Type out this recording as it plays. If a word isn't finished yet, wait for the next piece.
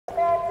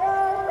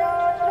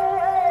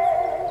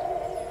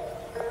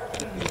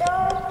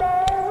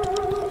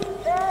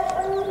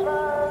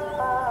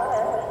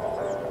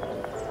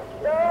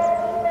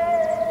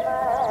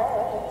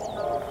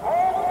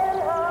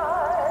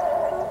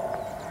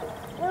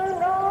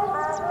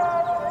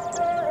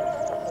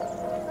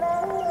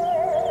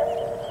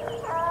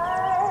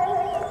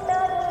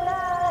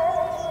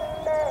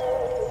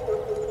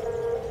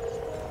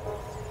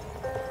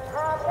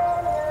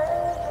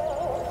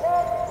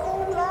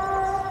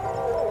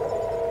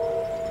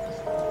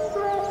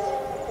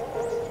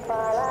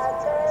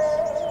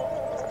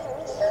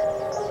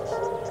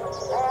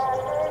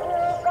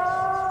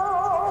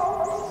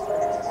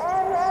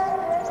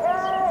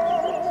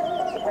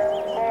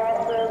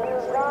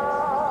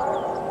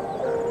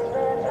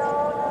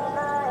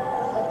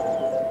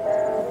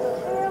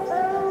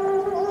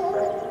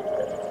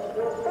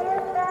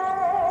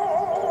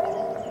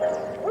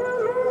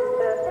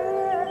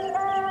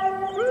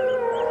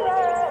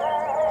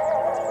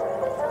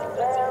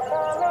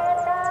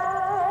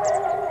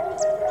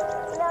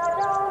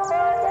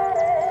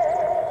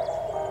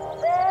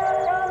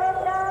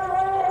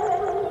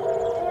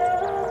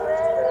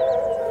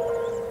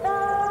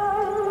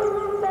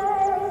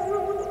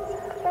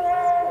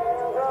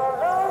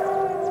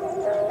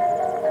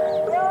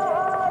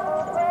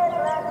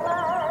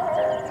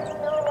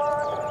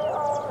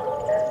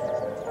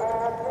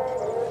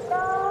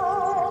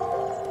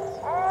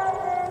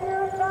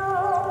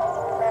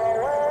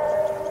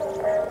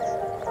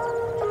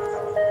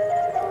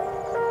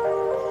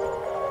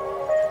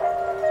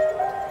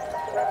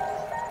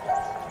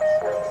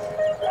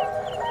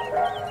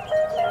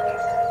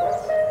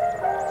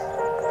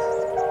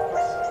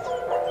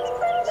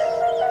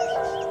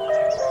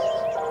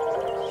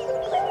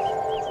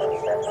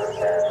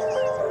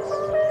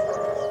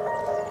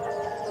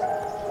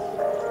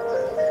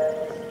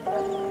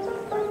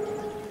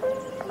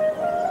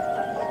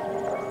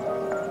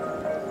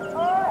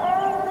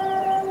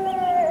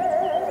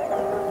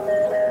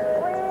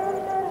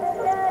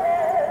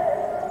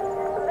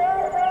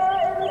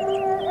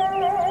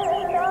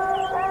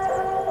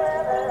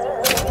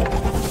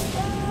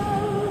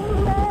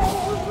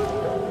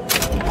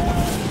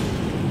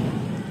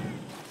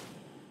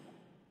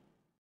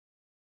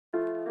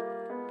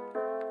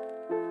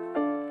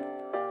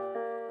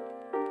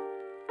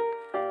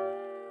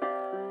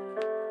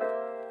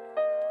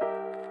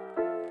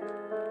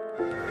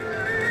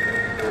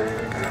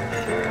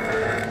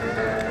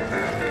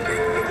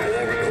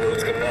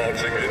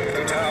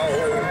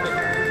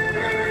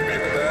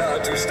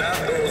to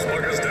stand those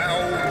buggers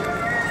down.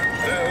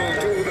 They'll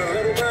do their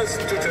little best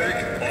to take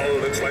all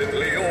that's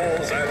rightly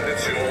yours, and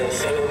it's your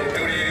solemn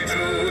duty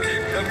to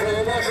keep them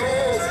from our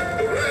shores.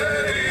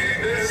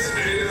 Readiness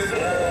is all.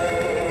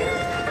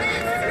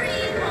 Let's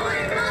breathe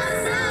more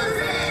muscles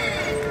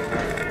in.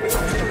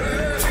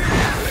 Readiness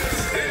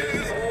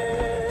is all.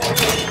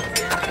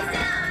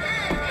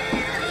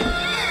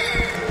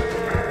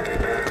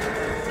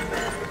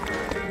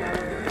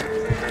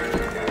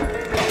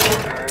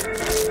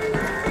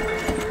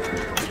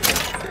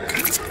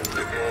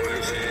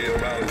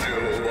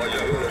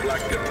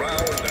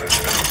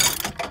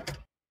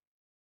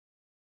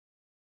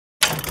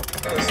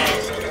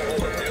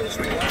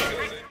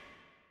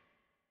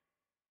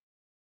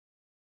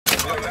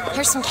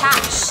 Here's some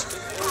cash.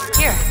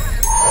 Here.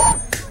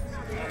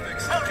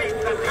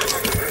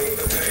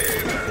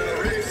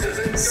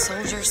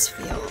 Soldiers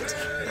Field,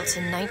 built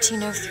in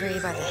 1903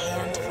 by the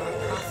hand of our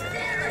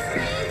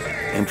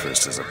prophet.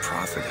 Interest is a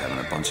prophet having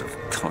a bunch of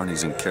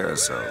carnies and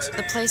carousels.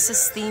 The place is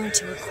themed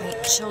to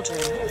acquaint children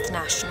with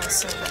national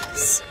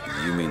service.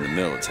 You mean the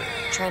military?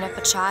 Train up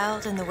a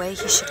child in the way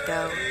he should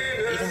go.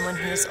 Even when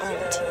he is old,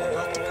 he will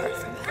not depart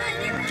from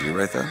it. Did you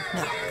write that?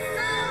 No.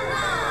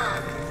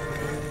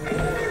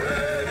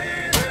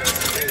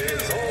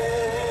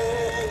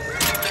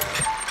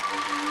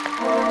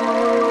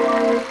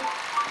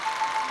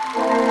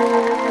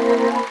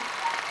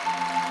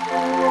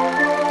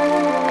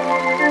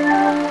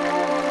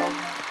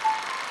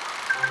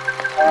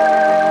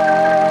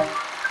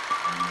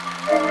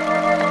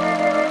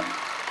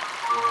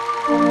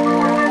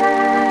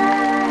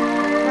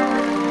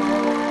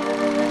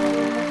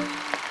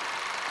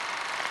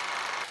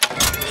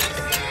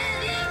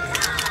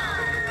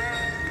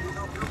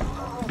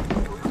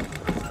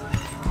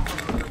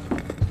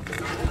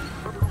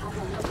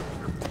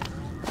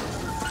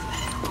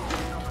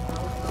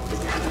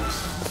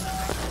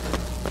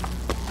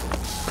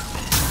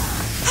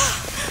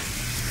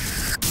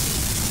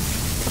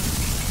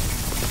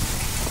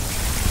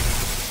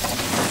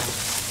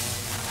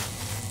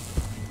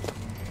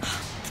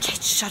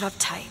 Shut up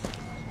tight.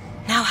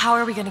 Now how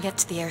are we gonna get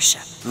to the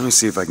airship? Let me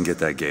see if I can get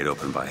that gate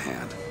open by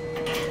hand.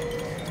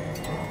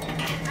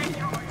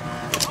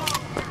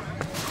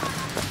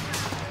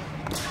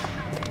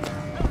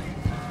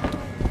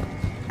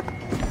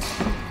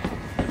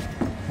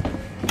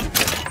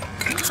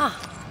 Huh.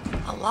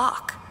 A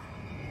lock.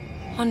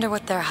 Wonder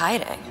what they're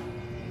hiding.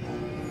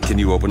 Can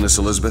you open this,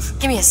 Elizabeth?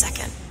 Give me a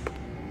second.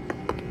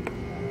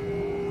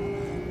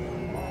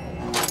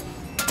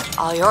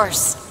 All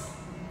yours.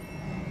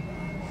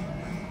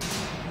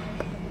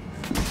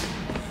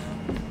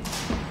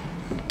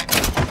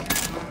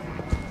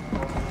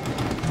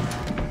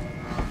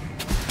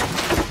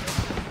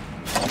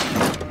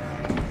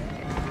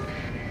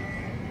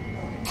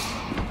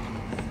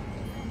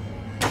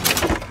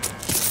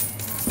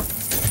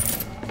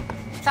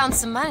 Found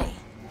some money.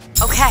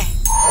 Okay.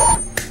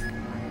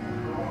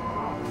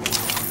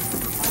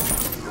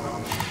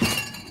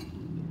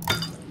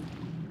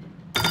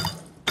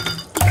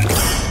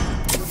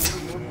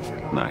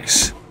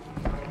 Nice.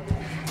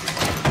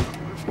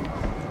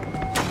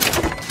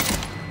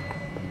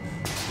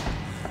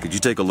 Could you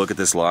take a look at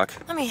this lock?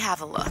 Let me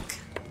have a look.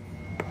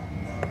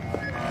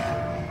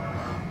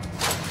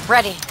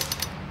 Ready.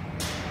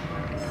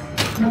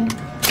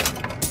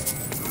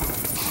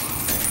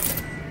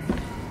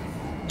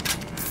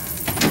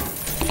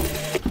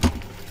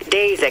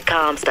 Days at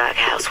Comstock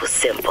House was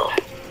simple.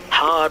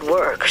 Hard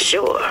work,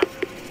 sure,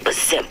 but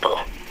simple.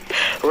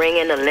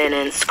 Wringing the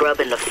linen,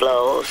 scrubbing the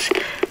floors.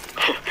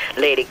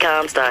 Lady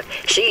Comstock,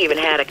 she even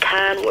had a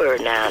kind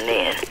word now and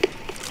then.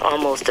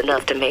 Almost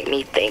enough to make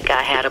me think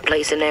I had a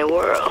place in their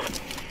world.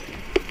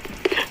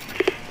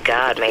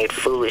 God made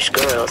foolish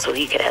girls so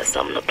he could have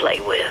something to play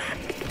with.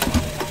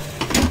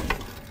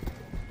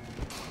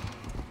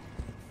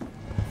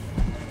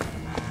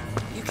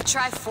 You could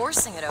try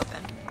forcing it open.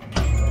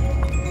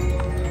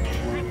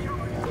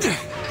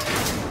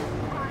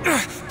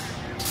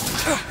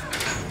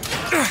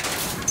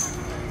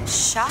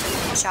 Shock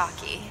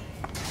jockey.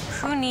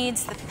 Who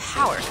needs the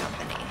power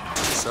company?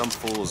 Some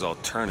fool's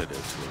alternative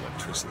to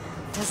electricity.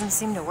 Doesn't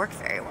seem to work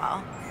very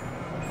well.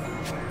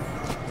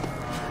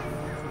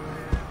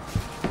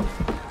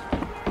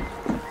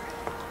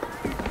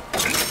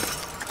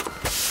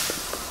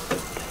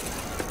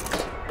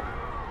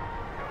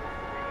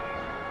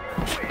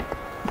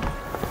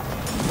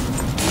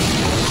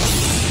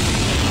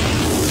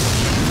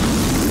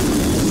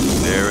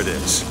 There it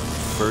is.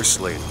 First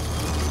Lady.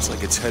 Looks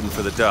like it's heading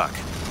for the dock.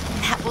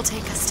 That will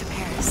take us to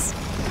Paris.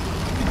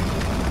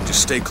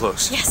 Just stay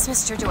close. Yes,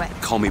 Mr. DeWitt.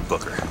 Call me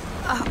Booker.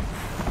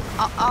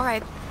 All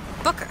right,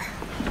 Booker.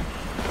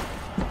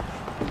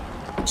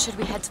 Should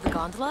we head to the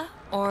gondola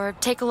or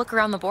take a look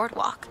around the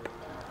boardwalk?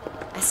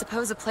 I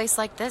suppose a place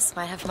like this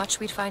might have much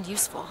we'd find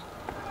useful.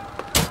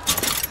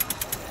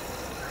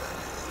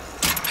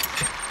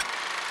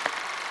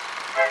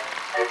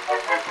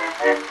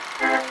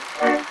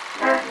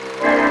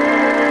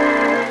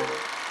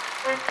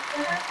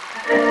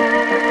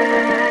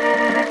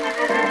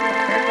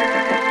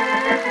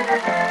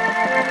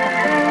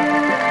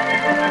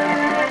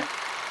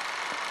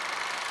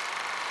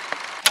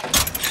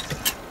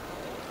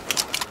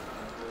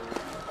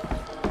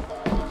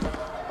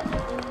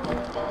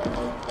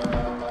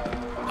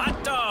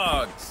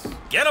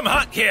 Get 'em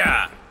hot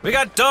here! We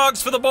got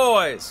dogs for the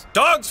boys,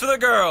 dogs for the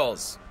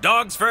girls,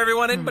 dogs for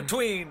everyone in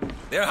between.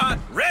 They're hot,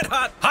 red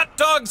hot, hot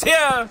dogs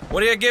here! What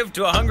do you give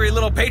to a hungry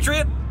little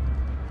patriot?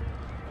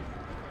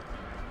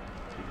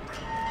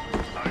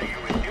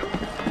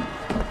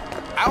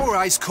 Our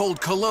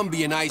ice-cold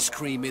Colombian ice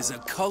cream is a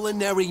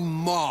culinary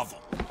marvel.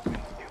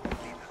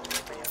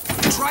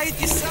 Try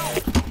it yourself.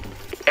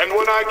 And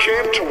when I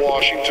came to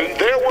Washington,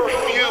 there were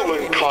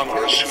few in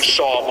Congress who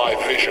saw my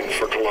vision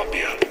for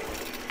Columbia.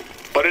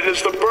 But it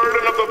is the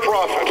burden of the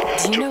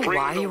prophet Do you to know bring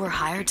why the... you were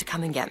hired to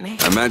come and get me?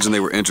 I imagine they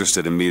were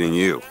interested in meeting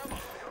you.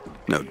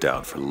 No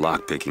doubt for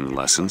lockpicking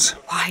lessons.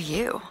 Why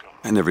you?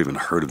 I never even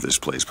heard of this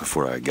place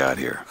before I got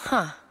here.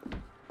 Huh.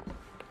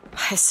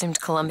 I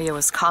assumed Columbia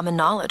was common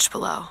knowledge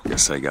below.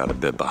 Guess I got a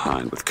bit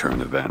behind with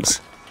current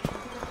events.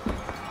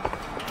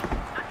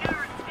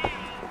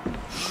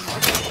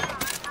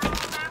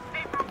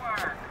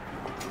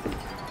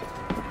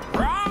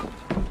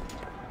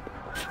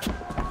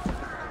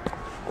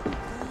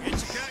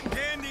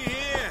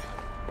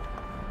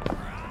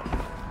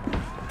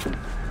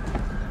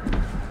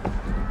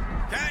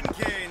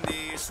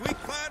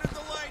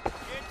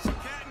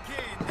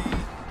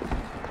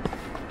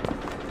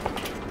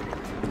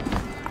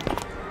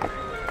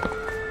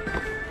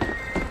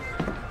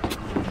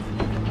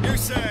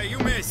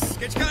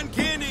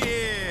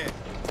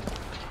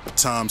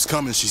 Time's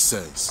coming, she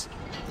says.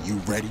 You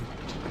ready?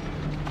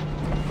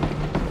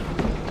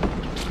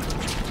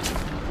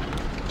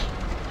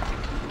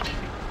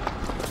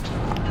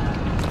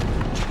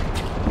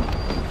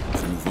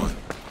 Better move on.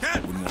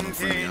 Wouldn't want no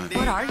friend behind.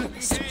 What are you,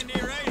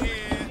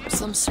 Mr.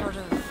 Some sort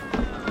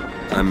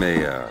of... I'm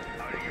a,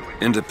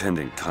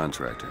 independent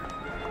contractor.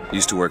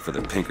 Used to work for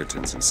the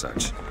Pinkertons and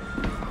such.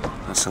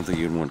 Not something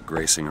you'd want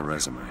gracing a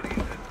resume.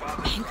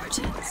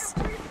 Pinkertons?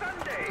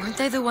 Weren't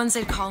they the ones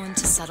they'd call in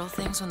to settle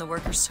things when the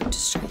workers took to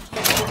striking?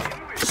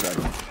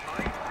 Settle.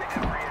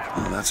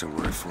 Oh, that's a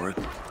word for it.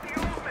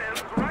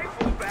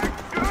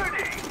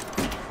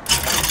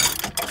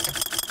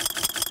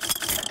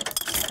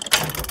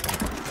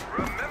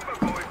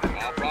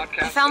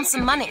 I found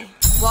some money.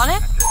 Want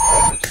it?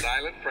 The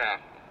silent prayer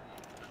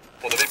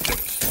for the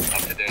victims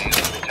of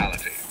today's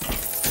brutality.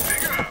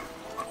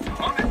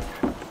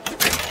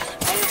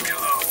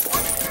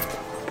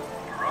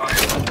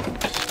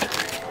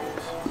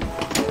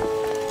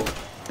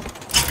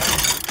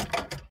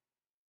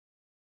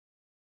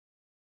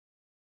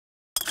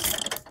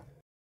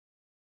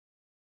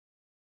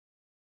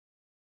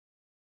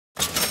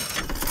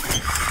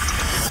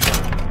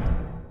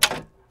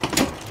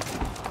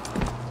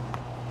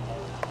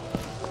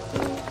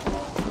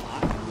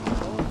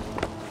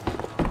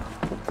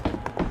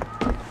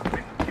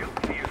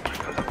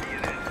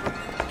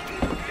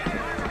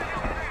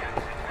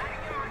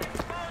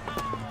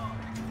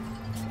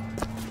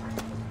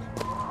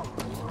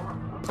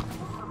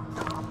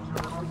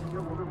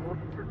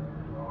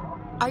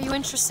 Are you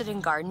interested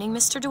in gardening,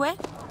 Mr. DeWitt?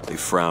 They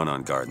frown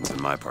on gardens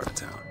in my part of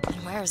town. And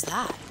where's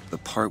that? The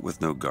part with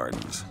no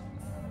gardens.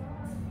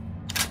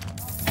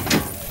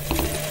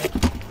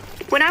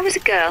 When I was a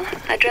girl,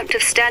 I dreamt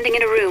of standing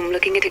in a room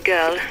looking at a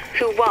girl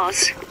who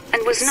was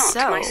and was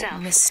not myself.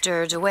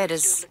 Mr. DeWitt,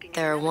 is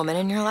there a woman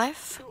in your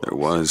life? There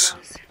was.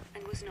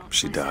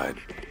 She died.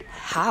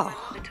 How?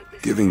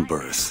 Giving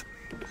birth.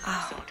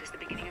 Oh.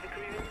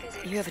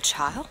 You have a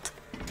child?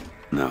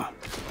 No.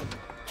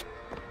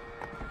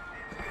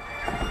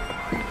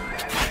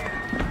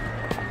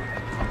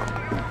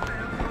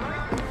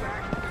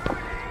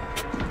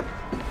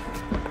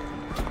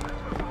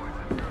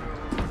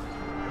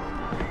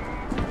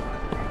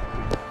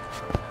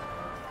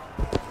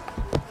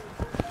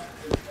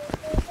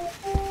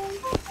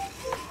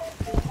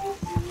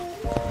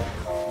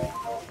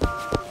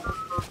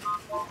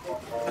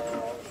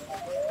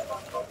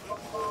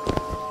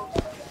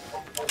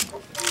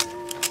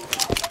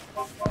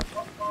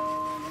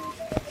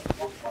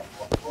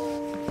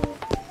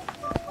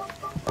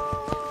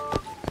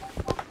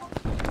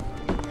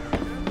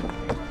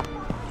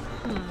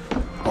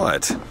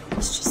 What? I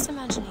was just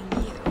imagining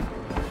you.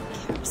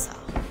 Carousel.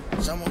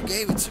 Someone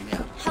gave it to me.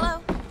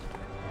 Hello?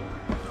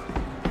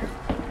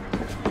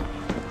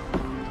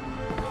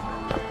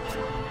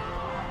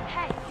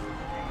 Hey.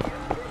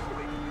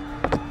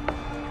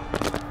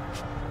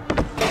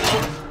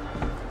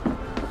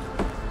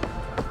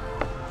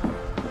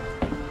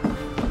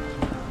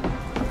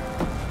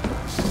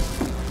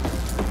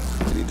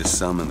 We need to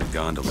summon the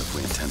gondola if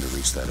we intend to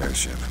reach that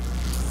airship.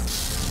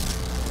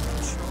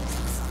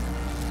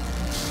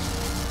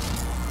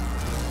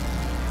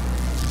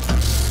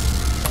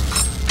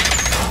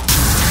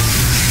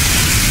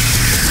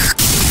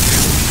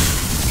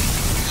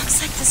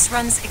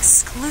 Runs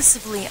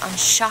exclusively on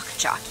Shock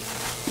Jockey.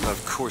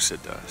 Of course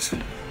it does.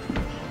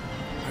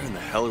 Where in the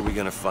hell are we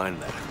gonna find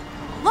that?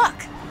 Look!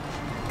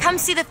 Come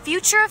see the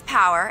future of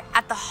power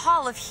at the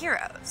Hall of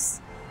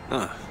Heroes.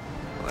 Well,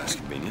 that's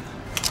convenient.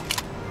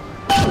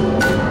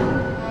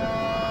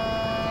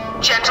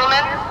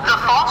 Gentlemen, the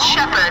false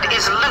shepherd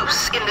is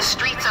loose in the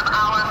streets of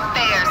our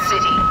fair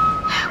city.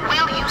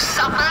 Will you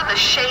suffer the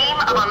shame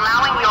of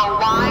allowing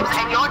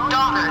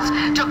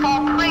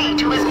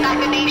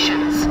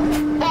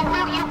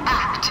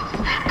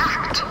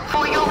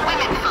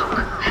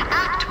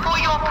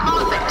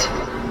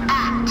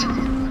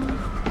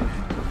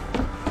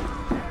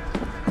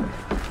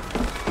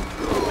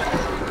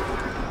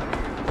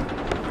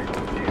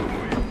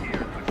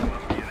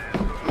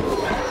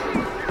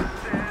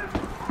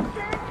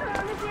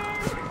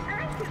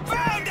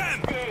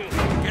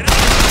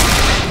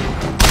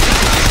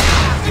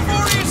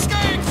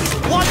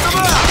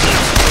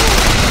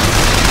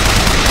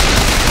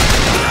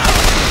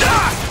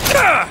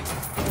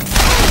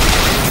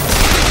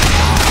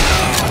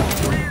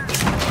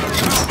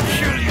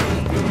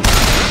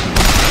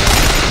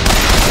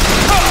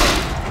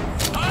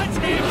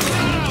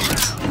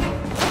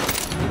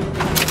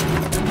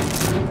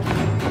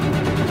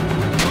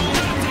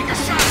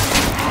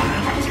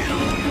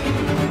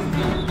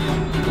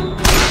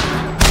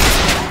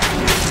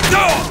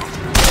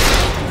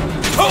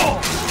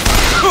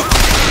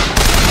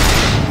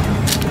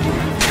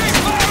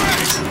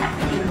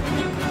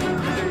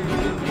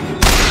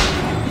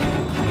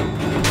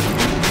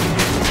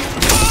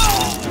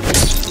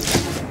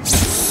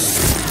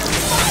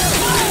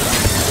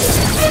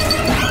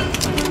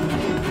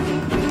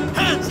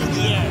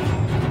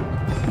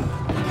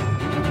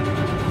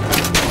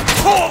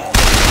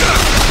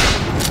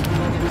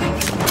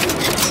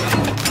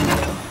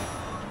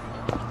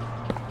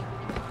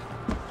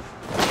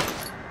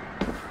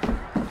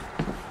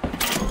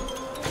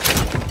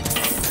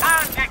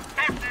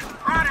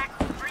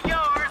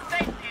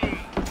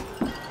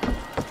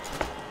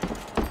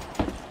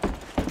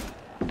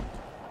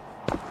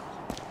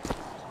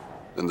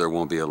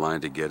won't be a line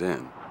to get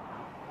in.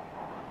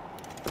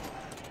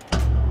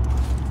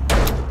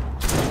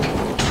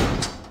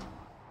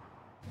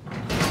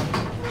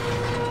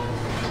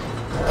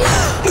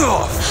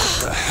 Oh,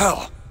 what the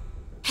hell?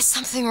 Is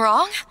something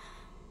wrong?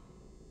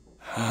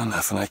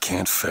 Nothing I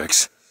can't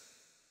fix.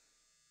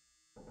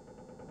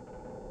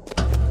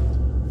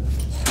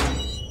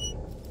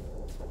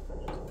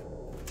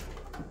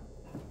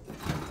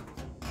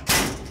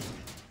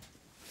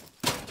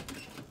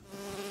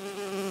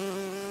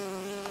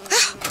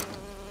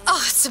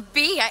 Oh, it's a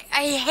bee.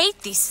 I hate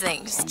these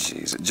things.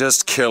 Jeez,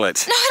 just kill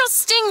it. No, it'll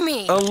sting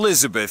me.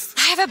 Elizabeth!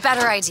 I have a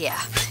better idea.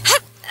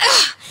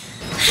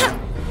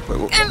 Wait,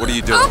 what are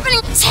you doing?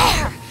 Opening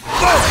tear!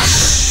 Oh,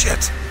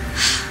 shit!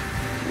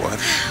 What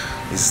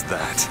is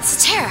that?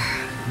 It's a tear.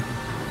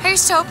 I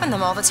used to open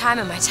them all the time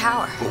in my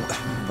tower.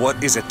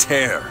 What is a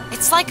tear?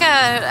 It's like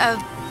a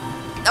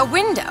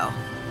window.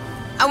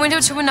 A window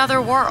to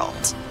another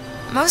world.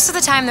 Most of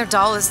the time they're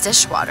dull as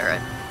dishwater,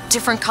 a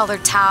different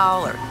colored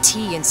towel or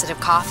tea instead of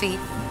coffee.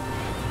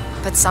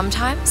 But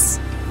sometimes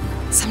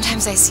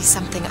I see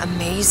something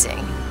amazing,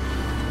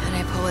 and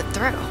I pull it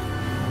through.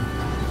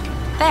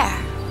 There.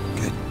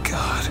 Good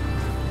God.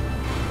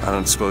 I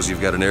don't suppose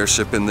you've got an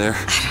airship in there?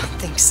 I don't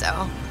think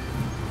so.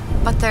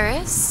 But there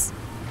is.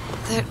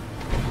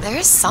 There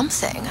is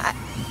something.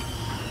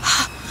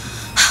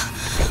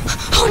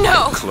 Oh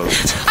no!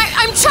 Close it.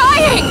 I'm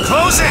trying!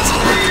 Close it!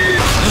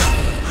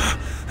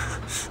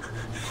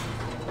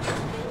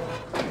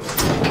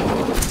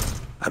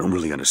 I don't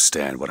really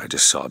understand what I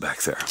just saw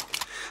back there,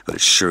 but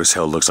it sure as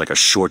hell looks like a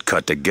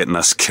shortcut to getting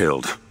us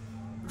killed.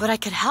 But I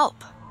could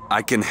help.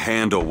 I can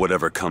handle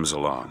whatever comes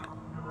along.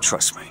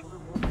 Trust me.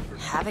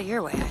 Have it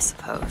your way, I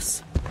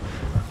suppose.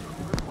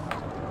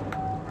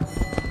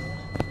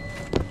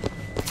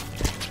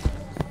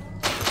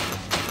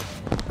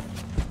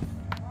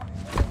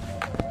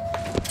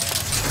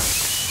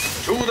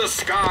 To the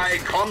sky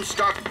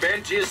Comstock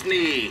bent his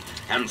knee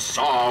and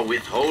saw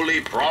with holy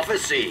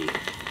prophecy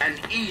an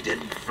Eden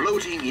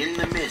floating in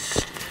the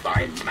mist,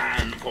 by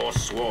man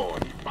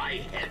forsworn,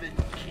 by heaven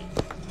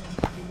kissed.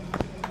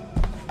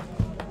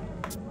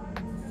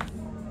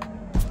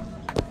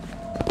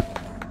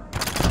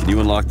 Can you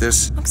unlock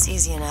this? Looks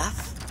easy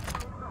enough.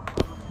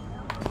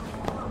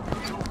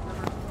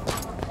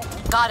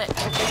 Got it.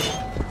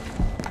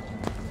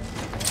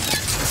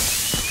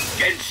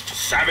 Against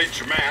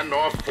savage man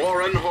or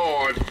foreign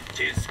horde,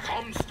 'tis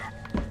Comstock.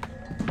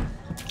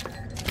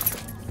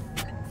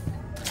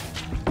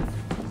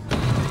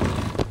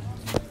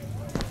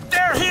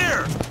 They're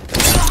here!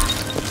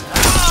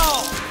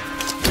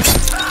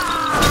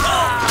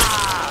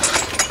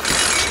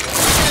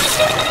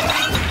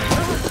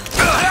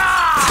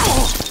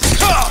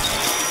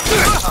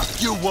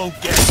 You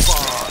won't get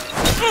far.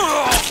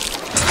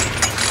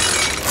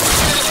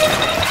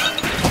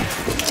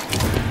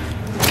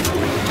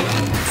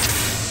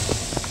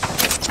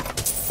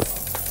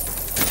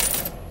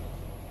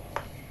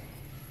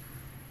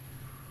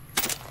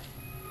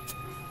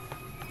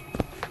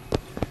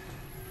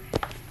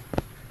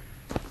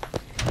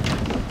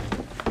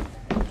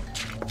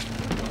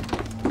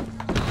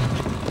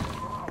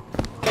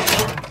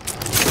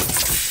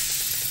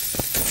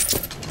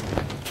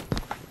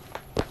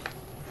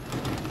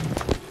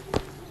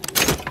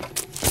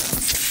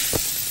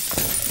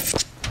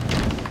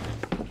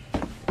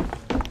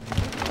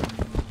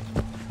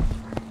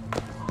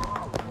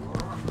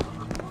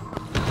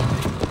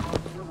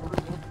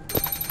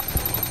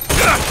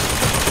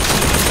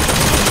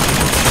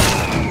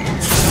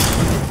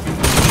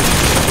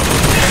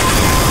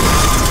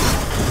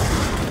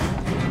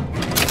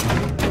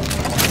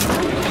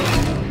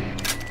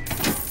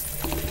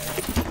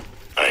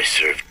 I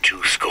served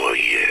 20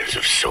 years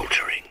of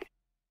soldiering.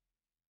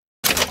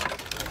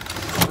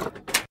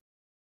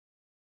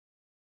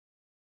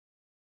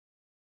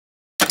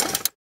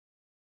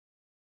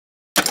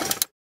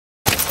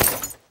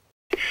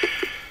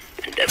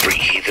 And every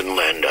heathen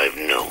land I've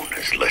known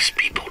is less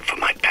peopled for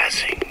my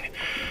passing.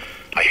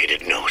 I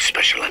hated no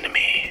special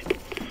enemy.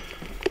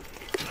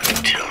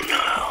 Until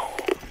now.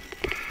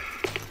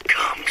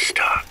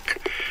 Comstock.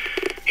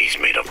 He's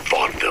made a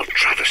vaudeville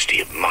travesty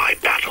of my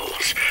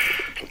battles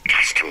and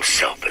cast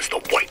himself as the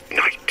White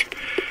Knight.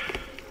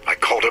 I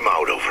called him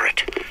out over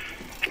it,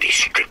 and he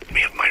stripped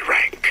me of my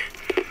rank.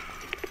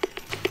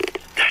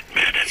 That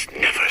man has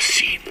never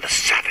seen the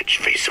savage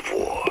face of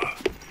war.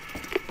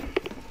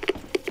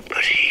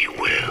 But he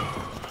will.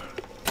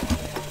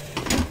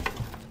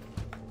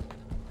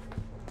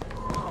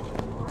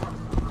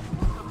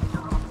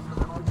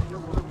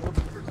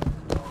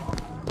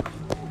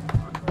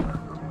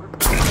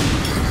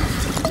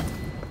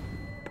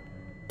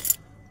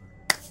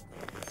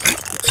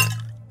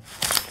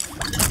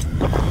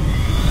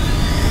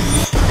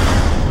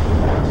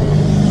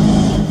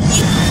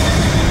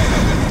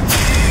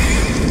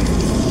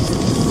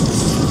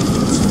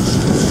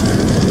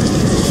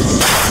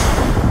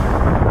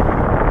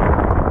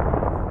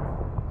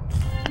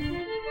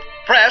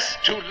 Press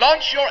to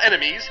launch your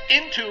enemies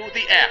into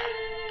the air.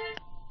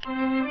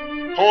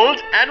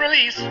 Hold and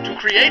release to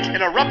create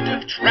an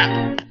eruptive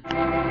trap.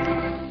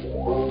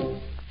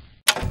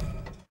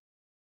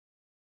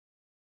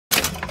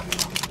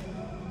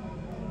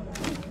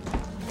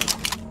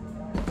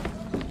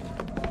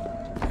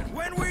 And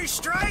when we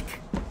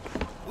strike,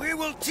 we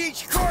will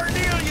teach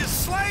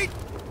Cornelius Slate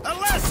a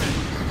lesson.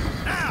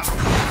 Now,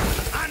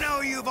 I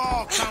know you've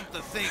all come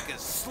to think of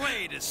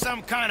Slate as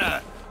some kind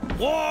of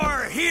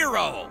war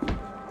hero.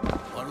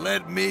 But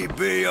let me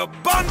be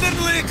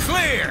abundantly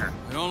clear.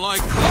 I don't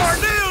like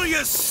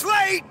Cornelius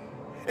Slate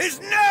is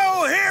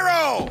no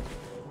hero!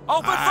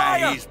 Open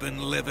fire! He's been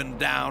living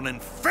down in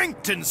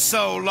Finkton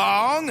so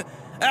long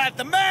that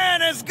the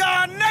man has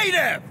gone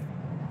native!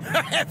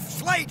 If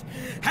Slate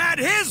had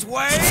his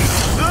way,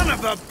 son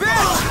of a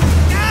bitch!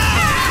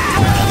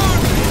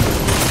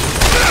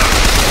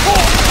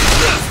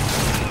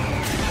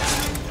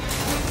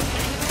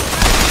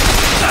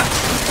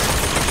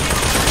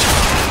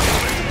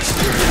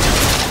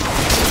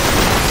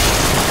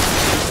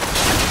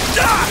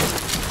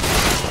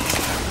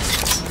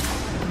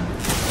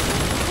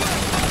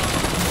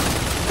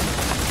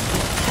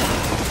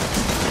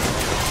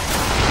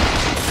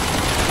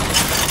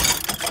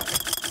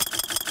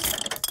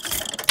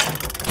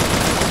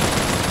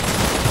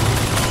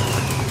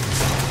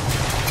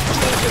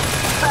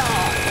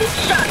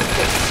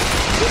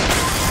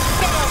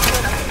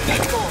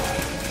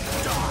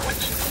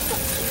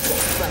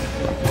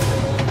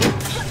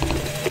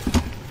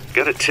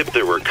 Got a tip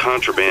there were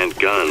contraband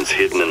guns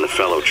hidden in the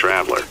fellow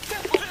traveler.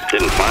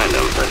 Didn't find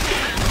them, but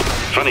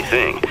funny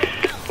thing,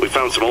 we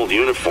found some old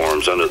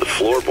uniforms under the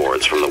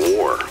floorboards from the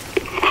war.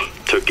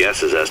 Took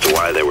guesses as to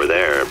why they were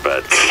there,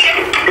 but...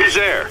 Who's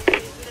there?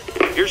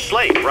 You're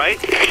Slate, right?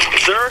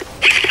 Sir?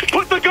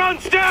 Put the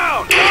guns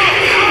down!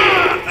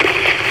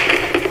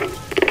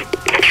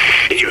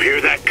 Did you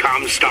hear that,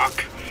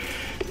 Comstock?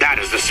 That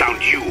is the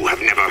sound you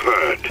have never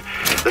heard.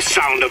 The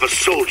sound of a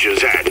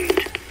soldier's end.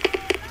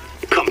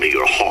 Come to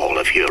your Hall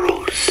of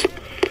Heroes.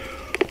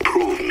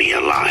 Prove me a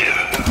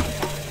liar.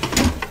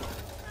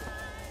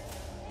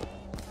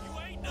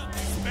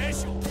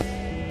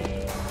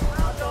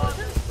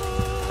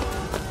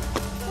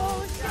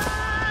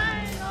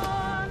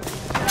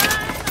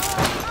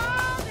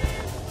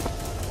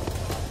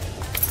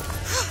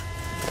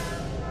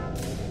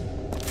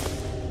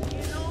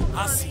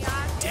 I'll see you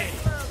dead.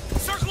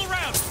 Circle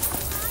around!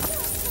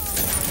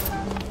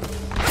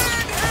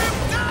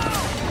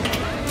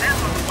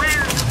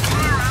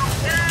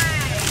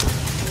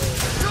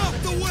 Drop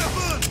the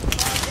weapon!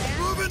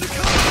 Move into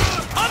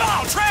cover! Come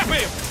on, trap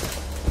him!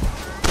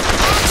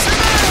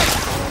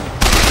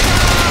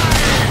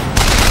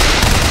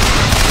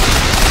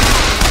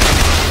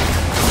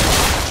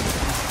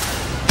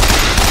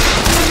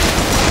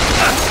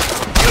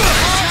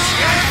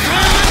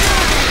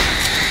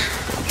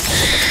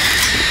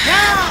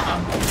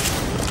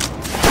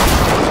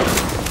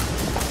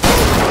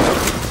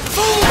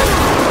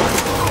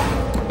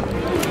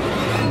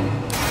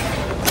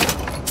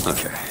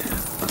 Okay,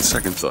 on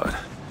second thought,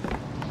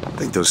 I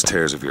think those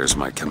tears of yours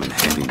might come in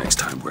handy next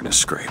time we're in a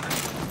scrape.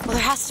 Well, there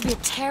has to be a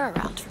tear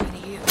around for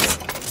me to use.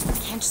 I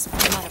can't just pull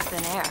them out of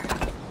thin air.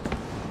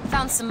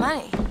 Found some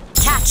money.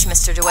 Catch,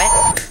 Mr.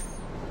 DeWitt.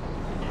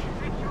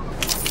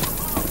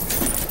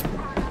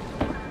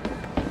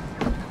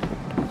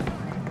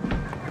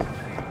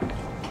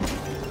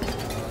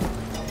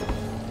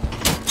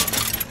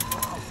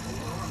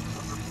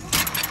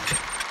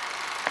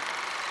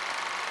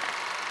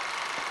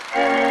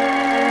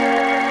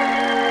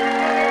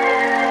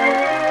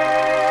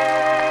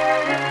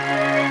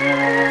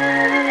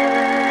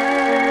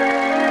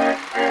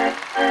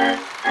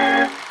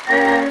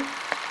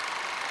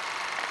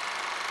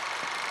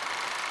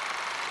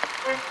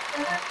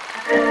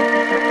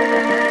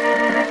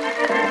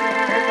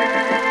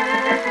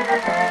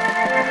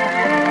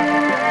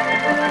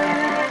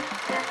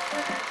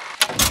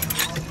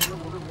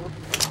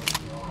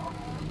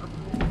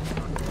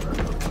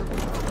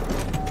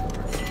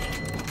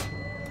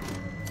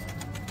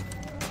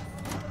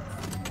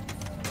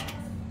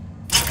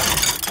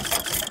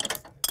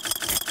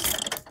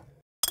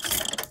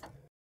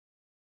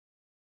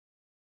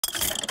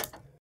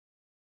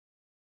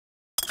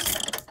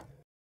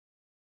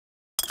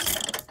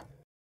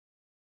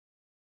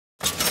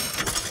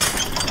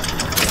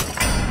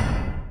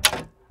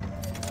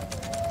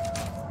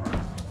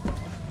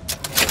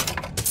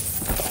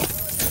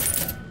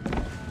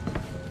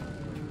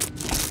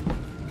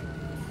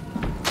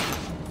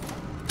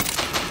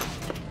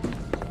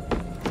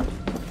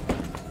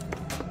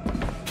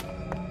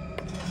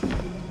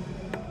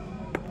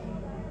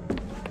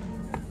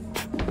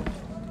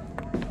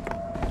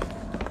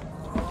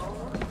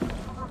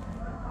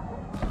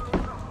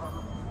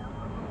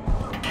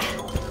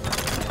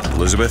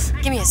 Elizabeth?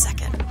 Give me a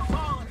second.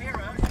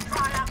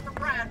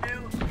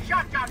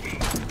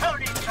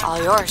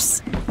 All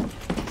yours.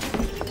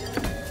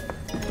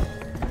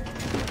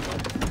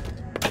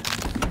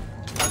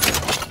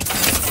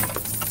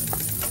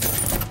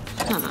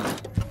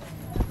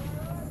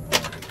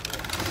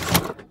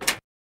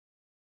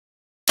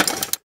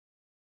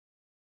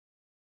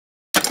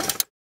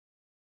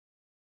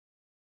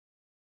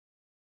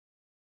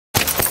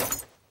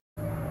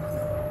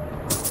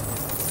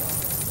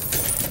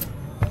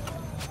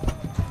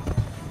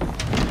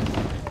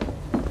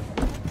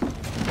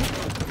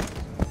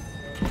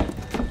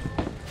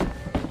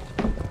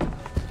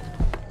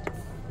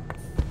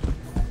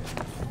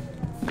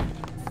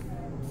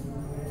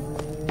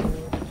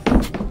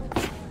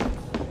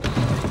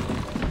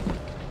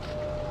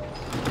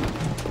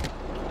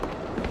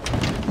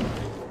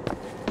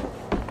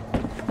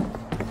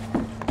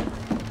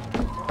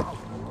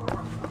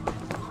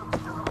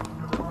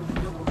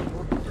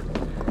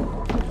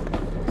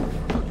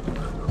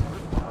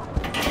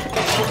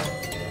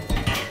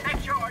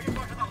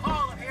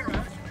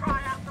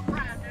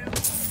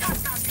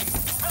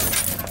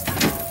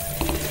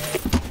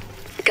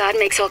 God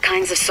makes all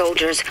kinds of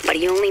soldiers, but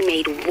he only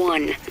made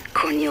one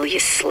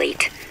Cornelius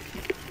Slate.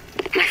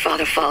 My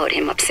father followed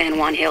him up San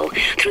Juan Hill,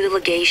 through the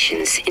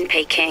legations in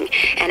Peking,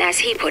 and as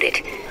he put it,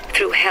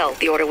 through hell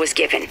the order was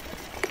given.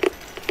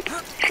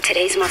 At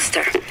today's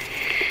muster,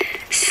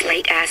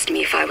 Slate asked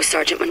me if I was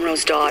Sergeant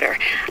Monroe's daughter.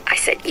 I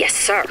said, yes,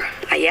 sir,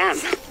 I am.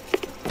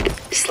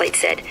 Slate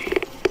said,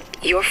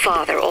 your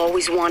father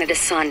always wanted a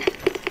son.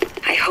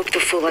 I hope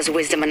the fool has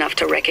wisdom enough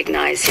to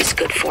recognize his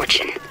good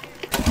fortune.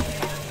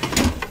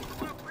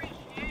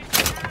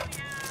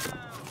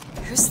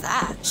 Who's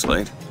that?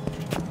 Slate?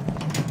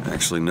 I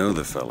actually know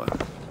the fella.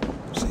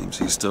 Seems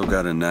he's still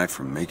got a knack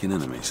for making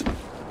enemies.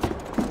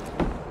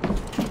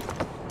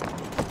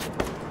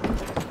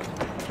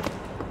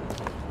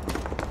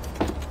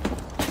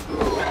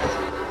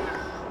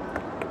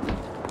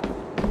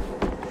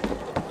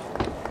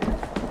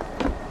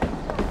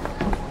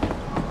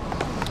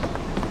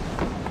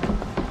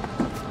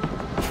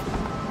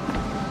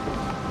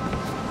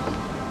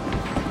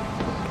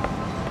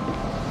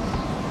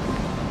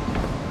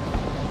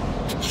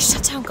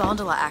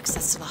 Gondola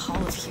access to the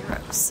Hall of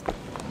Heroes.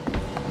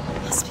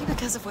 Must be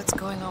because of what's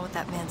going on with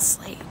that man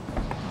Slate.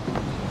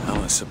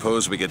 Well, I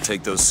suppose we could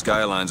take those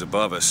skylines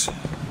above us.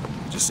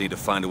 We just need to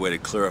find a way to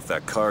clear off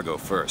that cargo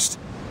first.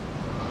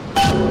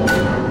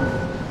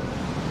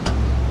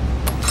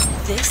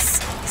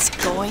 This is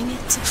going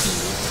to be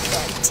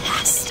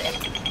fantastic.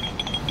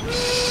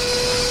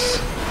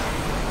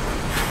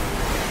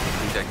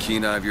 Think that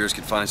keen eye of yours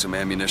could find some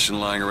ammunition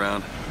lying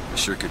around? I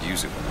sure could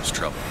use it when there's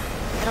trouble.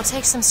 It'll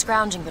take some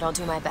scrounging, but I'll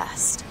do my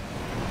best.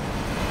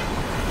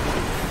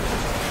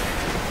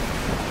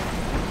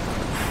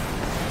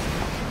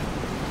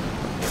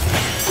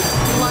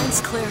 The line's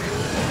clear.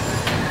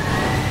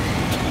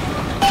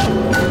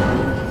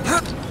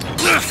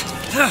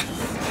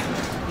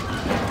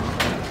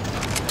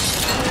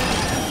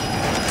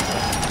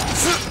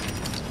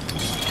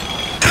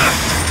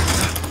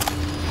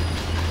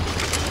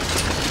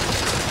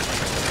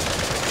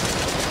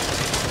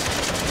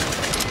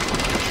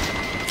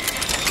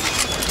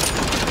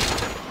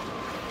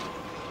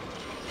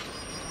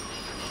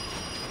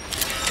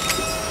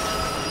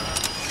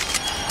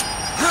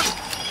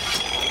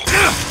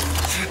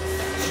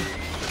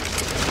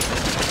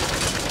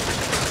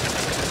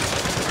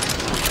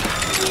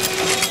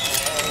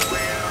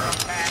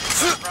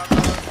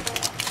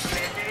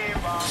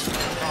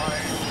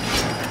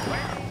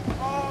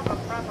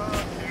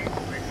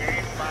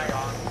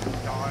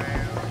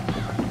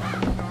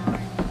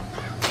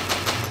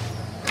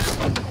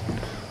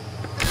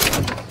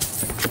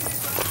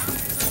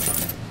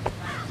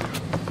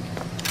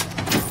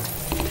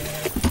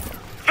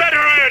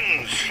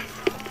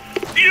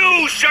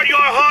 shed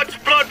your heart's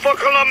blood for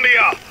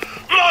Columbia,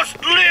 lost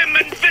limb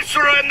and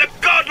viscera in the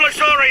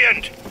godless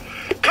Orient.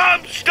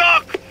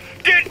 Comstock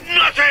did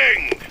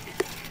nothing.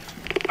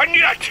 And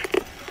yet,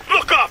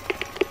 look up.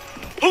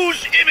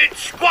 Whose image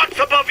squats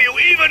above you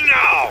even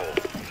now?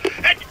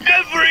 At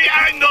every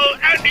angle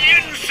and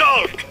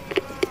insult.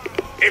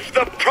 If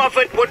the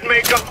prophet would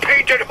make a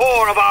painted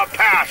whore of our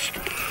past,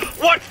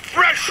 what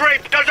fresh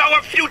rape does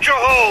our future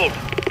hold?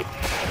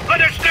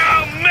 Let us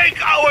now make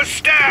our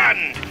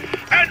stand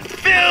and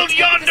fill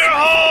yonder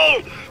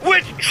hole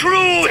with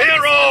true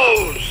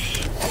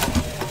heroes!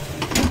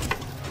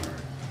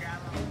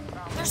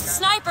 There's a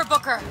sniper,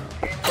 Booker!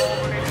 This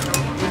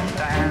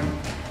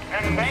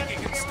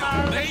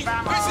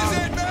is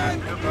it, man!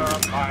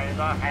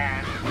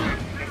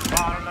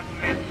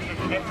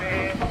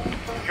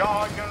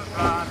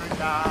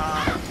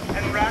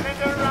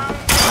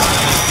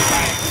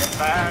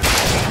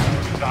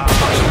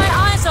 Keep my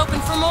eyes open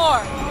for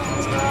more!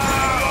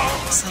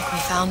 Looks like we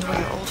found where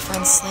your old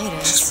friend Slate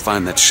is. Just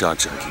find that shock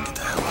jockey and get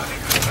the hell out of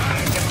here.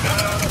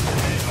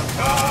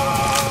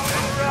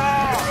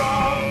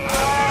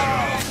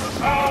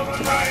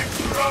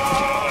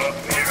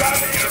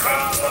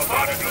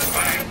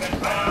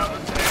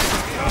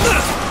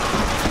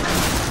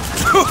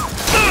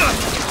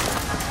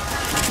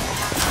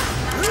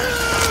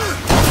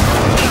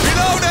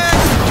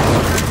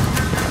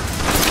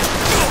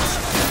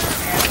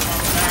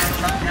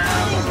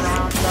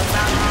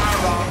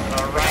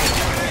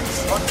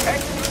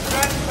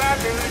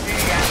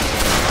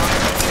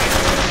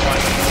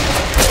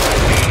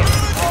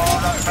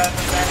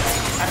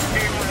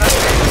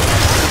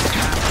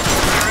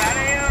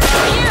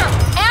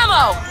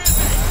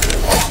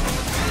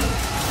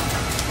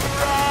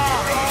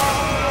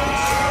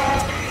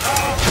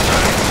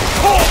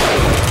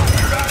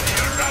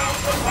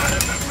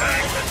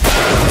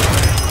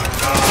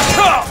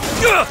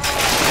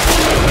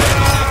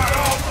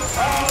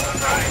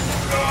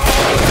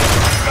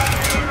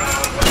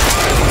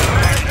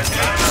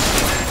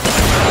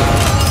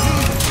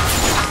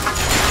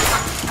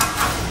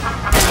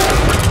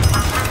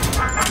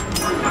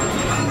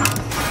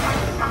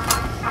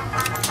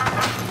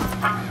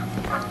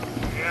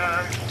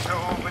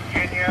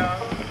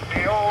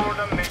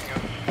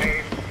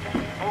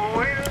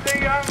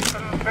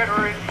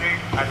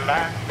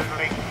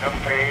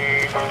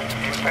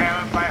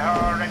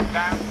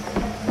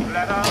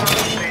 Let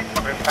us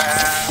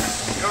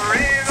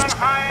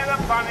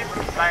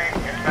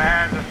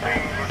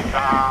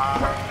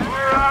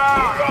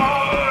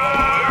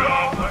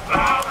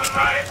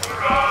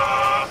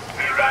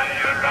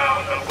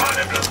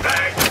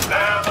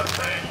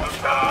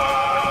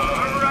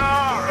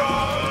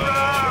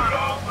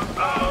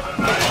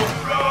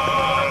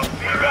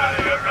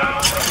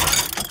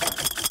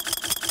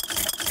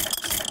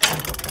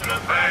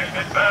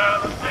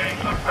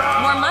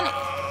More money.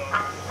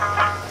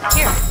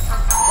 Here.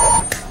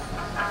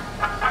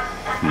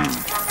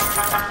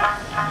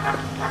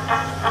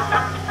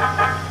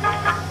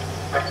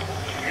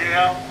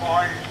 Cheer,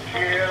 boys,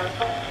 cheer,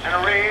 and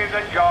raise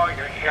a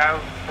joyous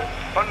shout.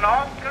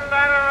 Binoculars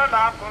and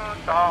apple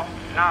top,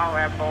 now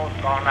we're both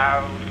gone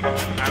out.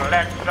 And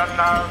let's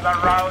another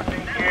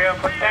rousing cheer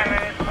for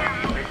tennis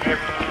we begin.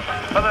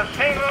 For the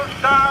single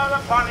star, the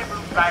bonny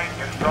blue flag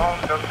is thrown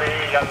to the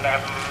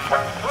 11.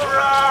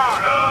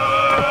 Hurrah! Hurrah!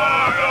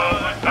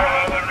 The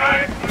northern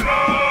right,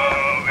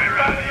 hurrah! We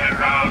rally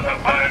around the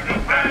bonny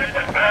blue flag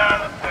and bear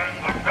the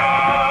single star.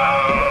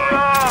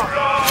 Hurrah!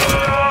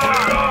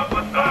 Hurrah!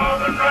 The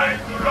northern right,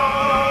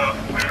 hurrah!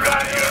 We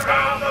rally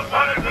around the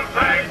bonny blue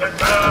flag and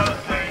bear the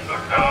single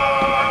star.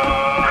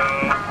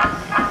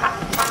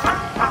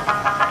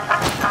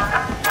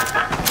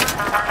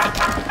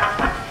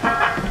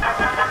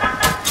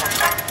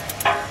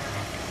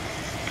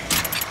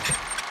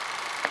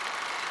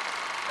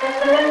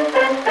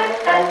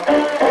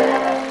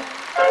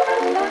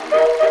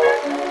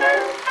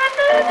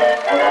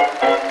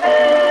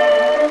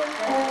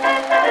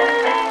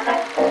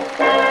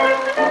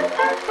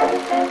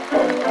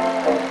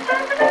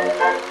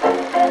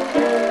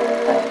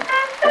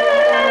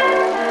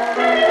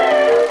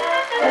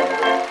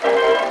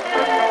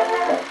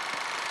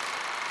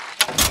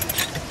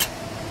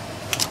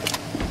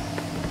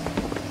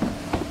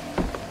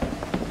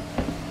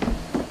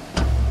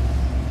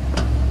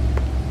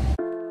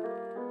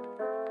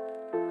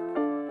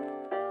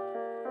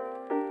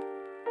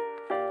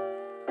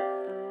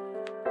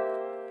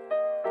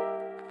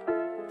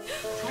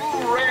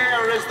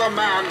 The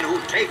man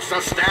who takes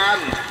a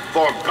stand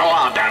for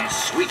God and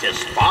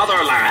sweetest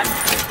fatherland.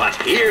 But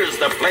here's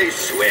the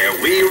place where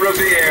we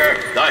revere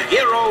the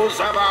heroes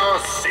of our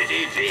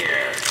city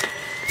dear.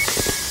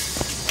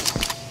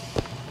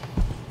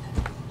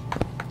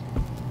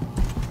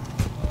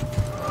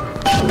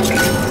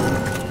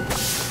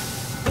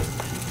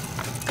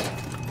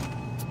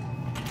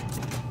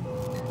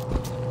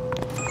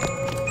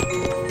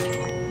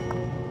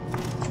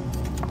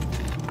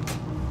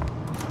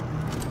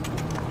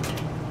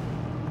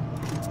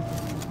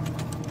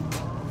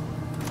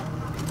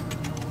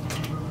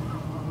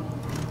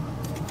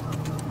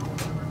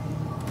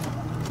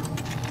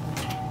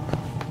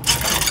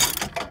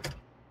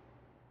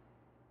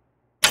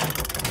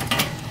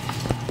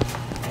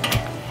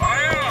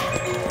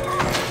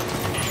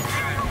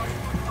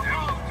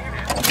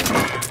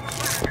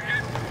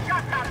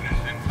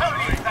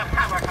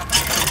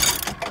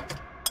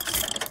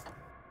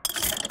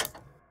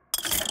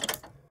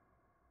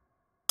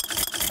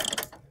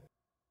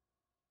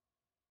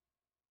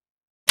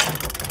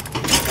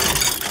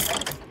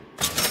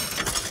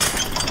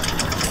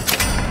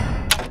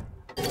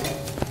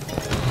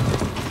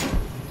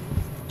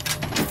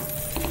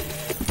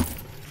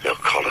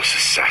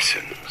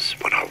 Assassins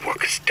when our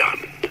work is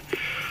done.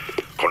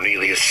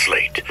 Cornelius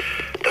Slate,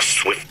 the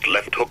swift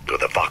left hook of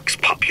the Vox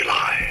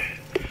Populi.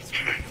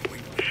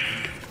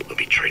 We'll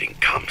be trading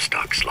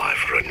Comstock's life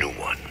for a new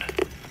one.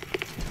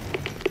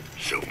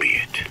 So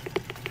be it.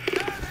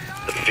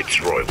 The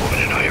Fitzroy woman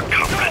and I are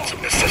comrades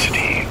of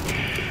necessity.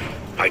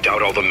 I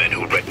doubt all the men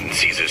who reddened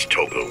Caesar's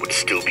toga would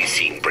still be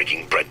seen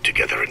breaking bread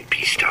together in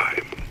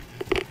peacetime.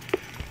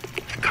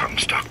 With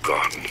Comstock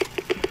gone,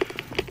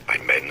 my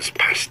men's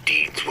past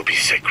deeds will be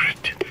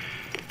sacred,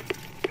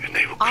 and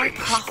they will Our claim the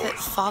prophet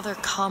spoil. Father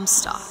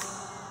Comstock,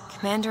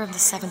 commander of the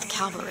 7th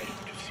Cavalry.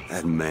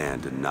 That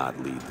man did not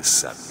lead the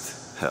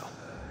 7th. Hell,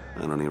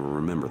 I don't even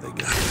remember the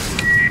guy.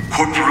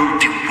 Corporal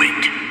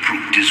DeWitt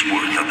proved his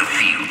worth on the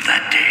field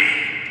that day.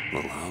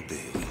 Well, I'll be.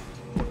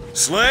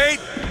 Slate?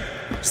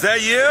 Is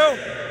that you?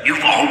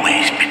 You've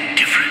always been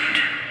different,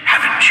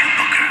 haven't you,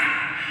 Booker?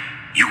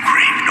 You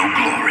crave no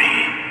glory.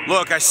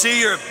 Look, I see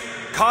you're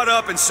caught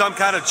up in some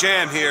kind of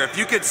jam here. If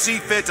you could see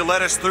fit to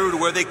let us through to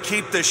where they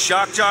keep the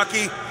shock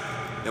jockey,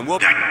 then we'll...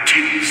 That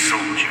tin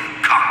soldier,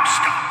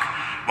 Comstock,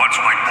 once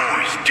my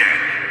boy's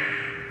dead.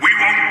 We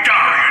won't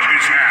die at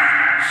his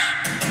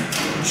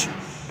hands.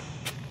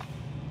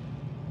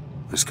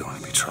 There's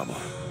going to be trouble.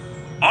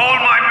 All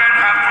my men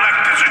have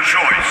left is a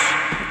choice.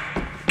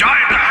 Die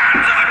at the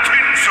hands of a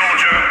tin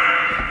soldier,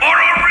 or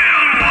a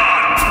real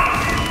one!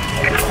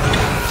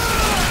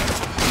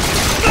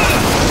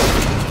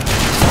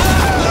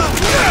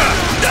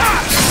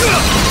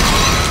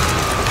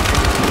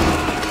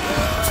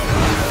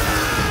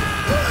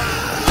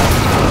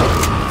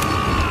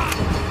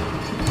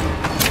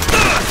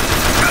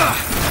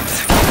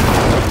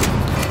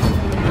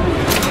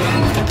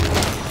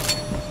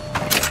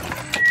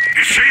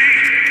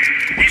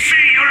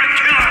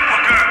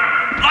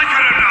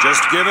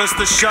 Just give us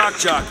the shock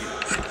jockey.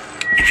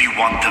 If you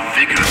want the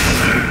vigor,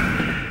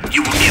 Miller,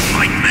 you will give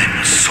my men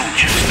a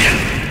soldier's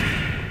death.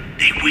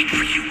 They wait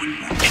for you in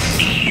Wounded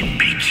Knee in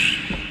Peking.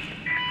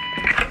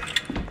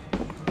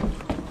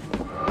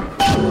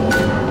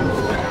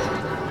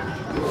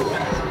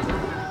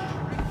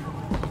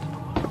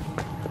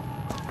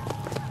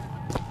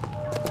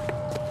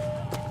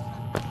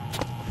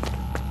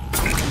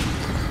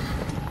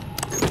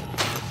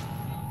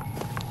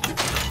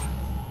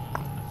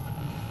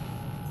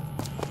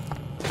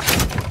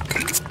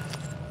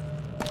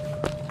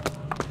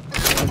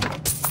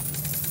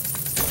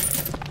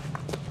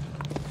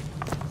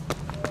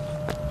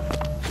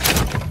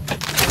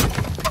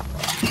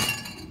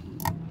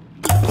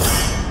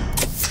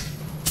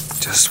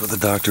 Just what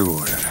the doctor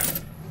ordered.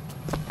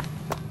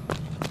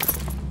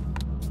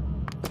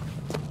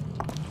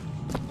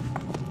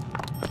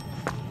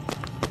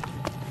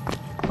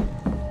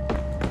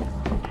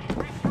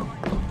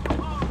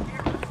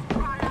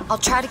 I'll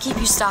try to keep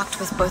you stocked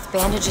with both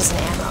bandages and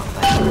ammo,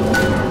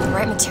 but the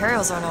right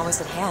materials aren't always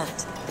at hand.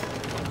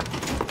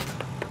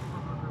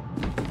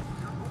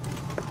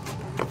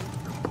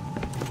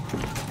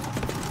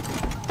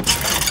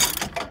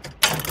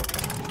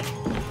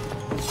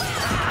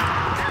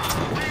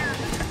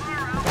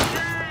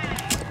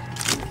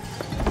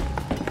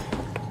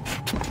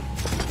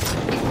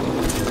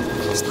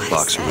 It's the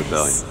Boxer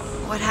Rebellion.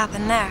 What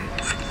happened there?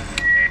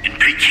 In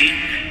Peking,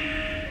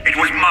 it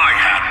was my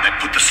hand that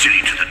put the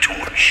city to the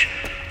torch.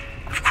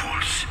 Of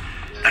course,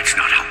 that's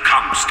not how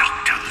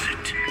Comstock tells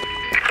it.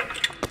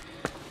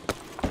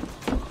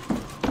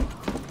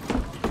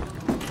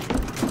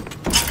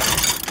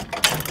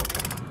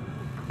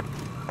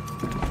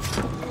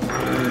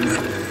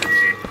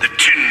 The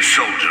Tin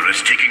Soldier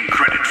is taking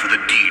credit for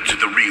the deeds of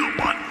the real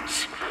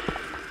ones.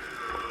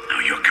 Now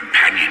your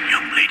companion,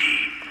 young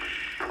lady,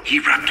 he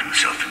wrapped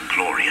himself in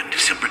glory on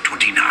December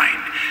 29,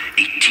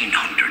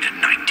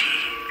 1890.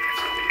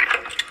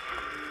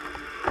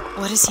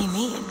 What does he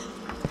mean?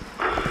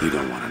 You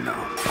don't want to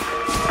know.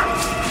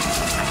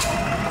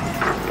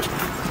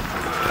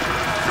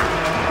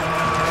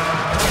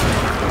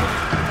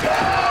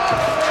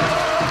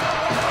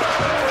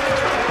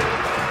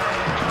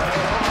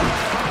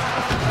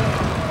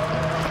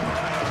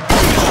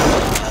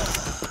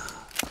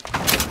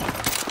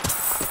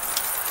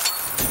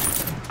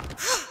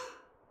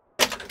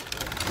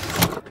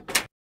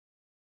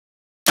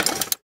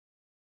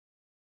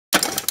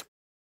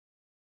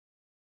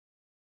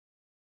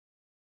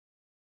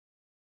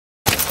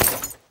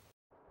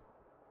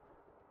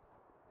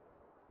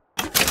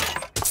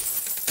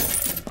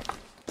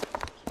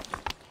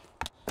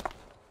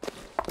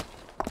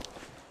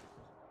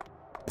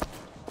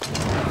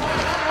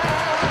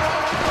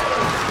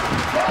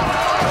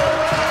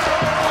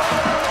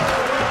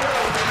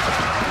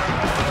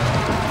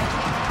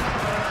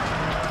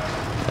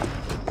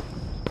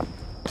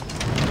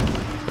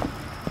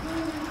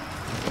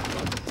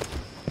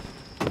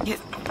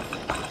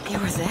 You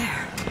were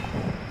there.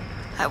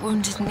 That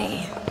wounded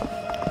knee.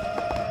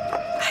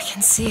 I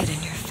can see it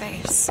in your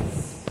face.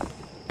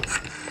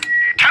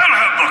 Tell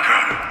her,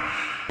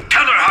 Booker!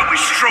 Tell her how we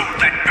strode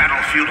that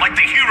battlefield like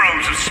the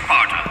heroes of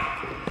Sparta.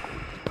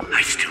 I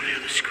still hear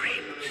the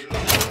screams.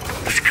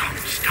 It's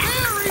Comstock.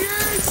 There he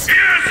is!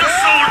 Here's the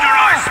soldier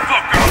I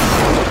spoke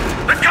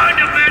of! The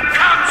kind of man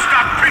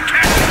Comstock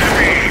pretends to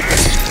be!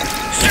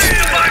 See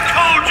if I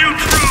told you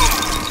true!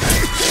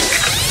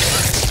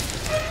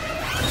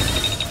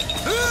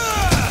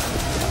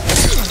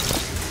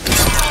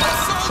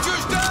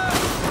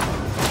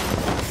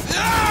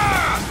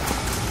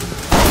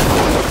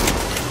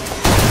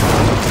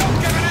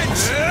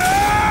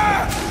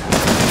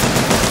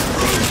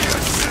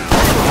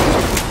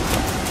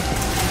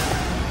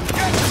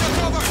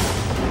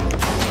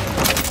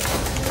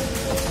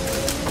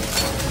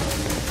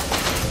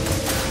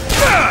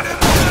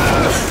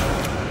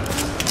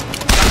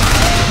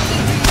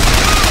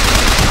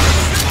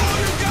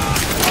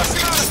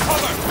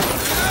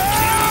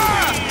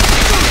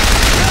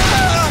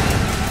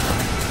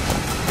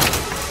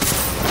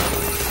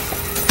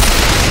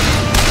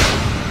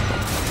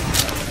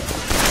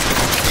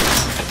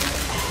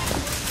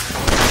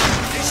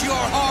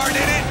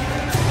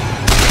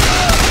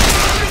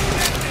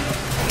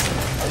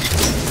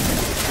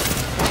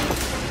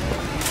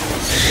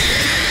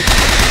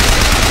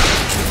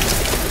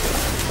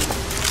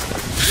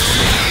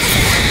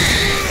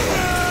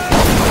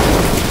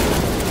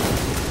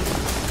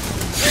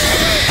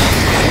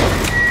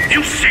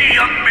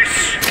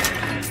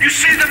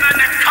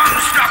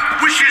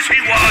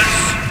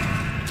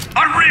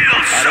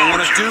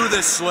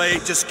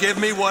 Slade, just give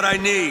me what I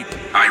need.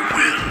 I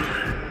will.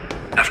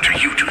 After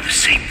you do the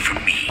same for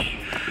me.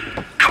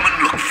 Come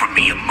and look for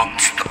me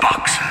amongst the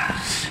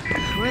boxers.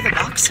 Who are the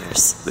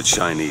boxers? The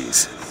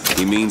Chinese.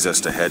 He means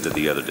us to head to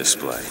the other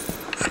display.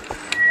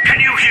 Can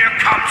you hear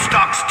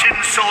Comstock's tin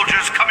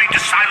soldiers coming to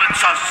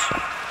silence us?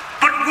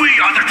 But we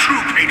are the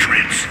true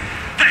patriots.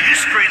 The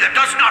history that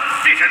does not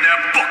fit in their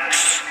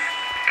books.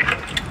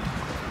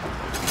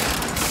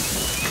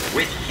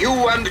 With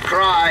hue and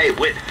cry,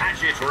 with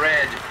hatchet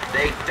red,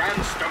 they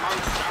danced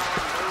amongst our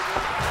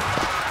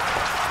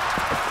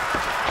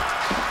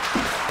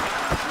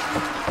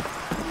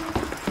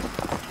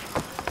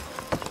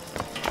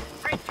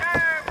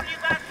Return, you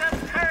got some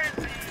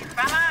currency,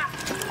 fella.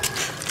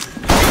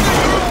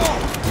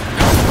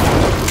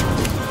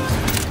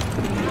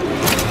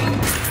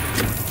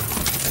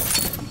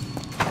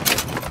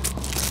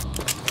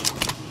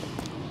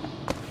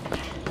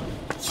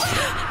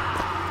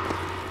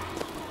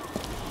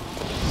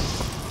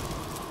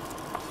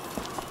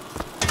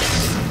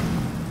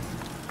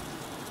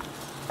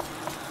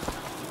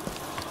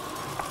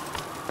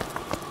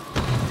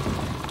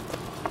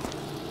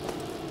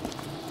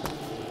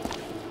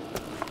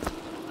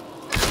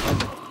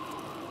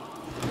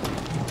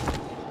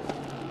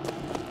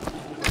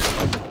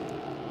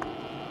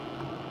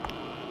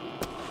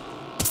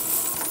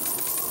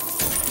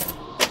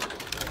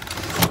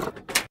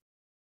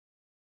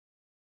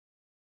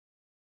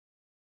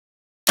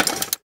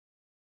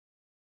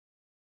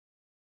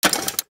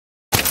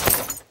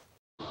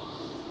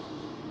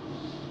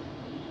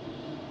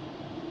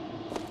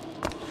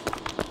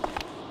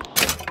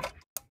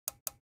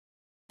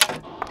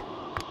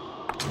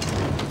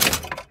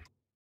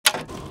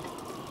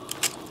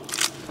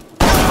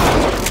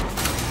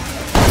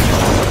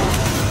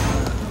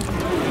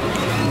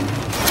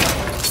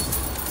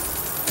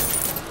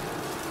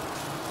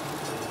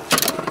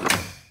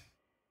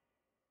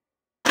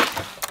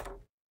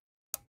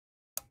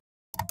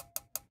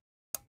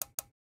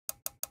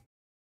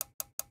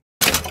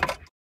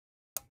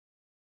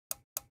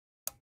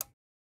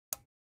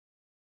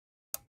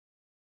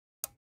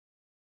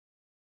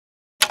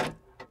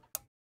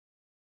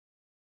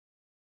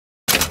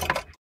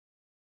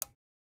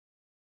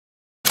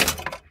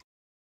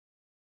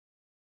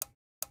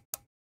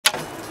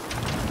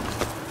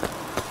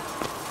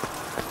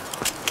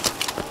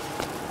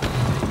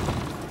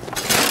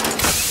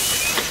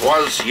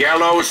 'Twas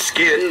yellow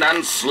skin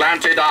and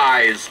slanted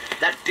eyes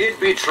that did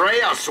betray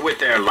us with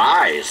their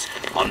lies,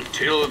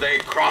 until they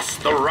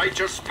crossed the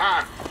righteous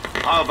path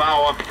of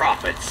our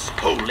prophet's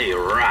holy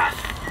wrath.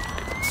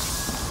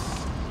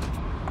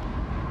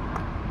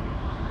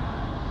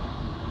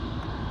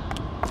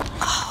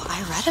 Oh,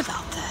 I read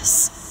about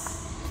this.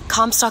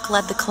 Comstock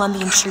led the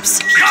Colombian troops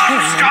to Peking.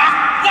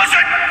 Comstock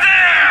wasn't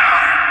there!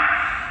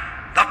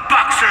 The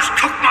Boxers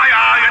took my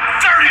eye and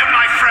 30 of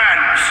my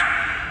friends!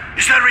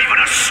 Is there even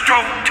a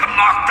stone to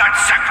mark that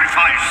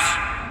sacrifice?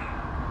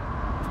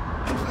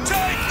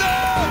 Take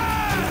them!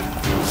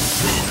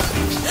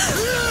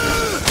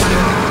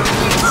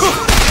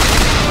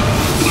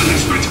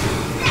 Punishment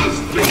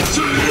must be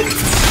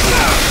served!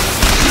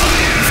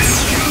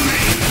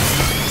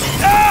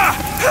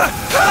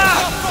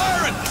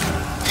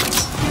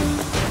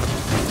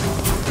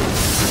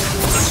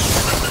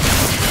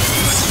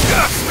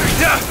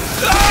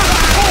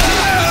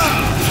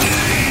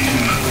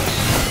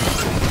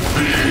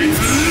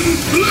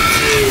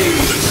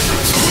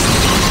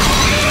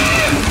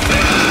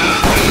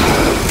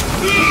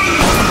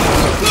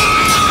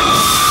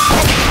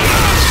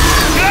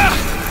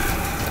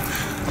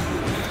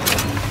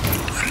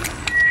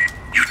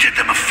 You did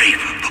them a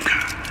favor, Booker.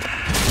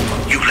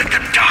 You let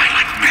them die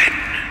like men.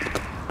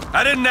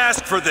 I didn't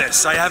ask for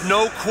this. I have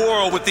no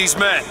quarrel with these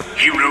men.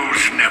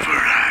 Heroes never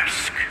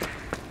ask.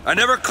 I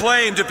never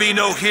claimed to be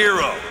no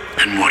hero.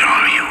 Then what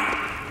are you?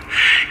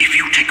 If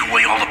you take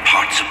away all the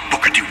parts of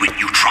Booker DeWitt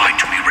you tried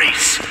to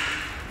erase,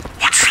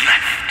 what's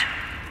left?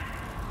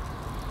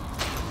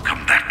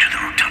 Come back to the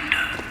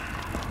Rotunda.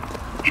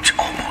 It's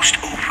almost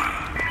over.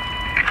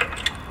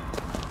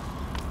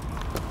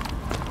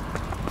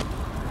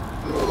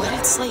 What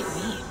did Slate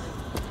mean?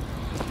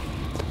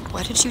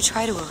 What did you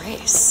try to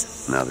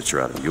erase? Now that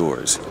you're out of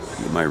yours,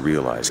 you might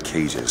realize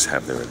cages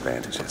have their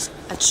advantages.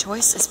 A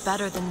choice is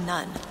better than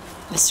none,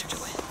 Mr.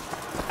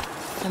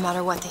 DeWitt. No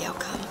matter what the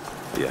outcome.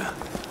 Yeah.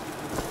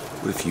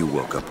 What if you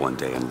woke up one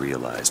day and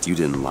realized you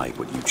didn't like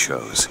what you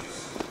chose?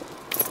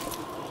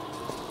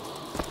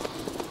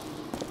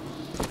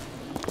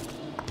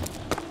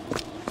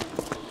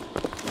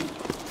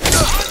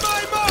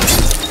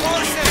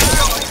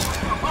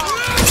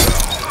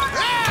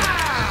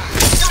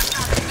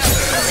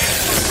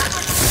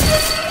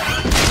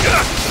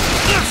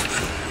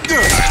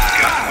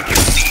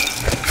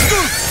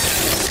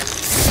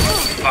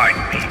 Find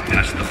me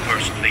past the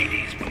First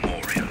Lady's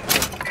memorial.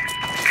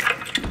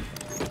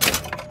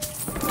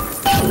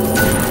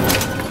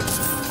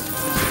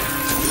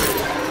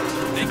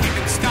 Think you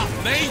can stop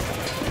me?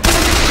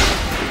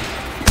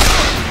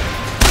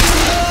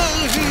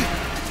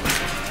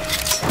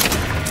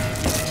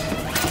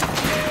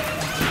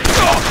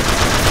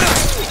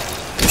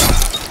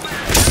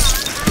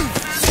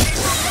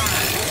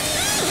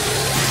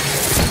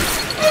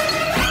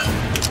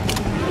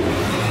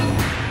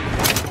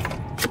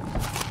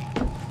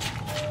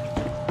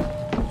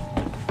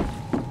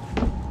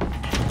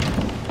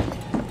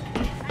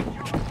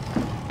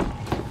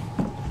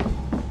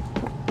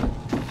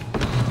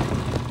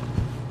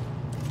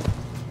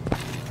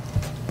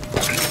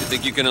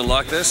 Think you can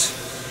unlock this?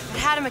 If it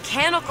had a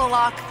mechanical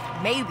lock,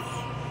 maybe.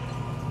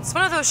 It's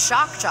one of those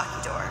shock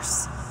jockey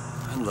doors.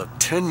 I'd love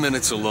 10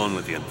 minutes alone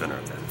with the inventor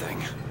of that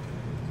thing.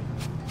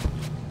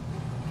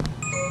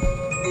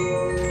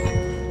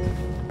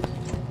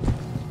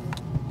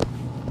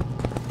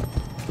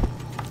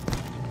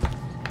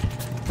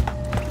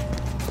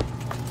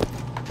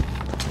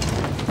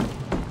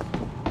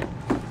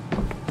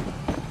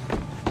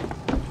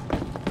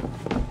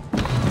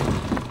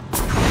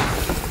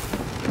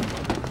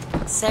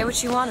 Say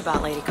what you want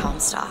about Lady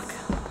Comstock.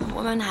 The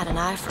woman had an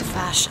eye for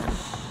fashion.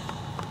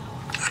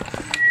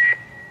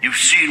 You've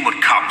seen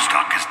what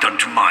Comstock has done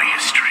to my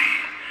history.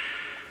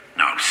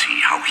 Now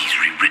see how he's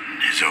rewritten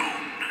his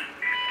own.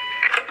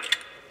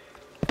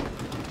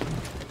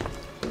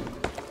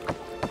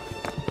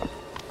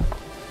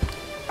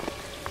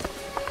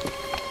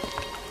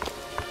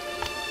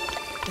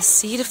 The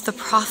seed of the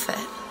prophet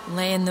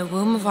lay in the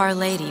womb of Our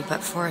Lady,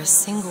 but for a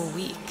single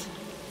week.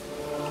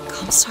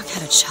 Comstock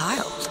had a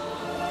child.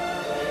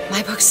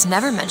 My books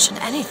never mention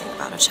anything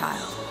about a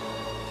child.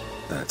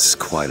 That's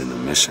quite an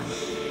omission.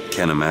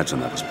 Can't imagine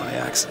that was by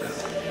accident.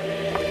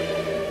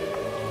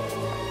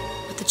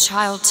 But the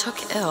child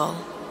took ill,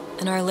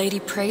 and Our Lady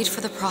prayed for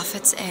the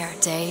prophet's heir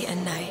day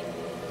and night.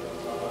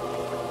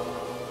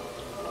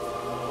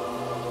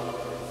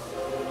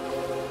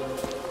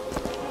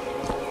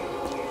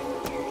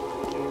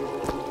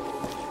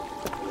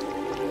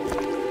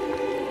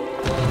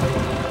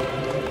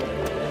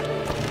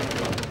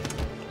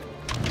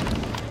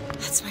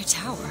 That's my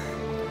tower.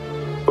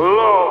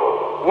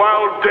 Lo,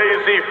 while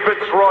Daisy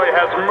Fitzroy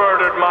has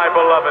murdered my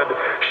beloved,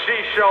 she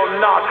shall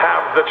not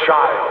have the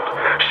child.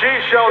 She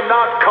shall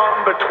not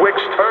come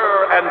betwixt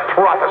her and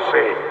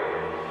prophecy.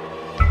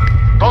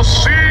 The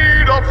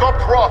seed of the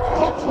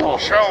prophet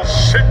shall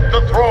sit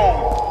the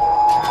throne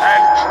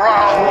and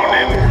drown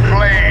in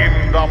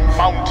flame the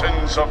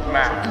mountains of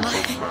man.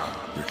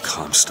 You're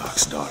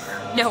Comstock's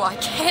daughter. No, I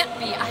can't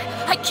be.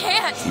 I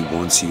can't. He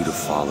wants you to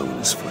follow in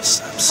his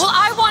footsteps. Well,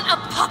 I want a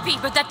puppy,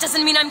 but that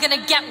doesn't mean I'm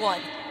gonna get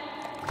one.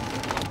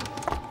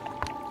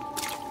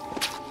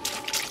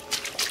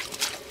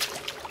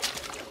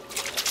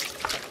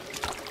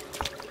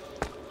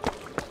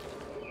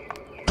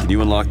 Can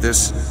you unlock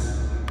this?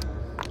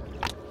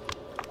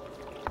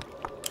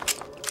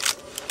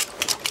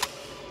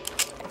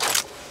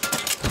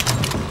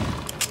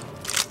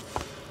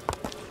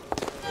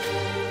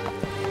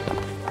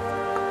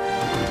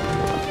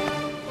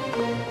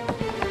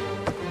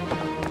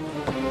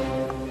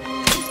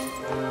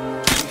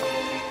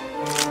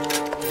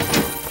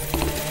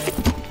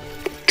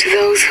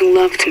 Those who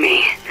loved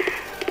me,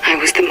 I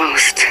was the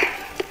most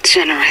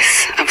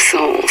generous of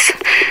souls.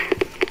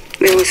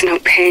 There was no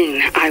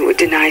pain I would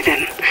deny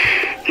them,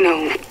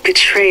 no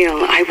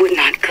betrayal I would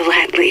not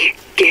gladly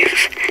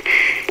give.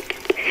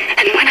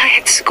 And when I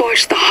had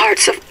scorched the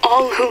hearts of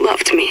all who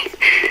loved me,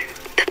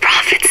 the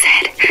prophet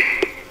said,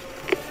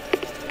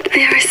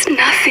 "There is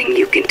nothing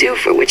you can do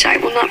for which I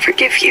will not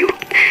forgive you.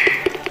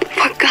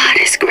 For God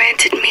has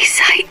granted me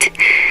sight,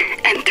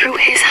 and through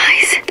his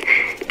eyes,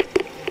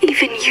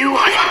 even you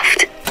are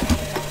loved."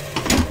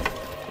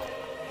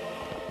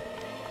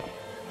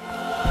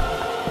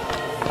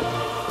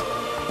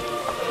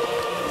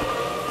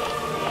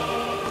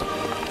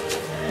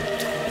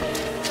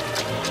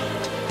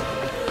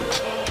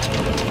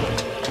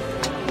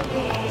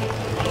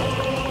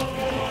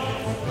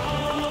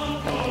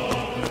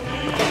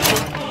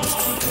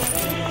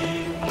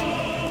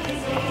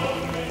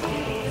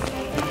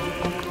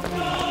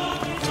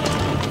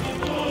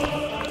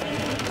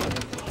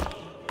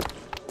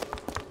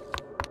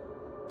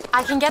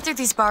 I can get through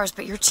these bars,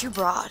 but you're too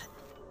broad.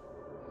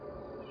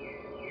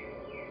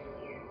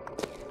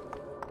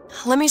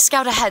 Let me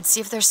scout ahead,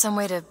 see if there's some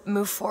way to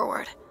move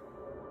forward.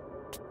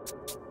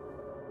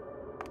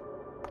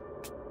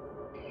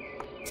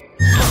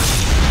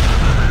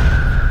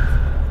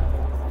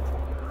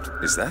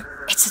 Is that?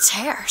 It's a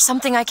tear,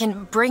 something I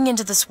can bring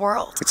into this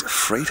world. It's a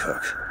freight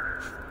hook.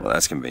 Well,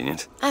 that's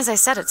convenient. As I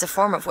said, it's a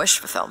form of wish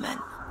fulfillment.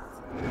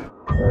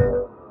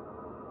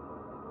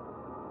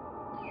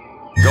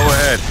 Go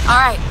ahead. All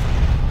right.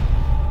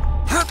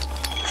 I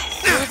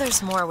feel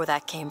there's more where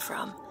that came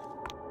from.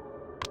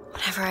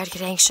 Whenever I'd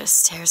get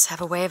anxious, tears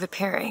have a way of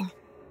appearing.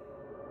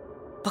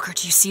 Booker,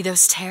 do you see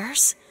those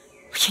tears?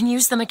 We can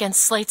use them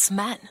against Slate's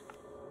men.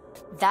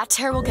 That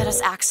tear will get us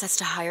access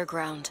to higher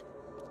ground.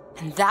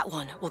 And that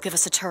one will give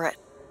us a turret.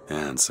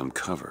 And some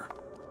cover.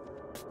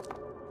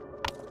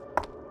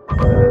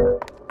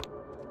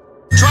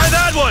 Try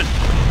that one!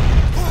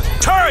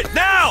 Turret,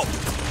 now!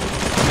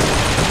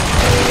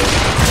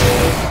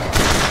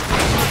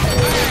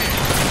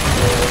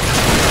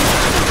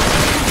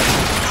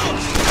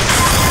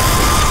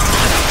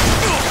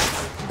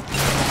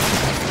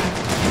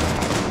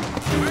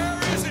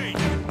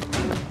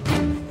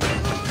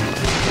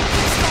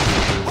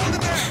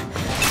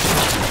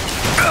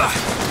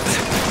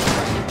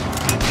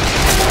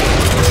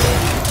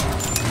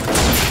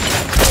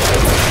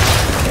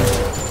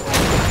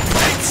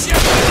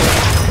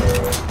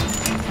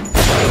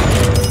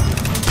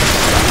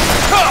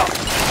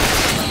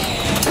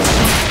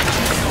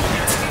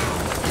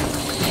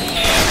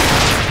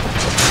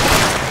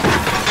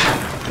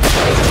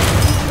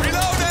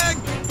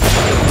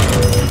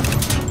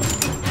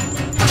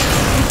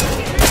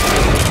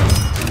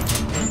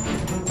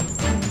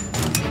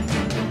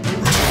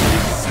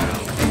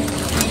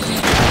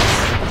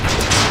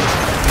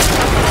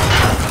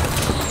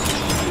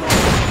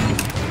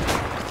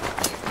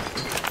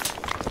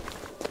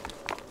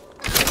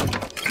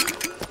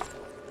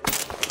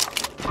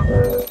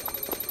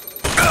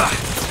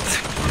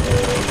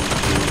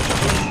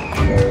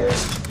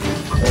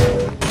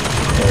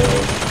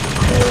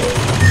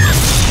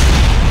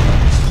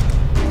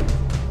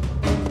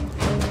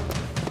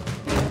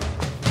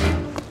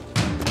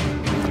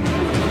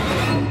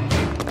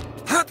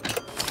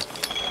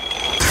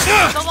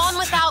 Go on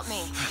without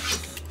me.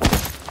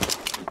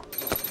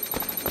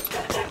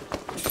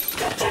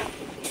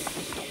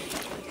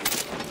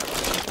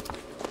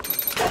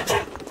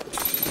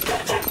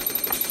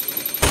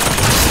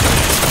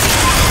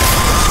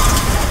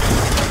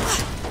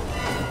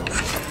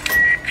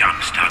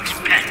 Comstock's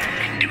pen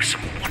can do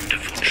some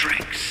wonderful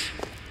tricks.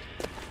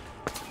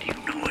 Do you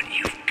know what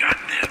you've got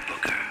there,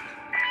 Booker?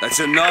 That's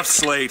enough,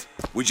 Slate.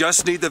 We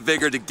just need the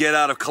vigor to get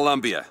out of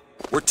Columbia.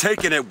 We're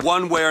taking it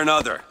one way or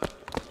another.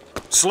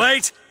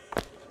 Slate!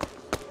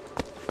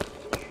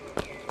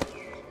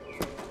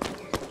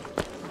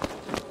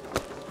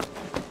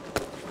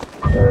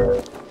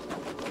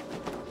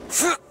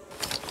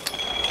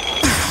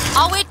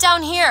 I'll wait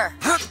down here.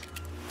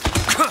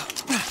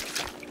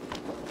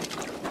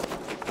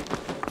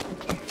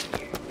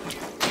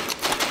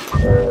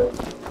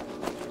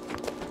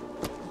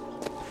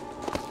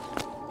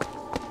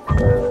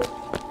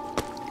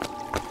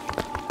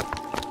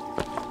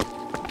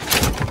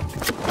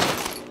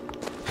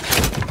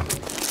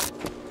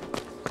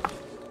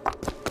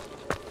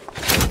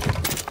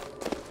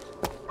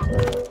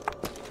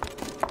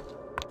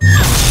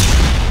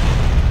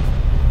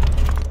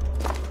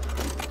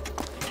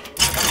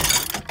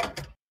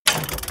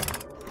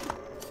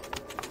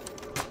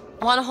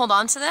 Want to hold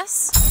on to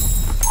this?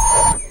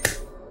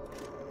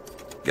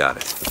 Got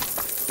it.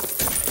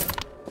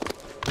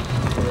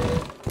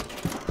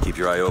 Keep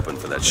your eye open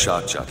for that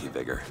shock jockey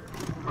vigor.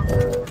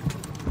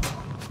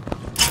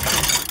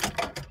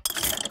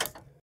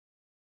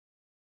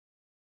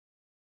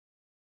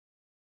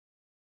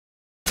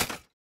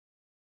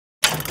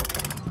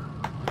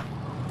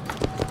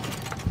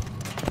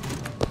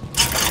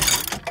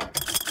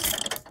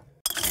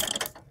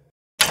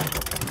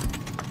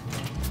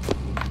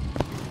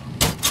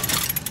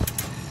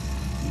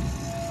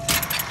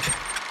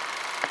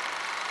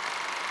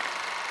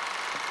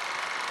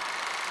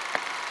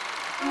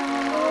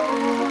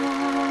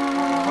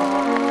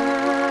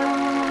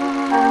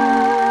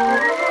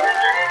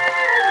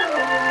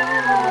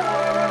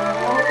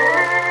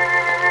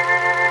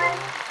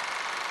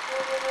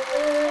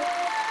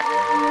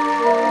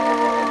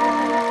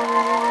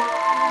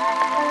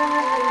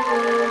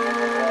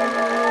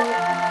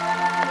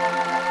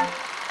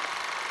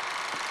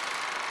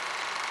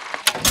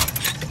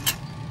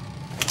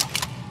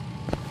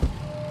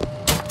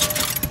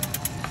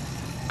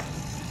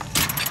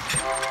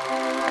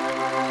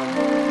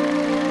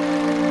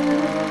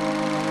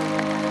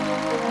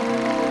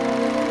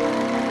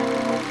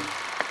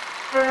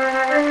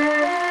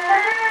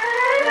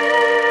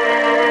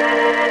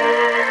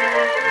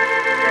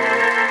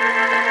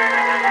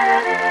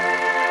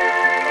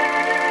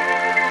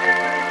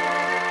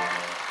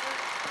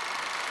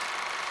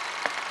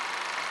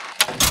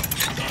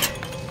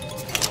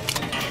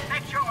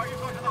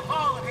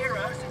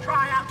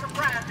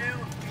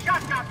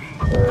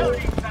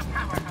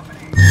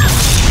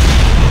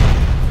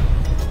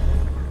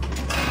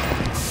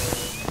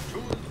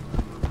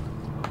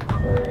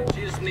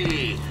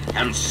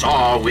 And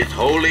saw with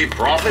holy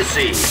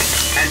prophecy.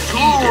 And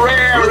too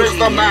rare is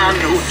the man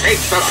who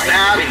takes the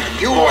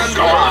stand you and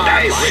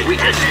I,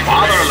 sweetest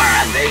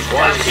fatherland.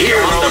 Was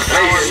here the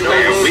place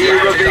where we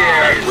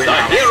revere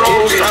the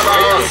heroes of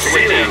our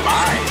city.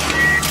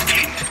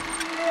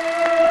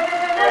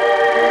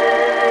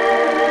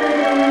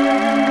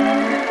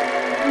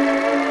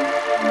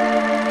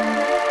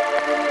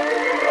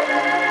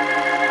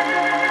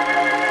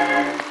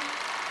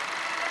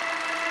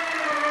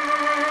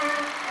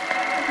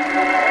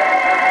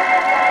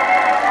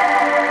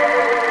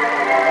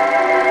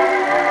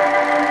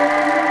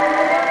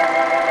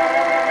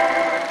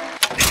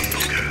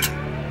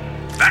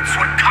 That's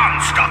what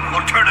Comstock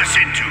will turn us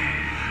into.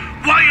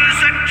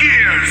 Wires and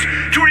gears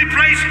to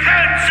replace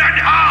heads and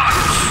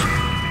hearts.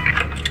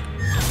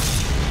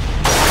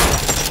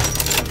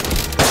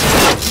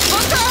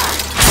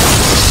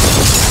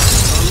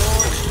 The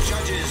Lord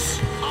judges,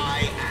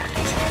 I act.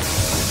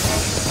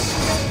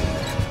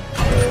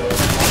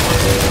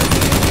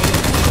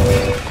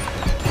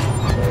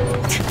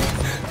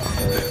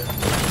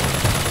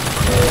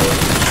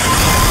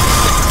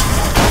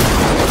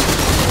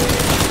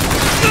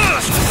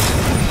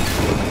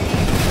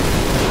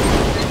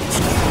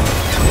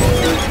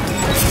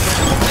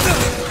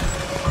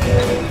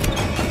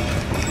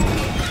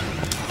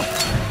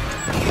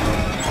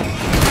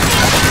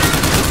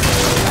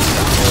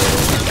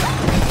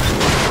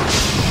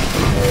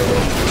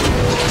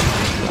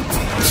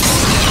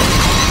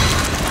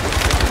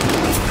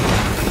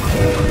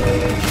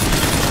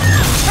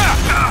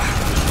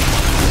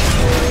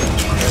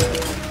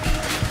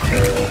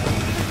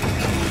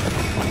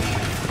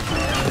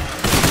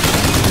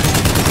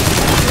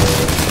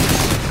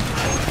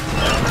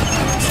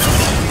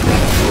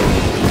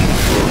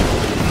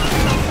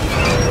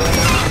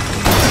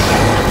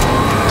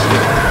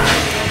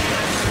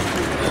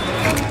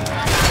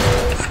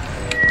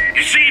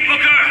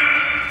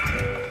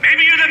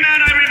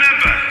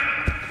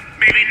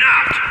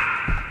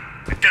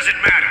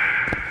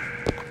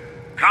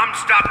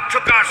 Comstock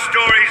took our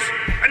stories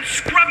and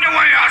scrubbed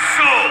away our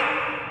soul.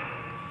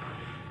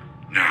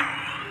 Now,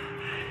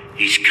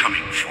 he's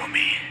coming for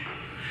me.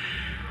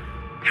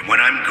 And when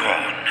I'm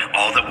gone,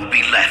 all that will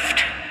be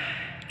left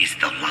is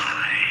the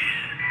lie.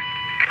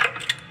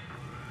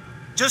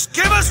 Just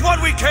give us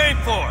what we came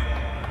for!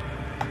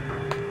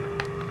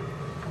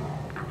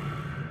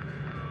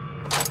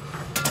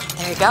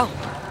 There you go.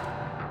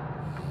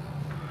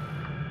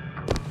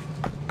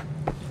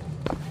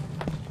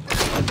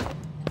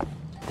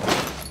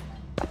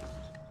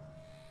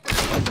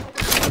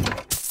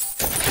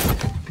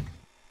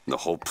 The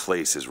whole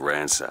place is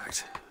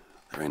ransacked.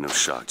 There ain't no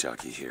shock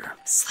jockey here.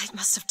 Slate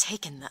must have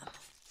taken them.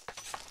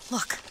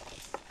 Look.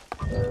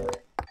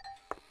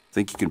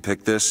 Think you can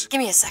pick this? Give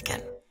me a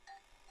second.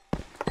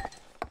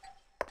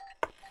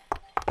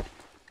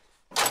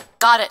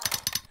 Got it.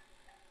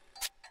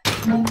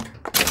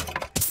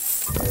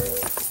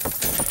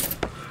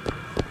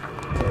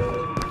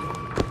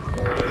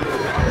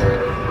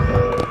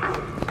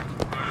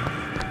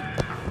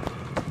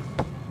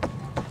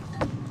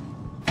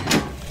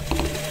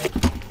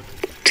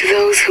 To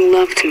those who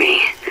loved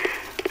me,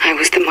 I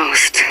was the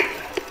most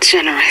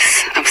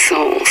generous of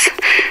souls.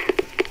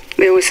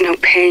 There was no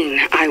pain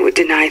I would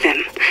deny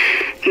them,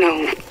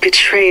 no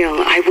betrayal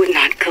I would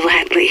not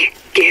gladly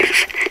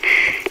give.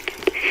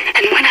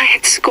 And when I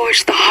had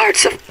scorched the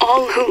hearts of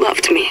all who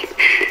loved me,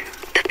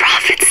 the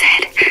prophet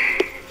said,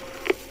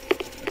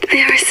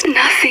 "There is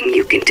nothing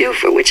you can do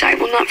for which I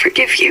will not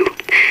forgive you.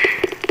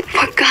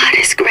 For God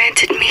has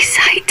granted me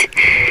sight,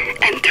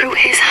 and through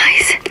his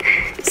eyes,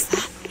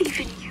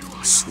 even you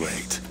are..."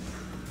 Slate.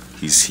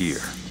 He's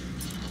here.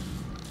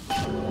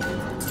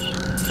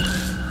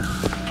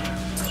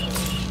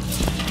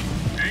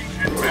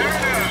 Ancient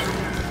mariner,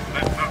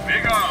 let the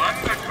vigor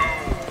undertow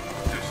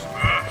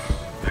disperse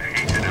the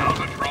hated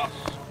albatross.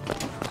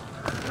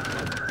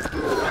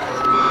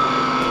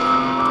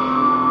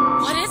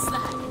 What is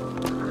that?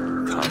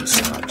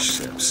 Comstock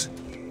ships.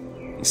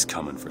 He's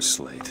coming for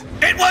Slate.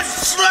 It was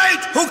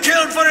Slate who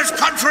killed for his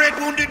country at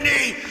Wounded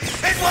Knee!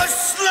 It was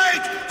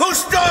Slate who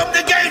stormed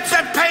the gates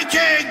at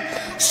Peking!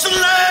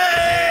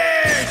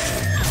 Slate!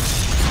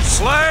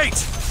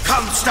 Slate!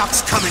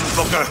 Comstock's coming,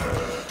 Booker.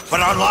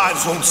 But our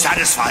lives won't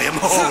satisfy him,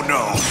 oh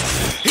no.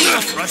 He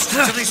must rust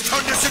until he's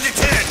turned us into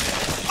tin.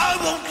 I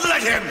won't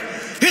let him!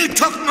 He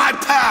took my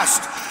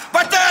past,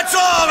 but that's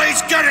all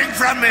he's getting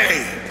from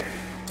me!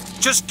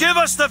 Just give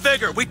us the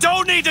vigor. We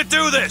don't need to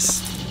do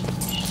this.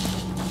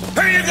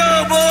 Here you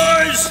go,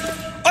 boys!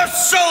 A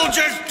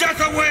soldier's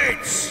death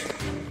awaits!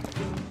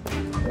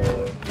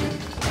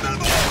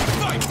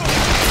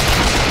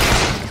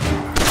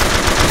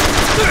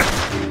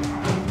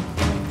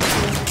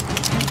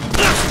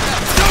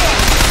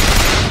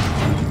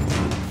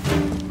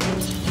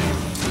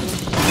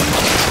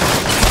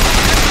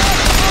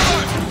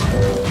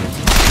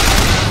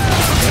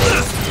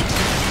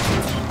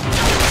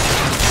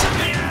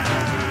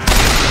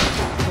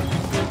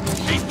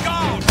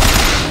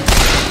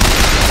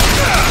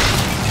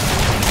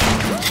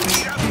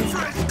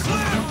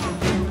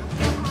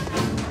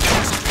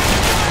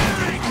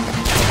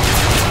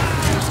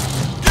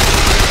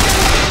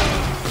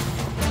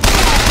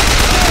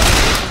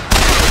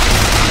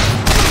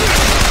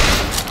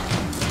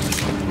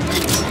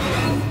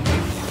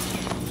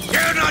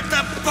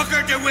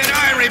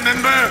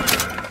 Remember?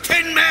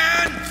 Tin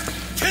Man!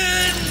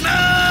 Tin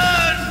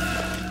Man!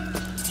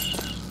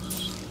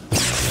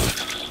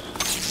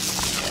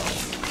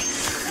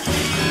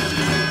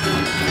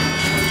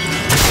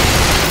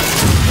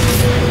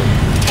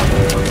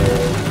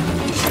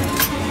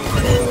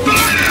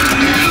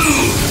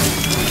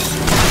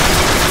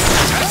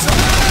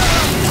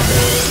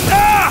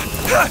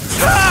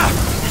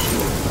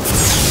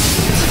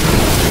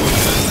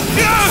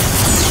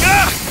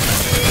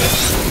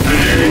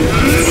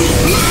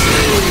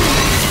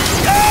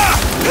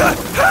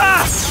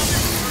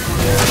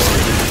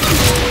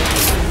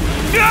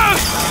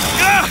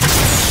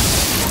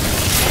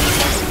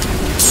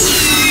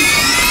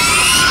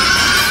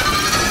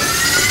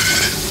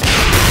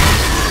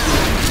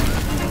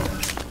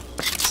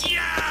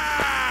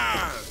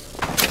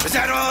 Is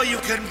that all you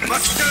can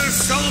muster,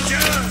 soldier?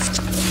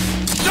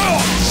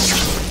 No!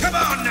 Come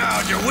on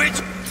now,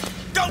 DeWitt!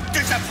 Don't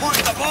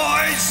disappoint the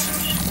boys!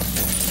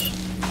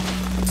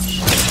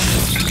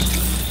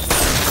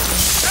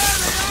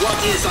 What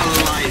is a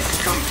life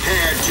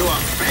compared to a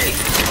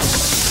fate?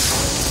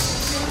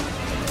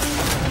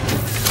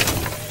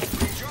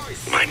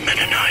 My men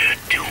and I are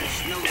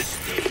doomed.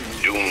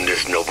 Doomed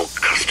as noble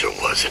Custer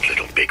was at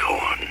Little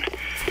Bighorn.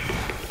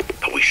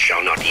 But we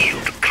shall not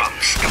yield to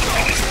Comstock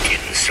and his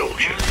tin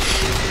soldiers.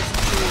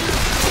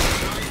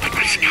 But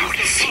my scout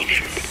has seen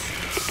him.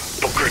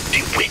 Booker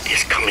DeWitt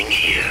is coming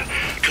here,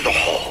 to the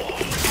hall.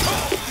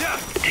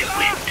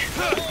 DeWitt.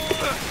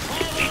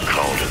 We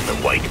called him the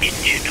White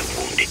Engine of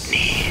Wounded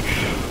Knee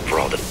for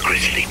all the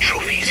grisly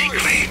trophies he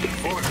claimed.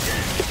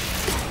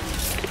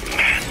 A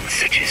man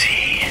such as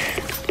he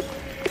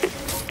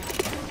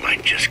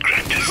might just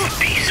grant us the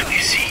peace we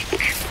seek.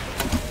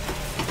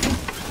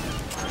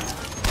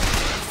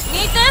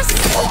 Need this?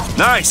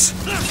 Nice!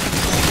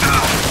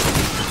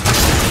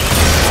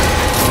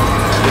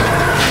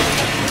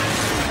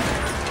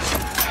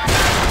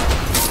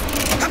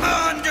 Come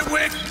on,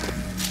 DeWitt!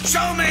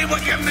 Show me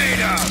what you're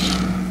made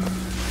of!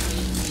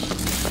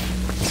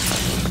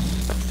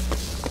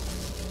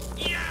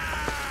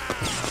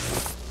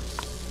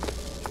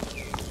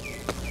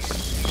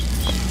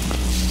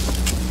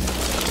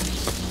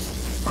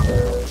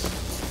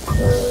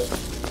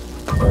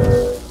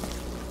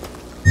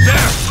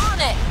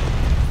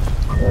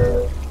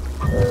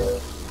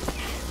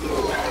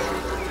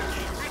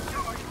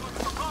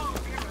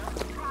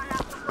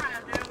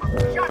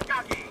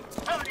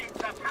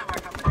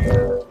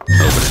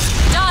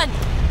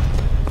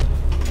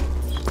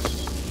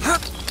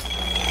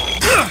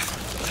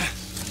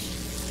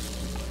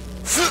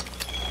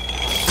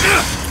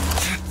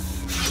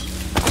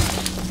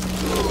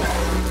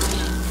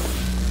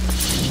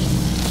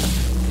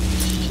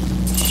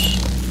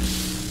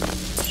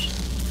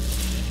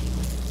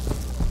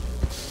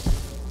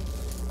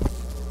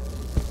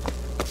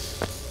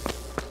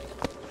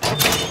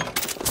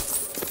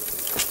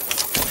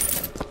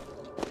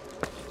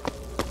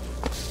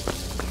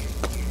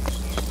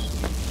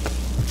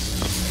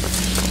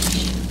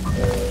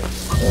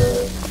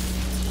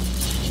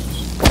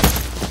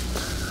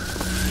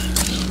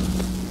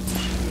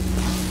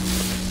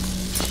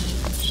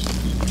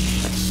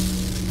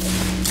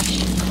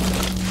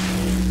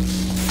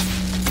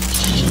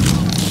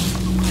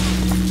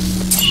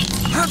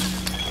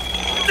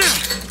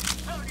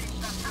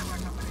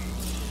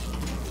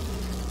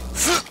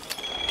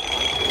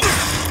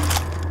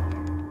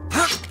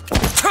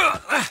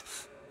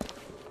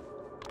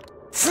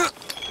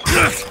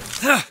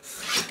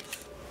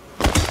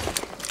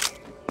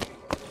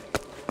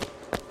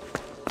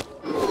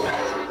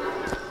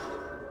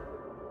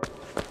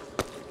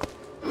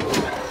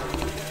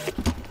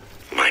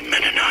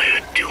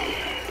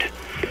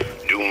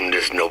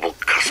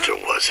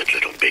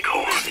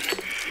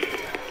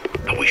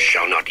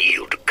 not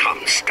yield to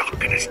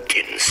Comstock and his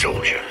 10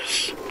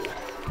 soldiers.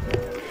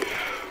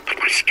 But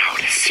my scout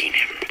has seen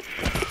him.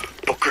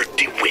 Booker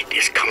DeWitt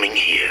is coming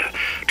here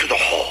to the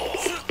hall.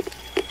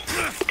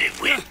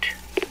 DeWitt.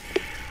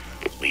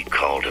 We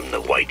called him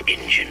the White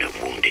Engine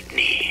of Wounded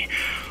Knee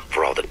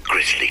for all the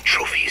grisly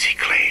trophies he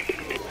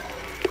claimed.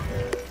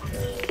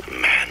 A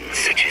man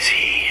such as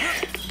he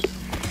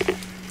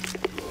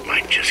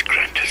might just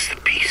grant us the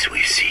peace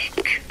we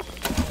seek.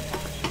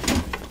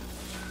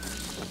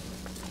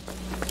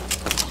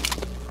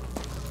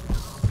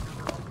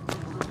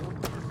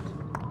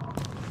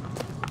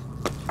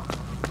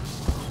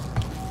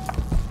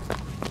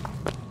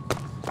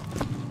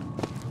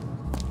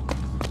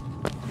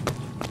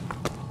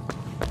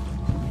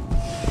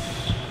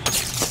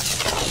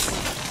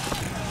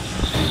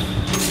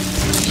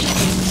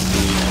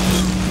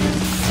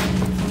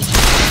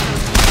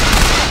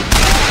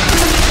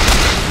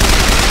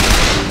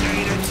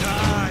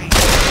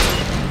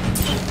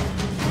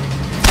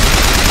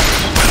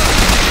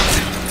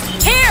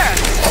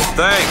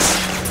 Thanks.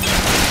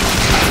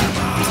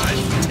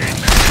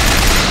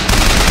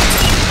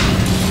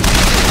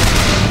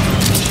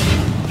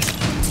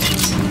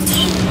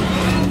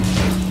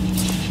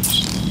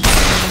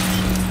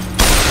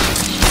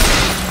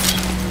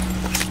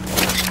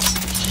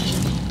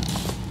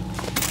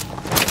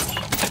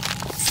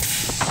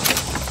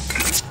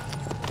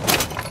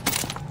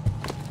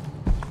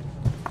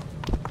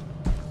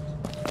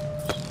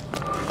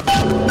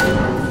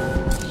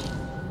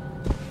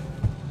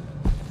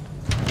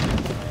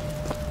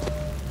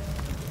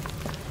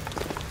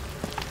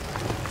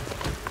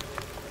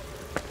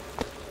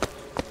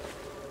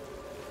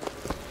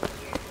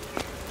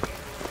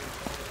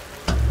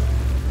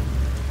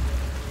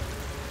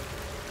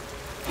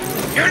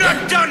 You're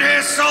not done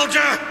here, soldier!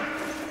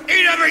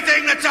 Eat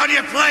everything that's on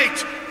your plate!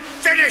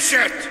 Finish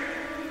it!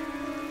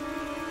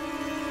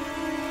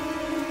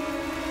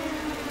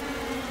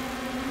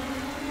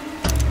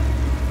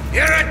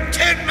 You're a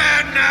tin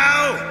man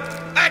now!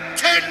 A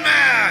tin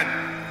man!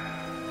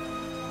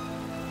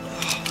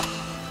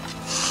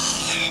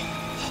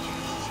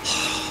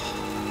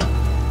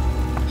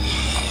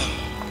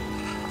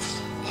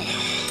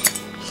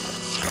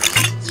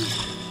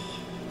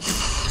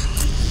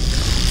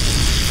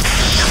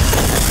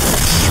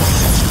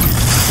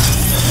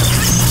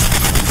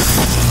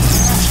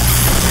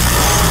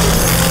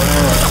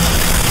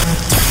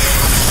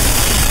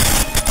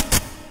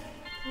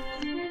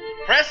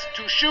 Press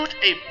to shoot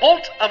a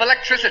bolt of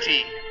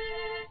electricity.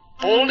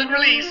 Hold and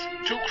release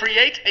to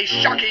create a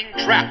shocking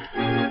trap.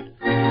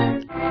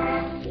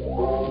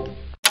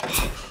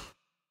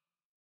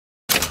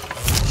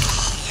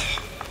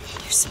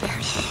 You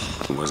spared him.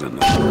 It wasn't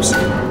no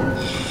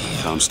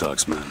mercy.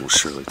 Comstock's men will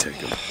surely take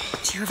him.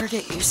 Do you ever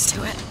get used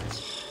to it?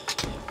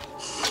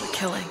 The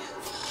killing.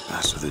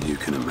 Faster than you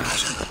can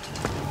imagine.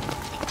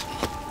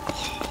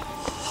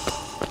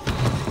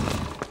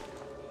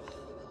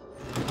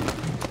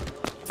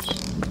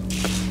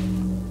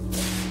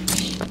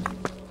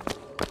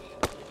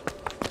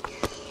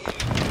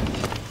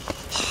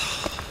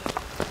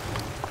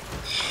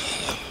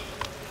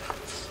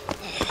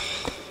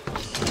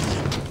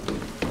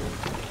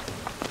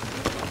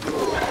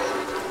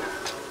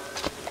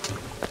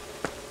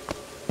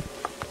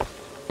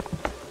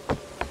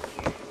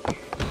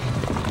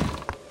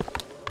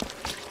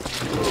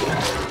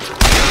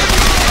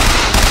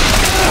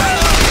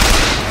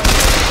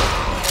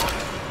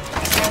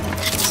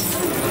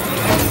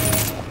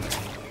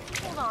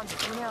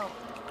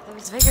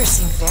 Those vigors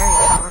seem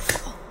very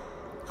powerful.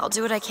 I'll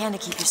do what I can to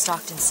keep you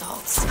stocked in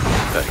salts.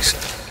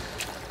 Thanks.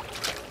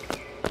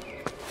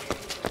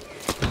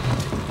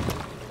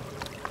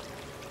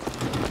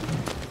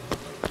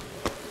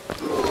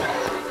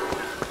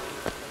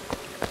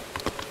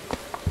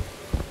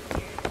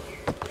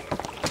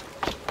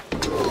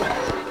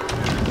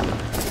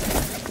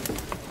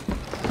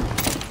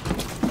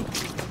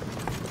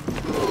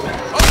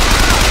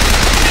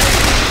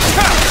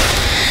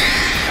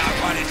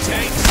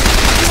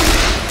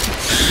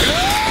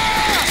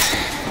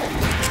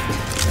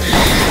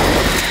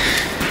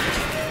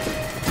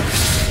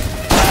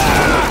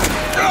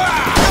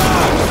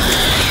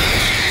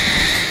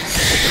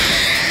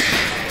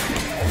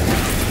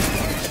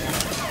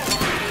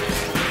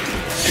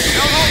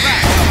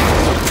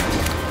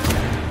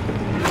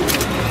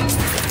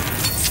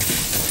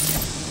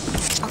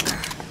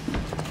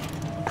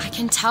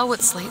 Tell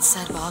what Slate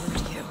said bothered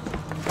you.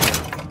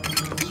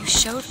 You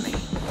showed me.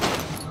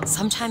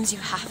 Sometimes you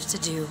have to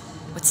do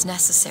what's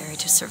necessary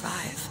to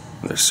survive.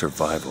 There's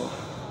survival,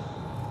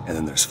 and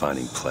then there's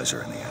finding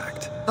pleasure in the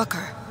act.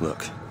 Booker.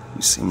 Look,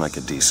 you seem like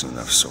a decent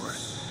enough sort.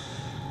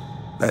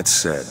 That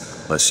said,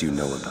 less you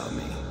know about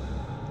me,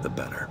 the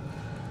better.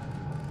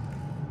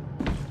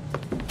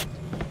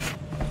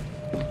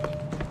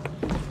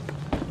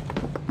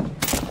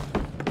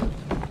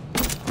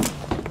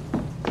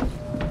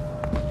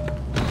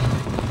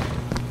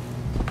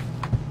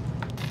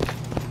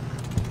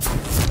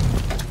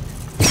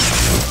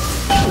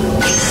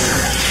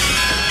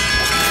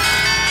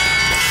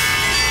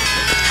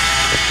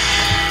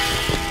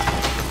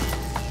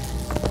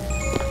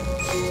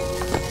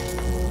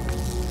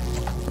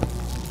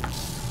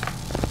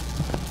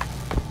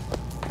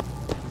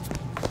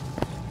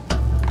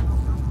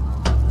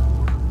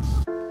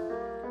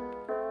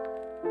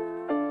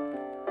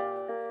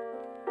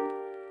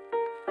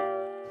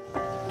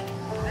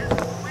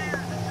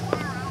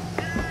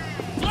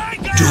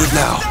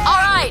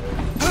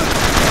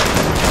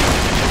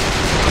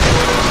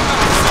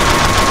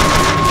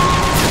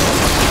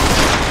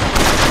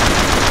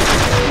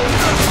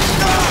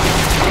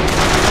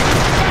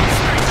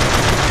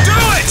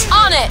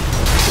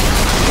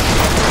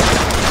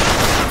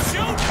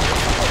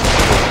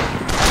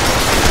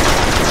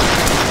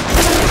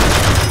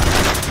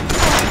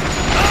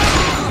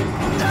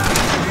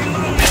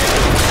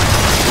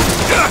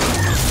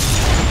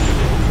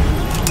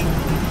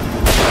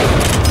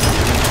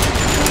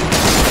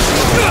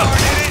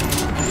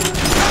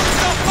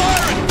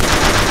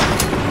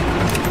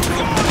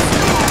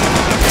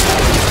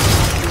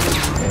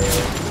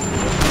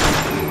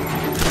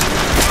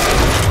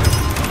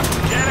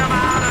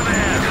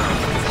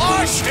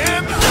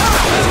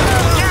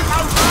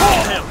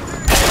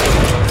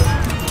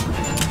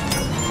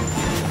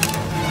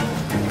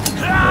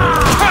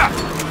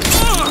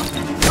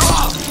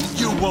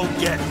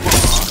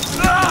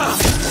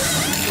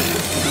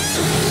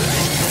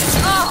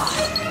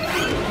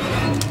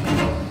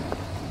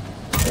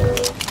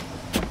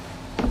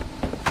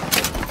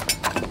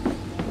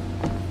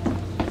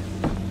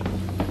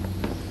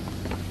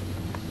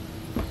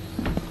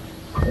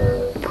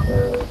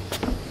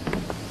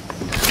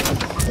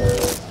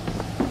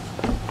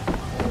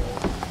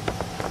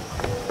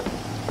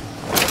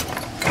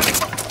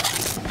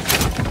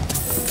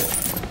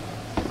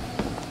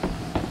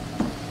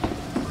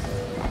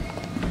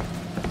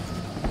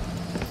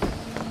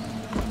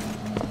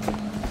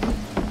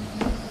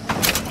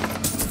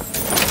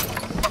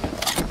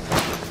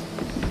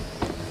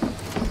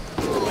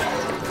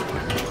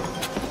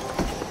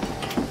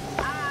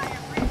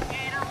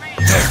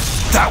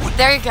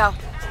 There you go.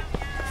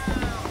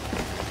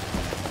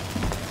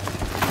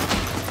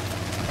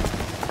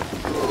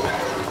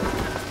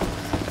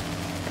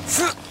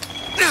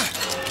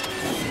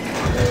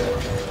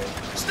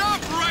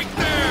 Stop right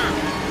there!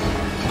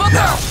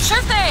 Booker,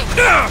 sure thing!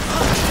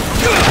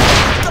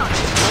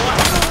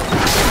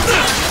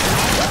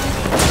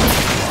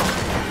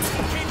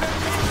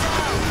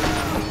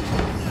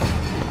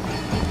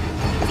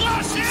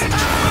 Flush it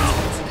out!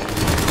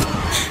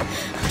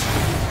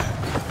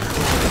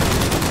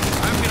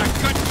 I'm gonna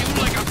cut you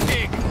like a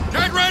pig.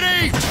 Get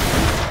ready!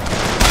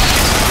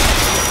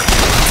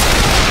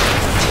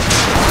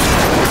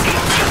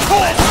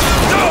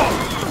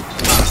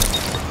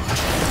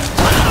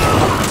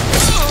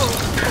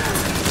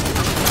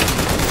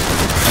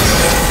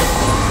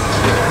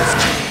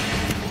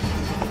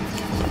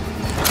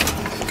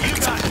 You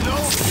got no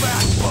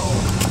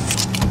backbone.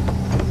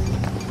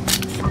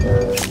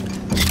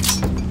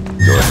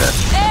 Go ahead.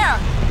 There!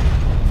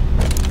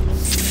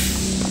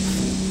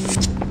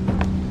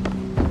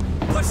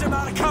 Push him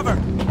out of cover!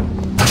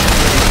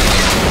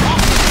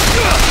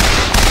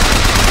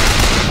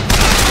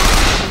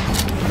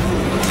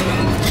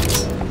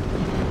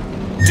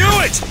 Do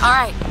it! All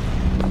right.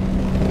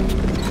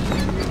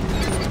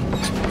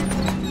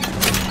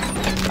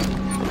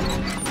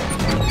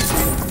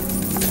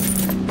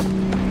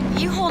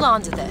 You hold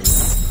on to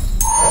this.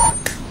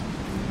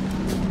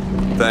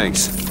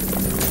 Thanks.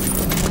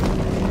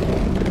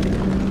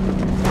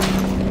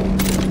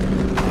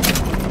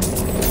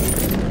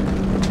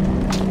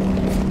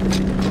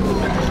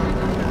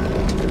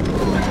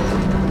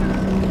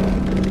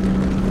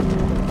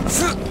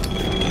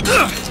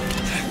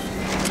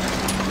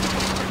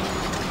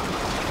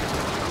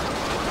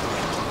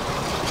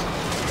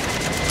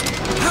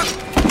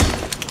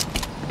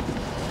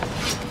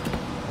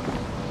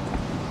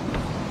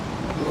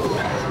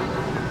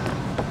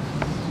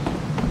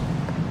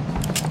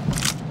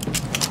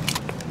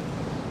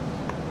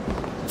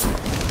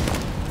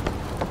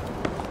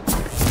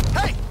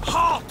 Hey,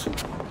 halt!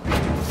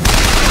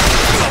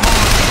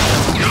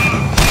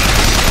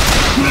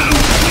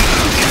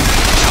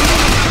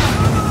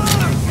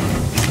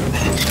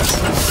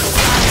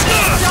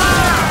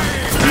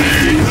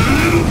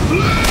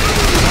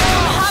 I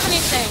don't have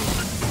anything.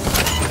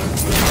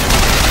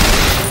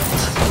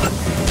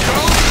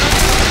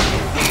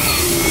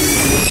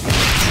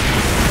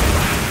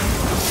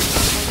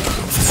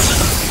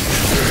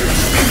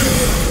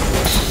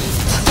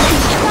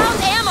 You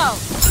found ammo.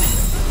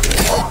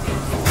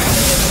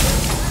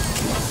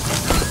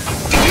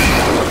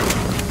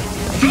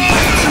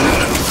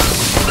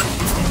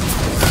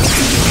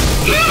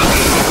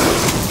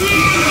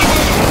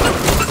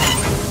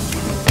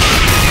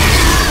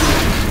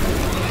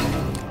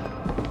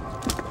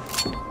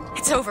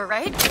 It's over,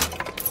 right?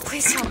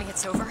 Please tell me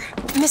it's over.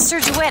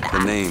 Mr. DeWitt,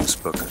 The name's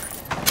Booker.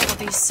 I'll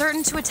be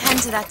certain to attend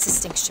to that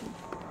distinction.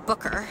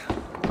 Booker,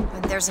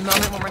 when there's a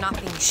moment when we're not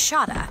being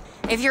shot at.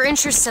 If you're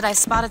interested, I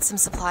spotted some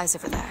supplies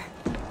over there.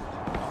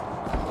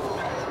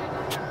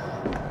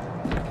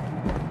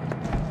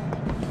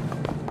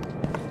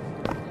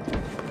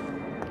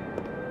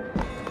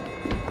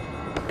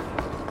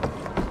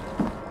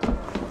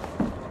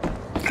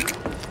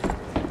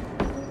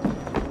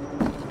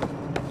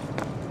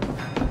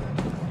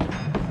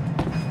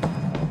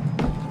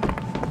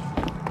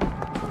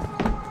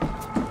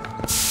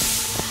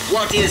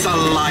 What is a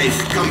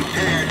life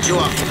compared to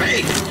a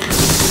fate?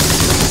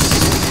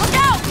 Look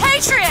out,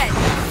 Patriot!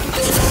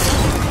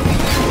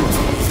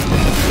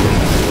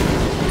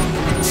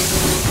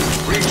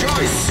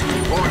 Rejoice,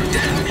 for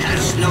death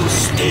has no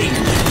sting.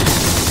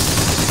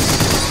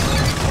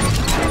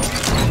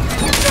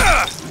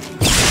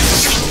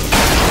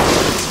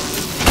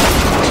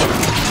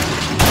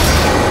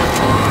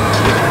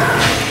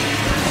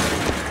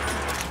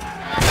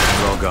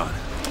 We're all gone.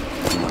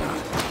 Come on out.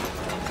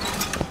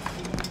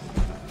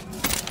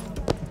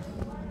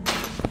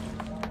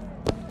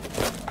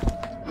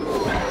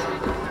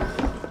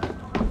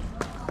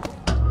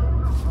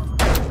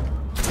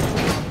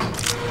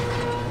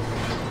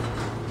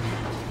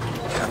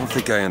 I don't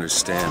think I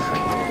understand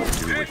how you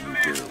do what you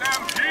do.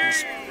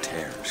 These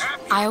tears.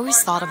 I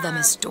always thought of them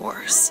as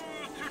doors.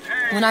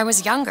 When I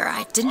was younger,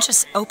 I didn't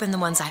just open the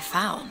ones I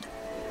found.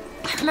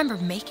 I remember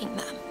making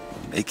them.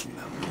 Making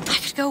them. I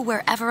could go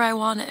wherever I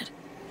wanted.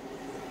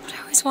 But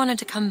I always always wanted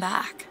to come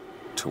back.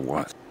 To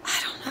what?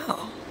 I don't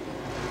know.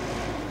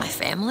 My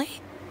family?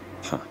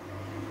 Huh.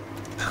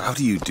 How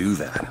do you do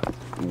that?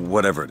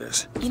 Whatever it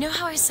is. You know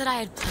how I said I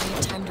had plenty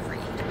of time to read?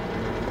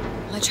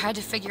 Well, I tried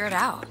to figure it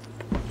out.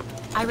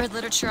 I read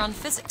literature on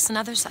physics and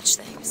other such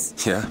things.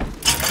 Yeah?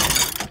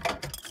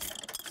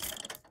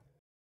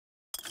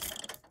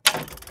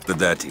 Did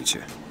that teach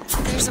you?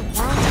 There's a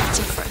world of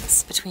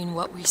difference between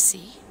what we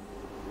see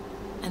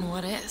and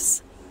what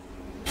is.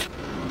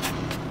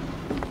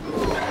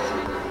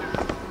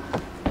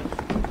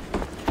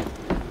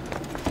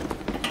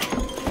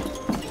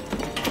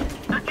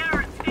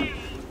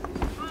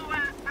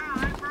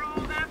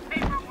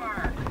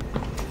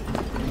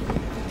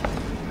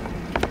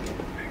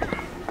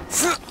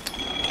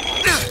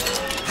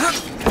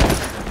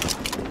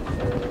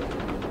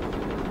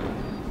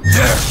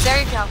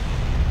 There you go.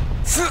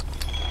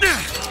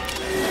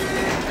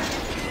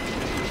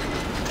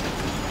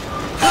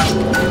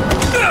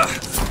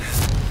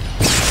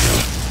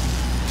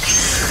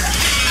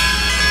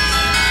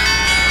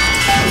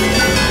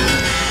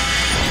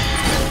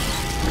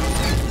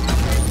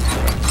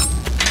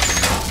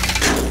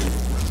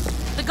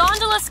 The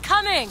gondola's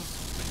coming!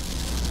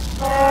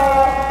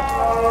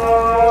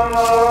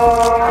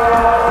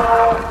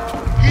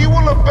 He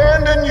will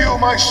abandon you,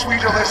 my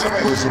sweet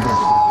Elizabeth.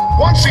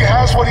 Once he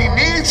has what he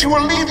needs, he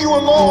will leave you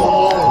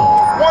alone.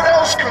 What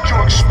else could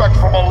you expect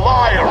from a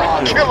liar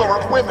and killer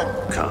of women?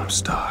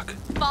 Comstock.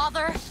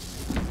 Father,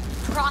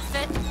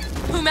 prophet,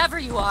 whomever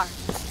you are,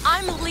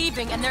 I'm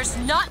leaving and there's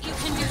naught you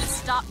can do to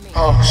stop me.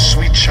 Oh,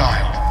 sweet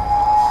child.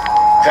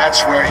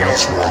 That's where you're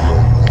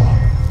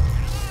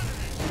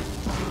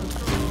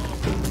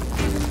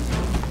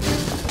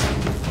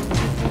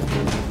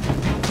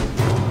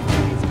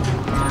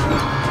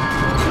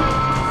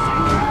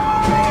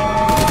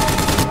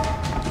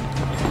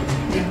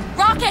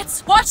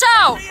Rockets! Watch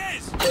out!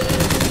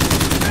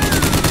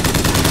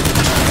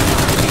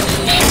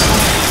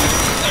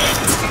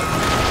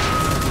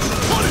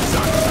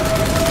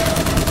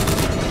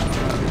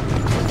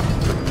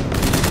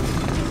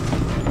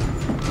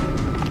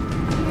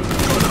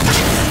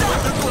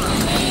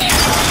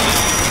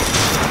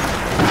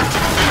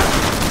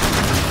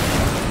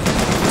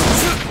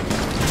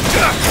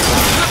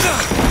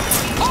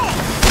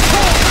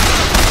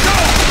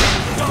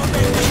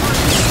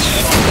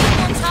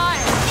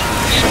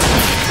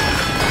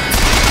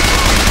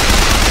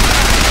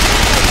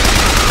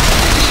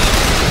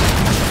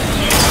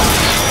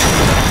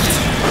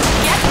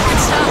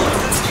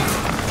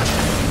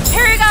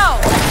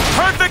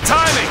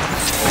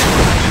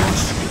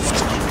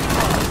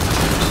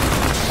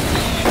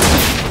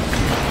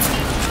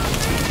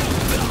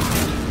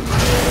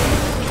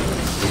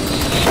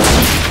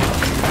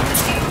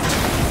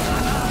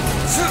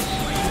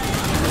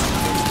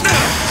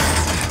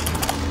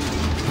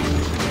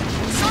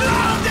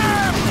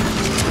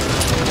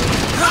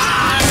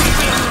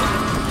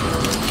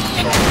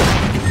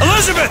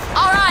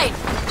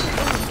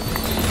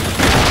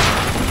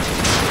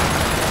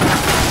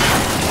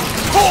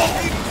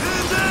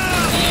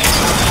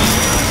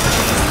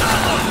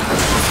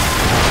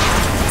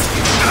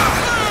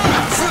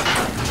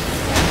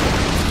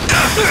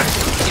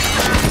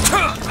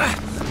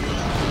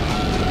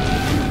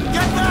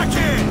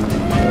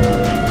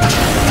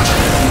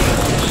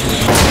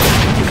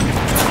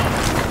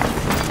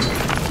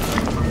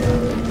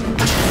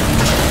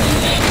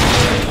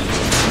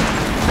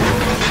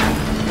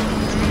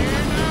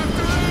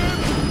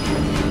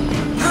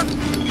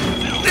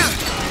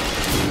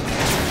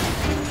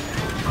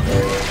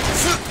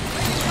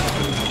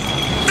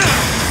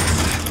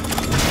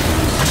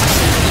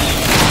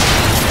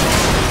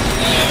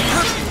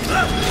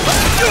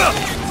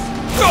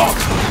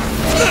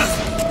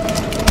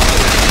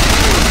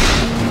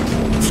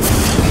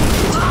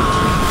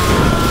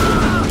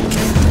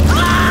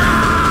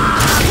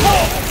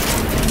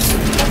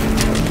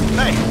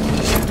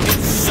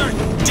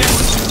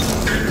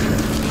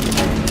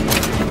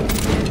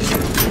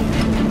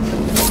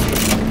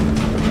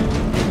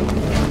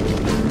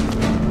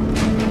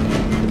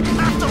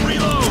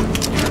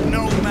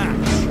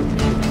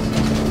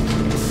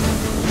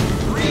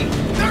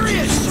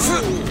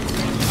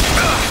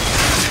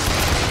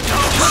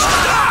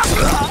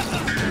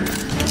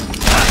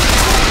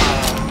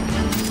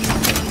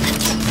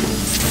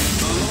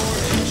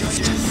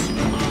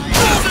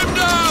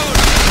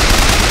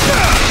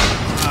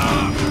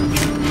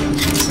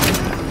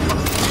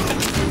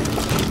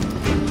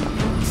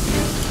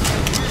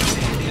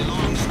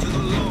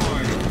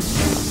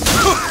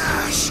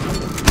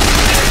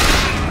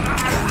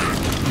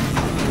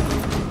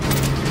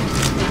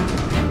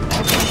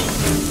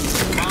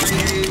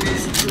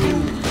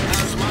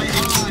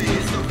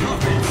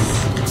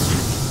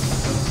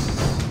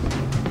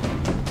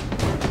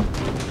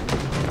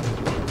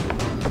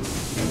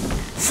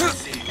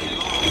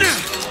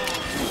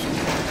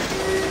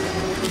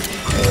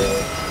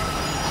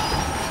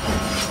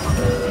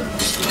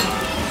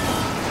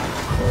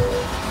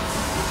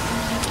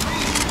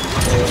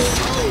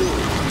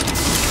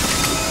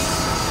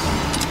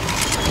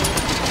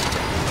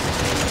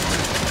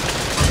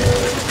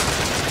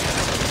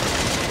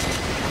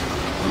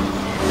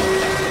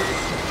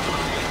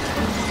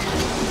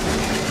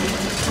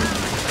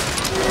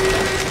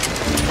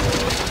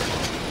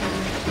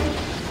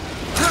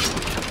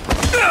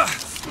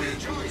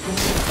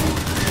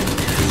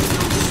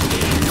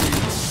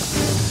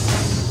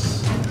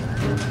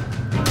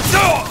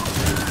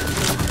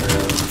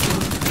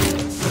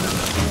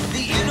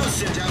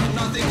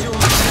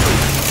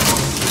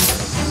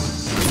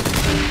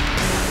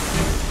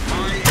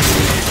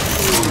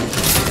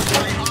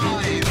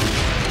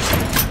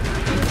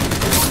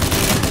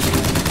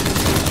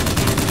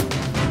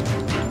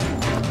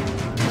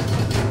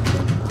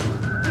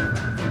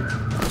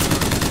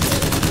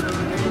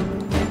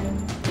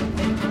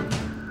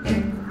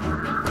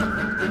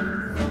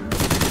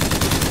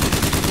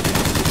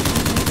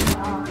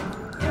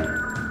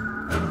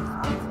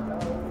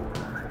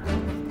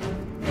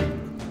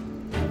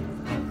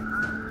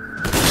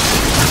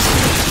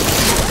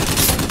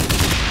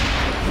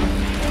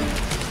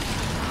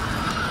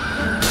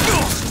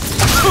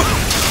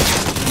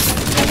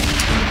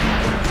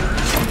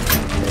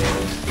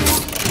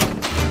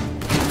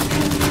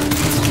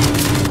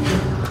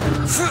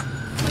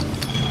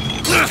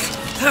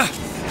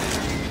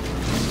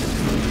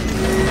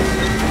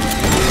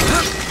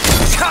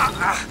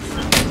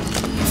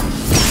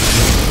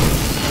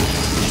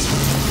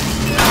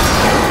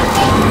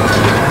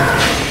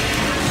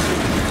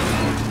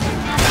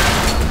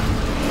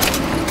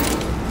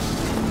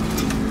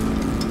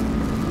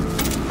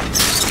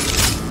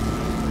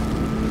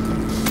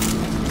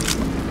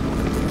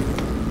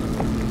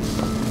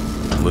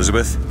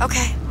 Elizabeth?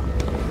 Okay.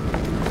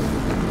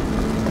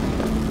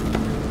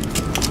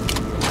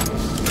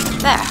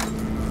 There.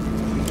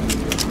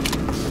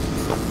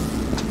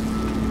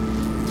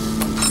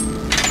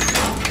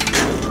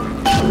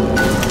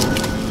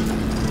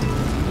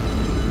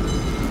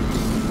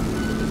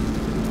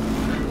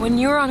 When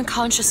you were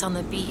unconscious on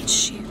the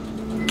beach,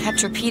 you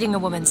kept repeating a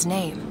woman's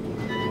name.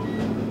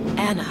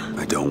 Anna.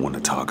 I don't want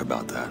to talk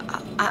about that.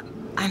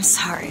 I'm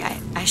sorry.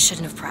 I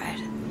shouldn't have pried.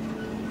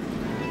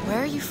 Where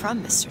are you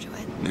from, Mr. DeWitt?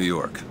 New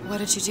York. What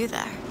did you do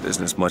there?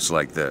 Business much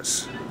like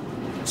this.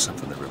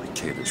 Something that really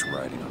caters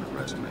writing on a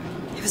resume.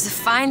 It was a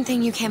fine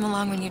thing you came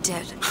along when you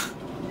did.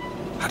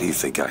 How do you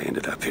think I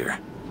ended up here?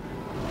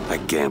 I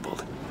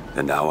gambled,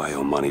 and now I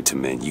owe money to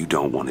men you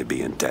don't want to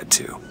be in debt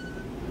to.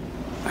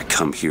 I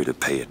come here to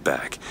pay it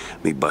back.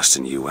 Me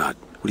busting you out,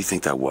 what do you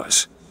think that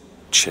was?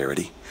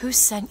 Charity? Who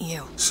sent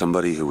you?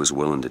 Somebody who was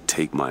willing to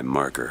take my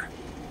marker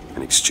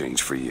in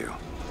exchange for you.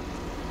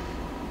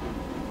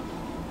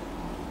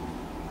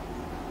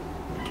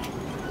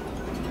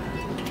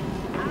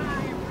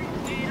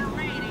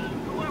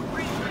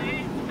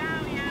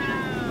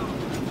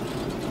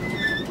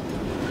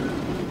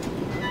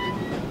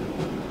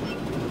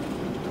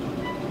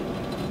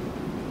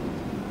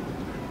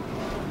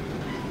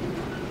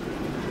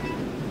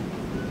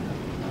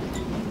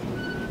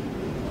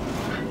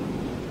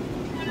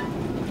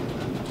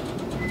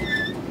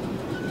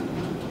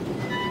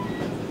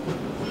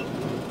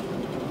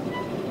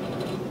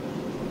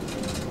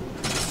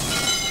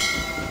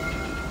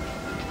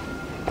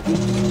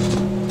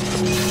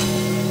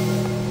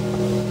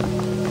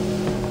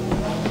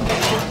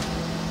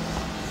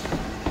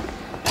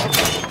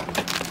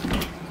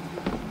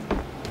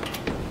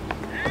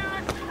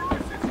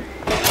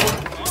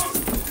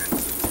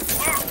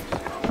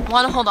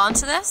 Want to hold on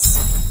to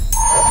this?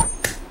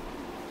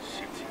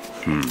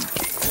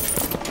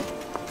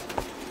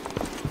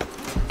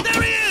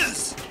 There he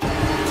is!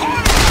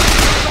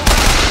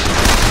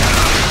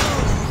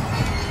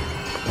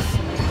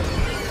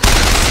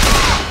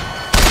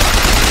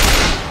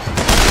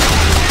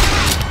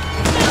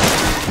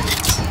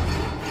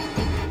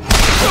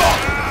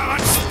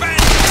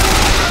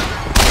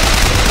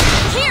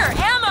 Here,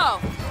 ammo!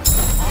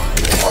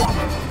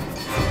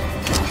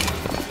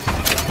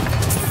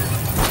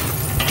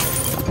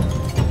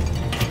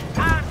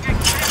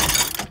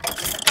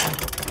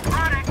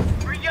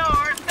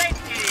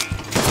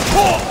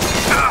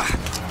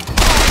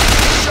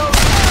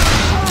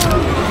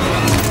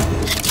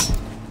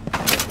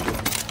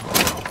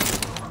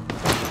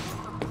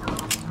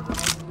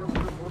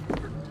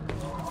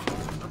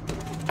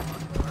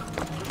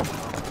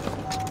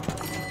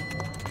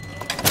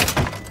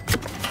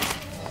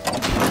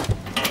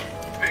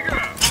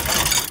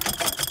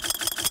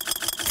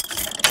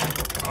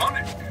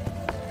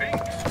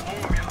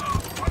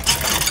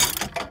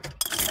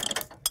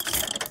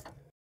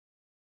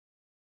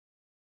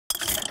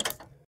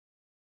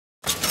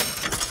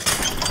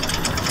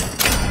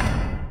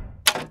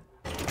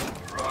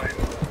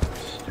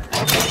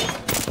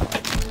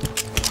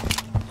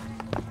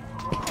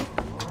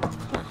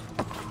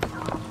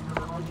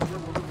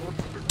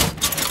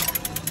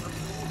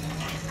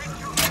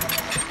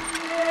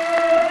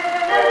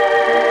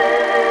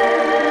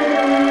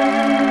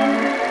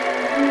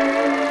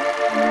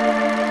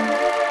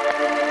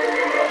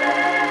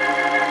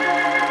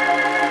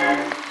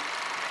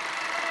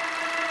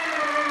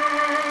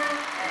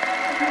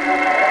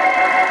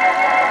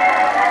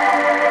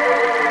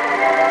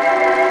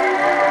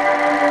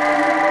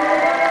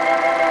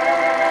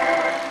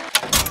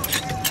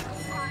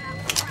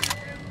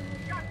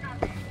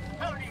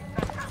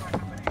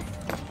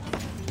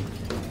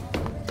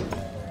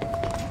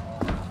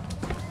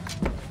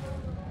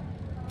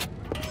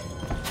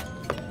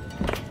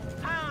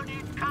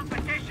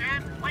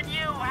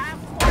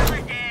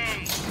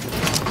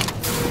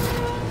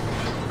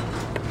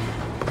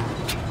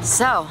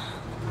 So,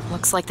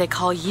 looks like they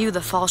call you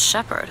the false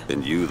shepherd.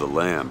 And you the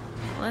lamb.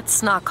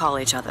 Let's not call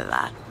each other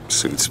that.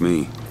 Suits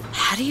me.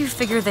 How do you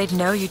figure they'd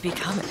know you'd be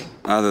coming?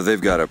 Either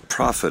they've got a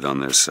prophet on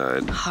their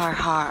side, Har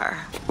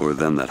har. or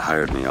them that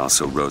hired me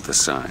also wrote the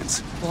signs.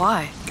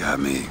 Why? Got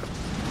me.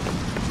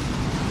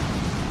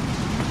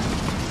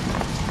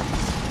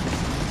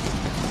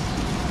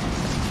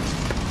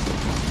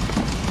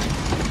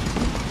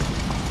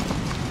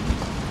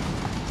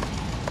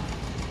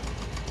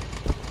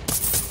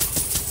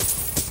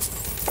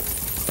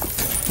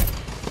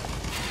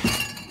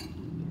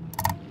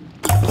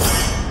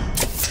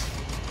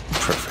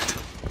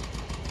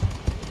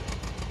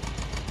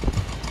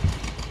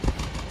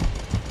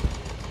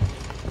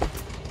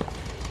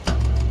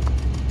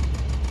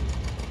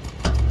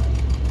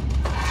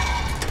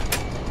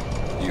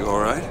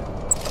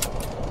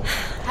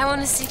 I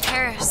want to see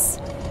Paris.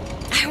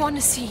 I want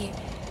to see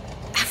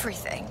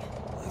everything.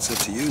 It's up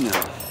to you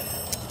now.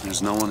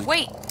 There's no one...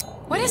 Wait,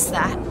 what is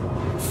that?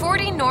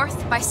 40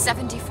 north by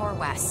 74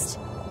 west.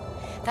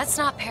 That's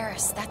not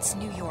Paris, that's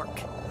New York.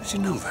 How did you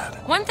know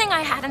that? One thing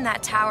I had in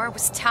that tower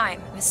was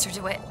time, Mr.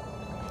 DeWitt.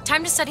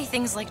 Time to study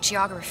things like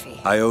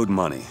geography. I owed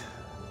money.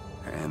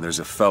 And there's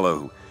a fellow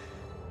who...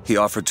 He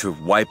offered to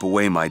wipe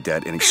away my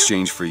debt in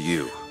exchange for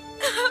you.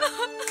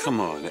 Come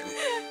on, Eddie.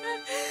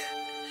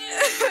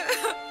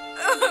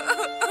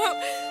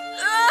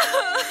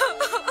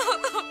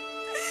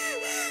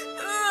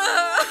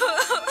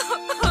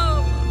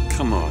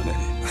 Come on,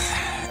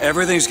 Eddie.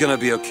 Everything's gonna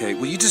be okay.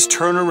 Will you just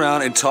turn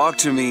around and talk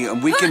to me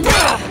and we can...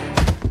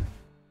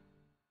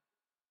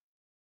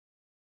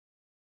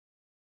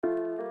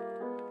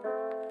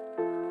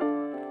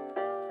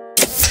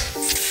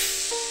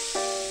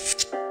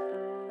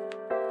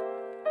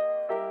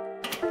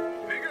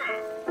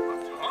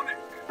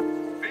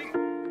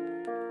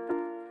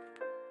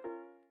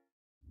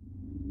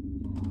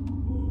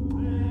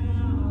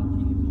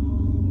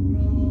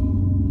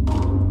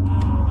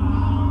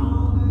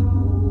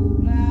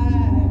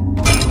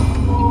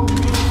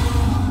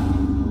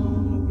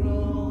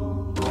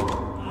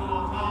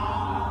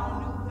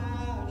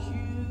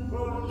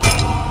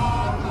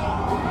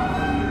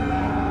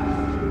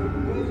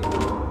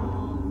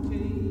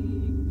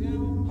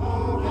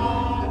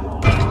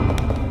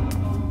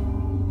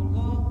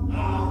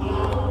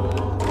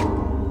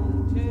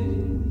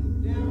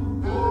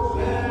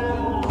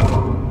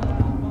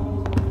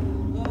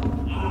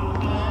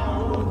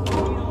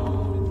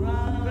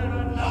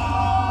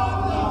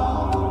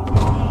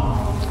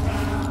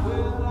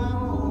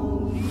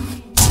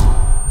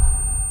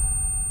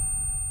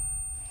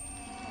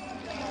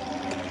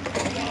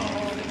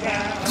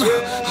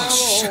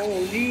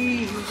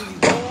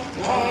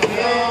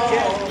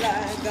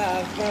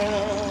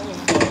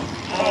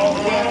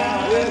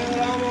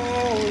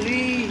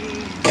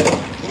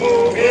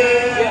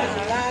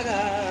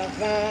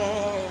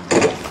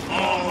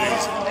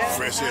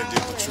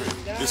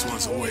 This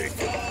one's awake.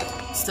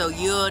 So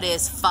you're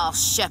this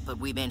false shepherd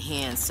we've been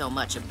hearing so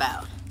much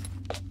about.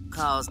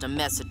 Caused a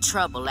mess of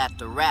trouble at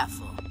the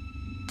raffle.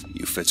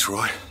 You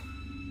Fitzroy?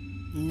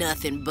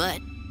 Nothing but.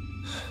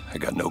 I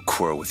got no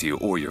quarrel with you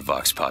or your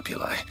Vox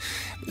Populi.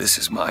 This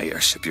is my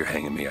airship you're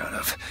hanging me out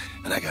of,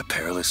 and I got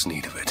perilous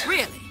need of it.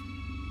 Really?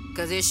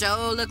 Cause it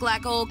sure look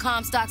like old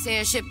Comstock's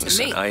airship to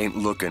Listen, me. I ain't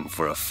looking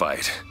for a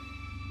fight.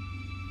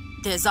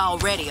 There's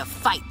already a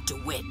fight to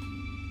win.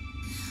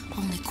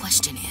 Only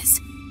question is,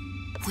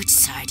 which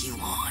side you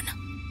on?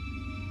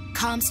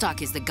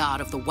 Comstock is the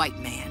god of the white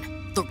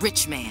man, the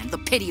rich man, the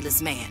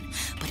pitiless man.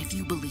 But if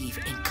you believe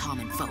in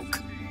common folk,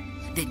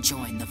 then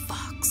join the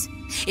Vox.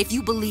 If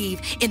you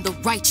believe in the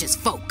righteous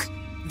folk,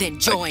 then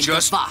join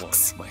the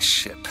Vox. My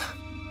ship.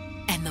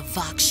 And the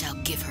Vox shall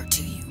give her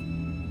to you.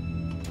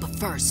 But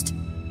first,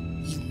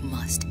 you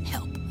must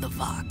help the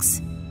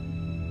Vox.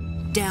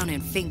 Down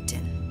in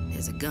Finkton,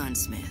 there's a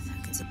gunsmith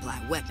who can supply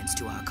weapons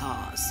to our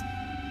cause.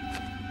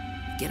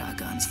 Get our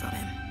guns from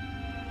him,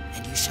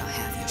 and you shall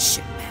have your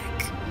ship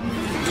back.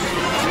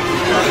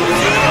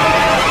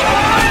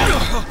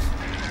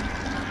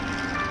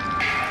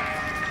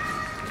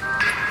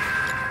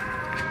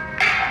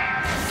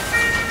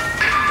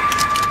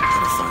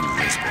 Gotta find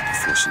Elizabeth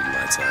before she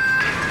lights out.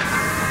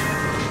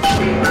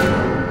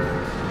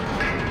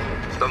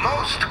 The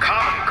most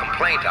common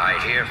complaint I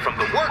hear from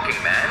the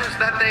working man is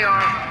that they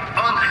are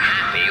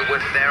unhappy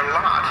with their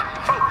lot.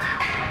 Oh,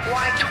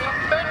 why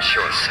torment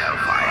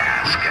yourself, I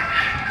ask?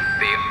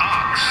 The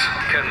ox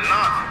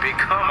cannot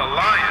become a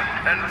lion,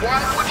 and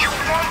why would you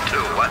want to?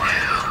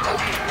 Who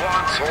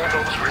wants all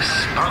those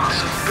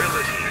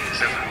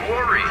responsibilities and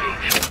worry?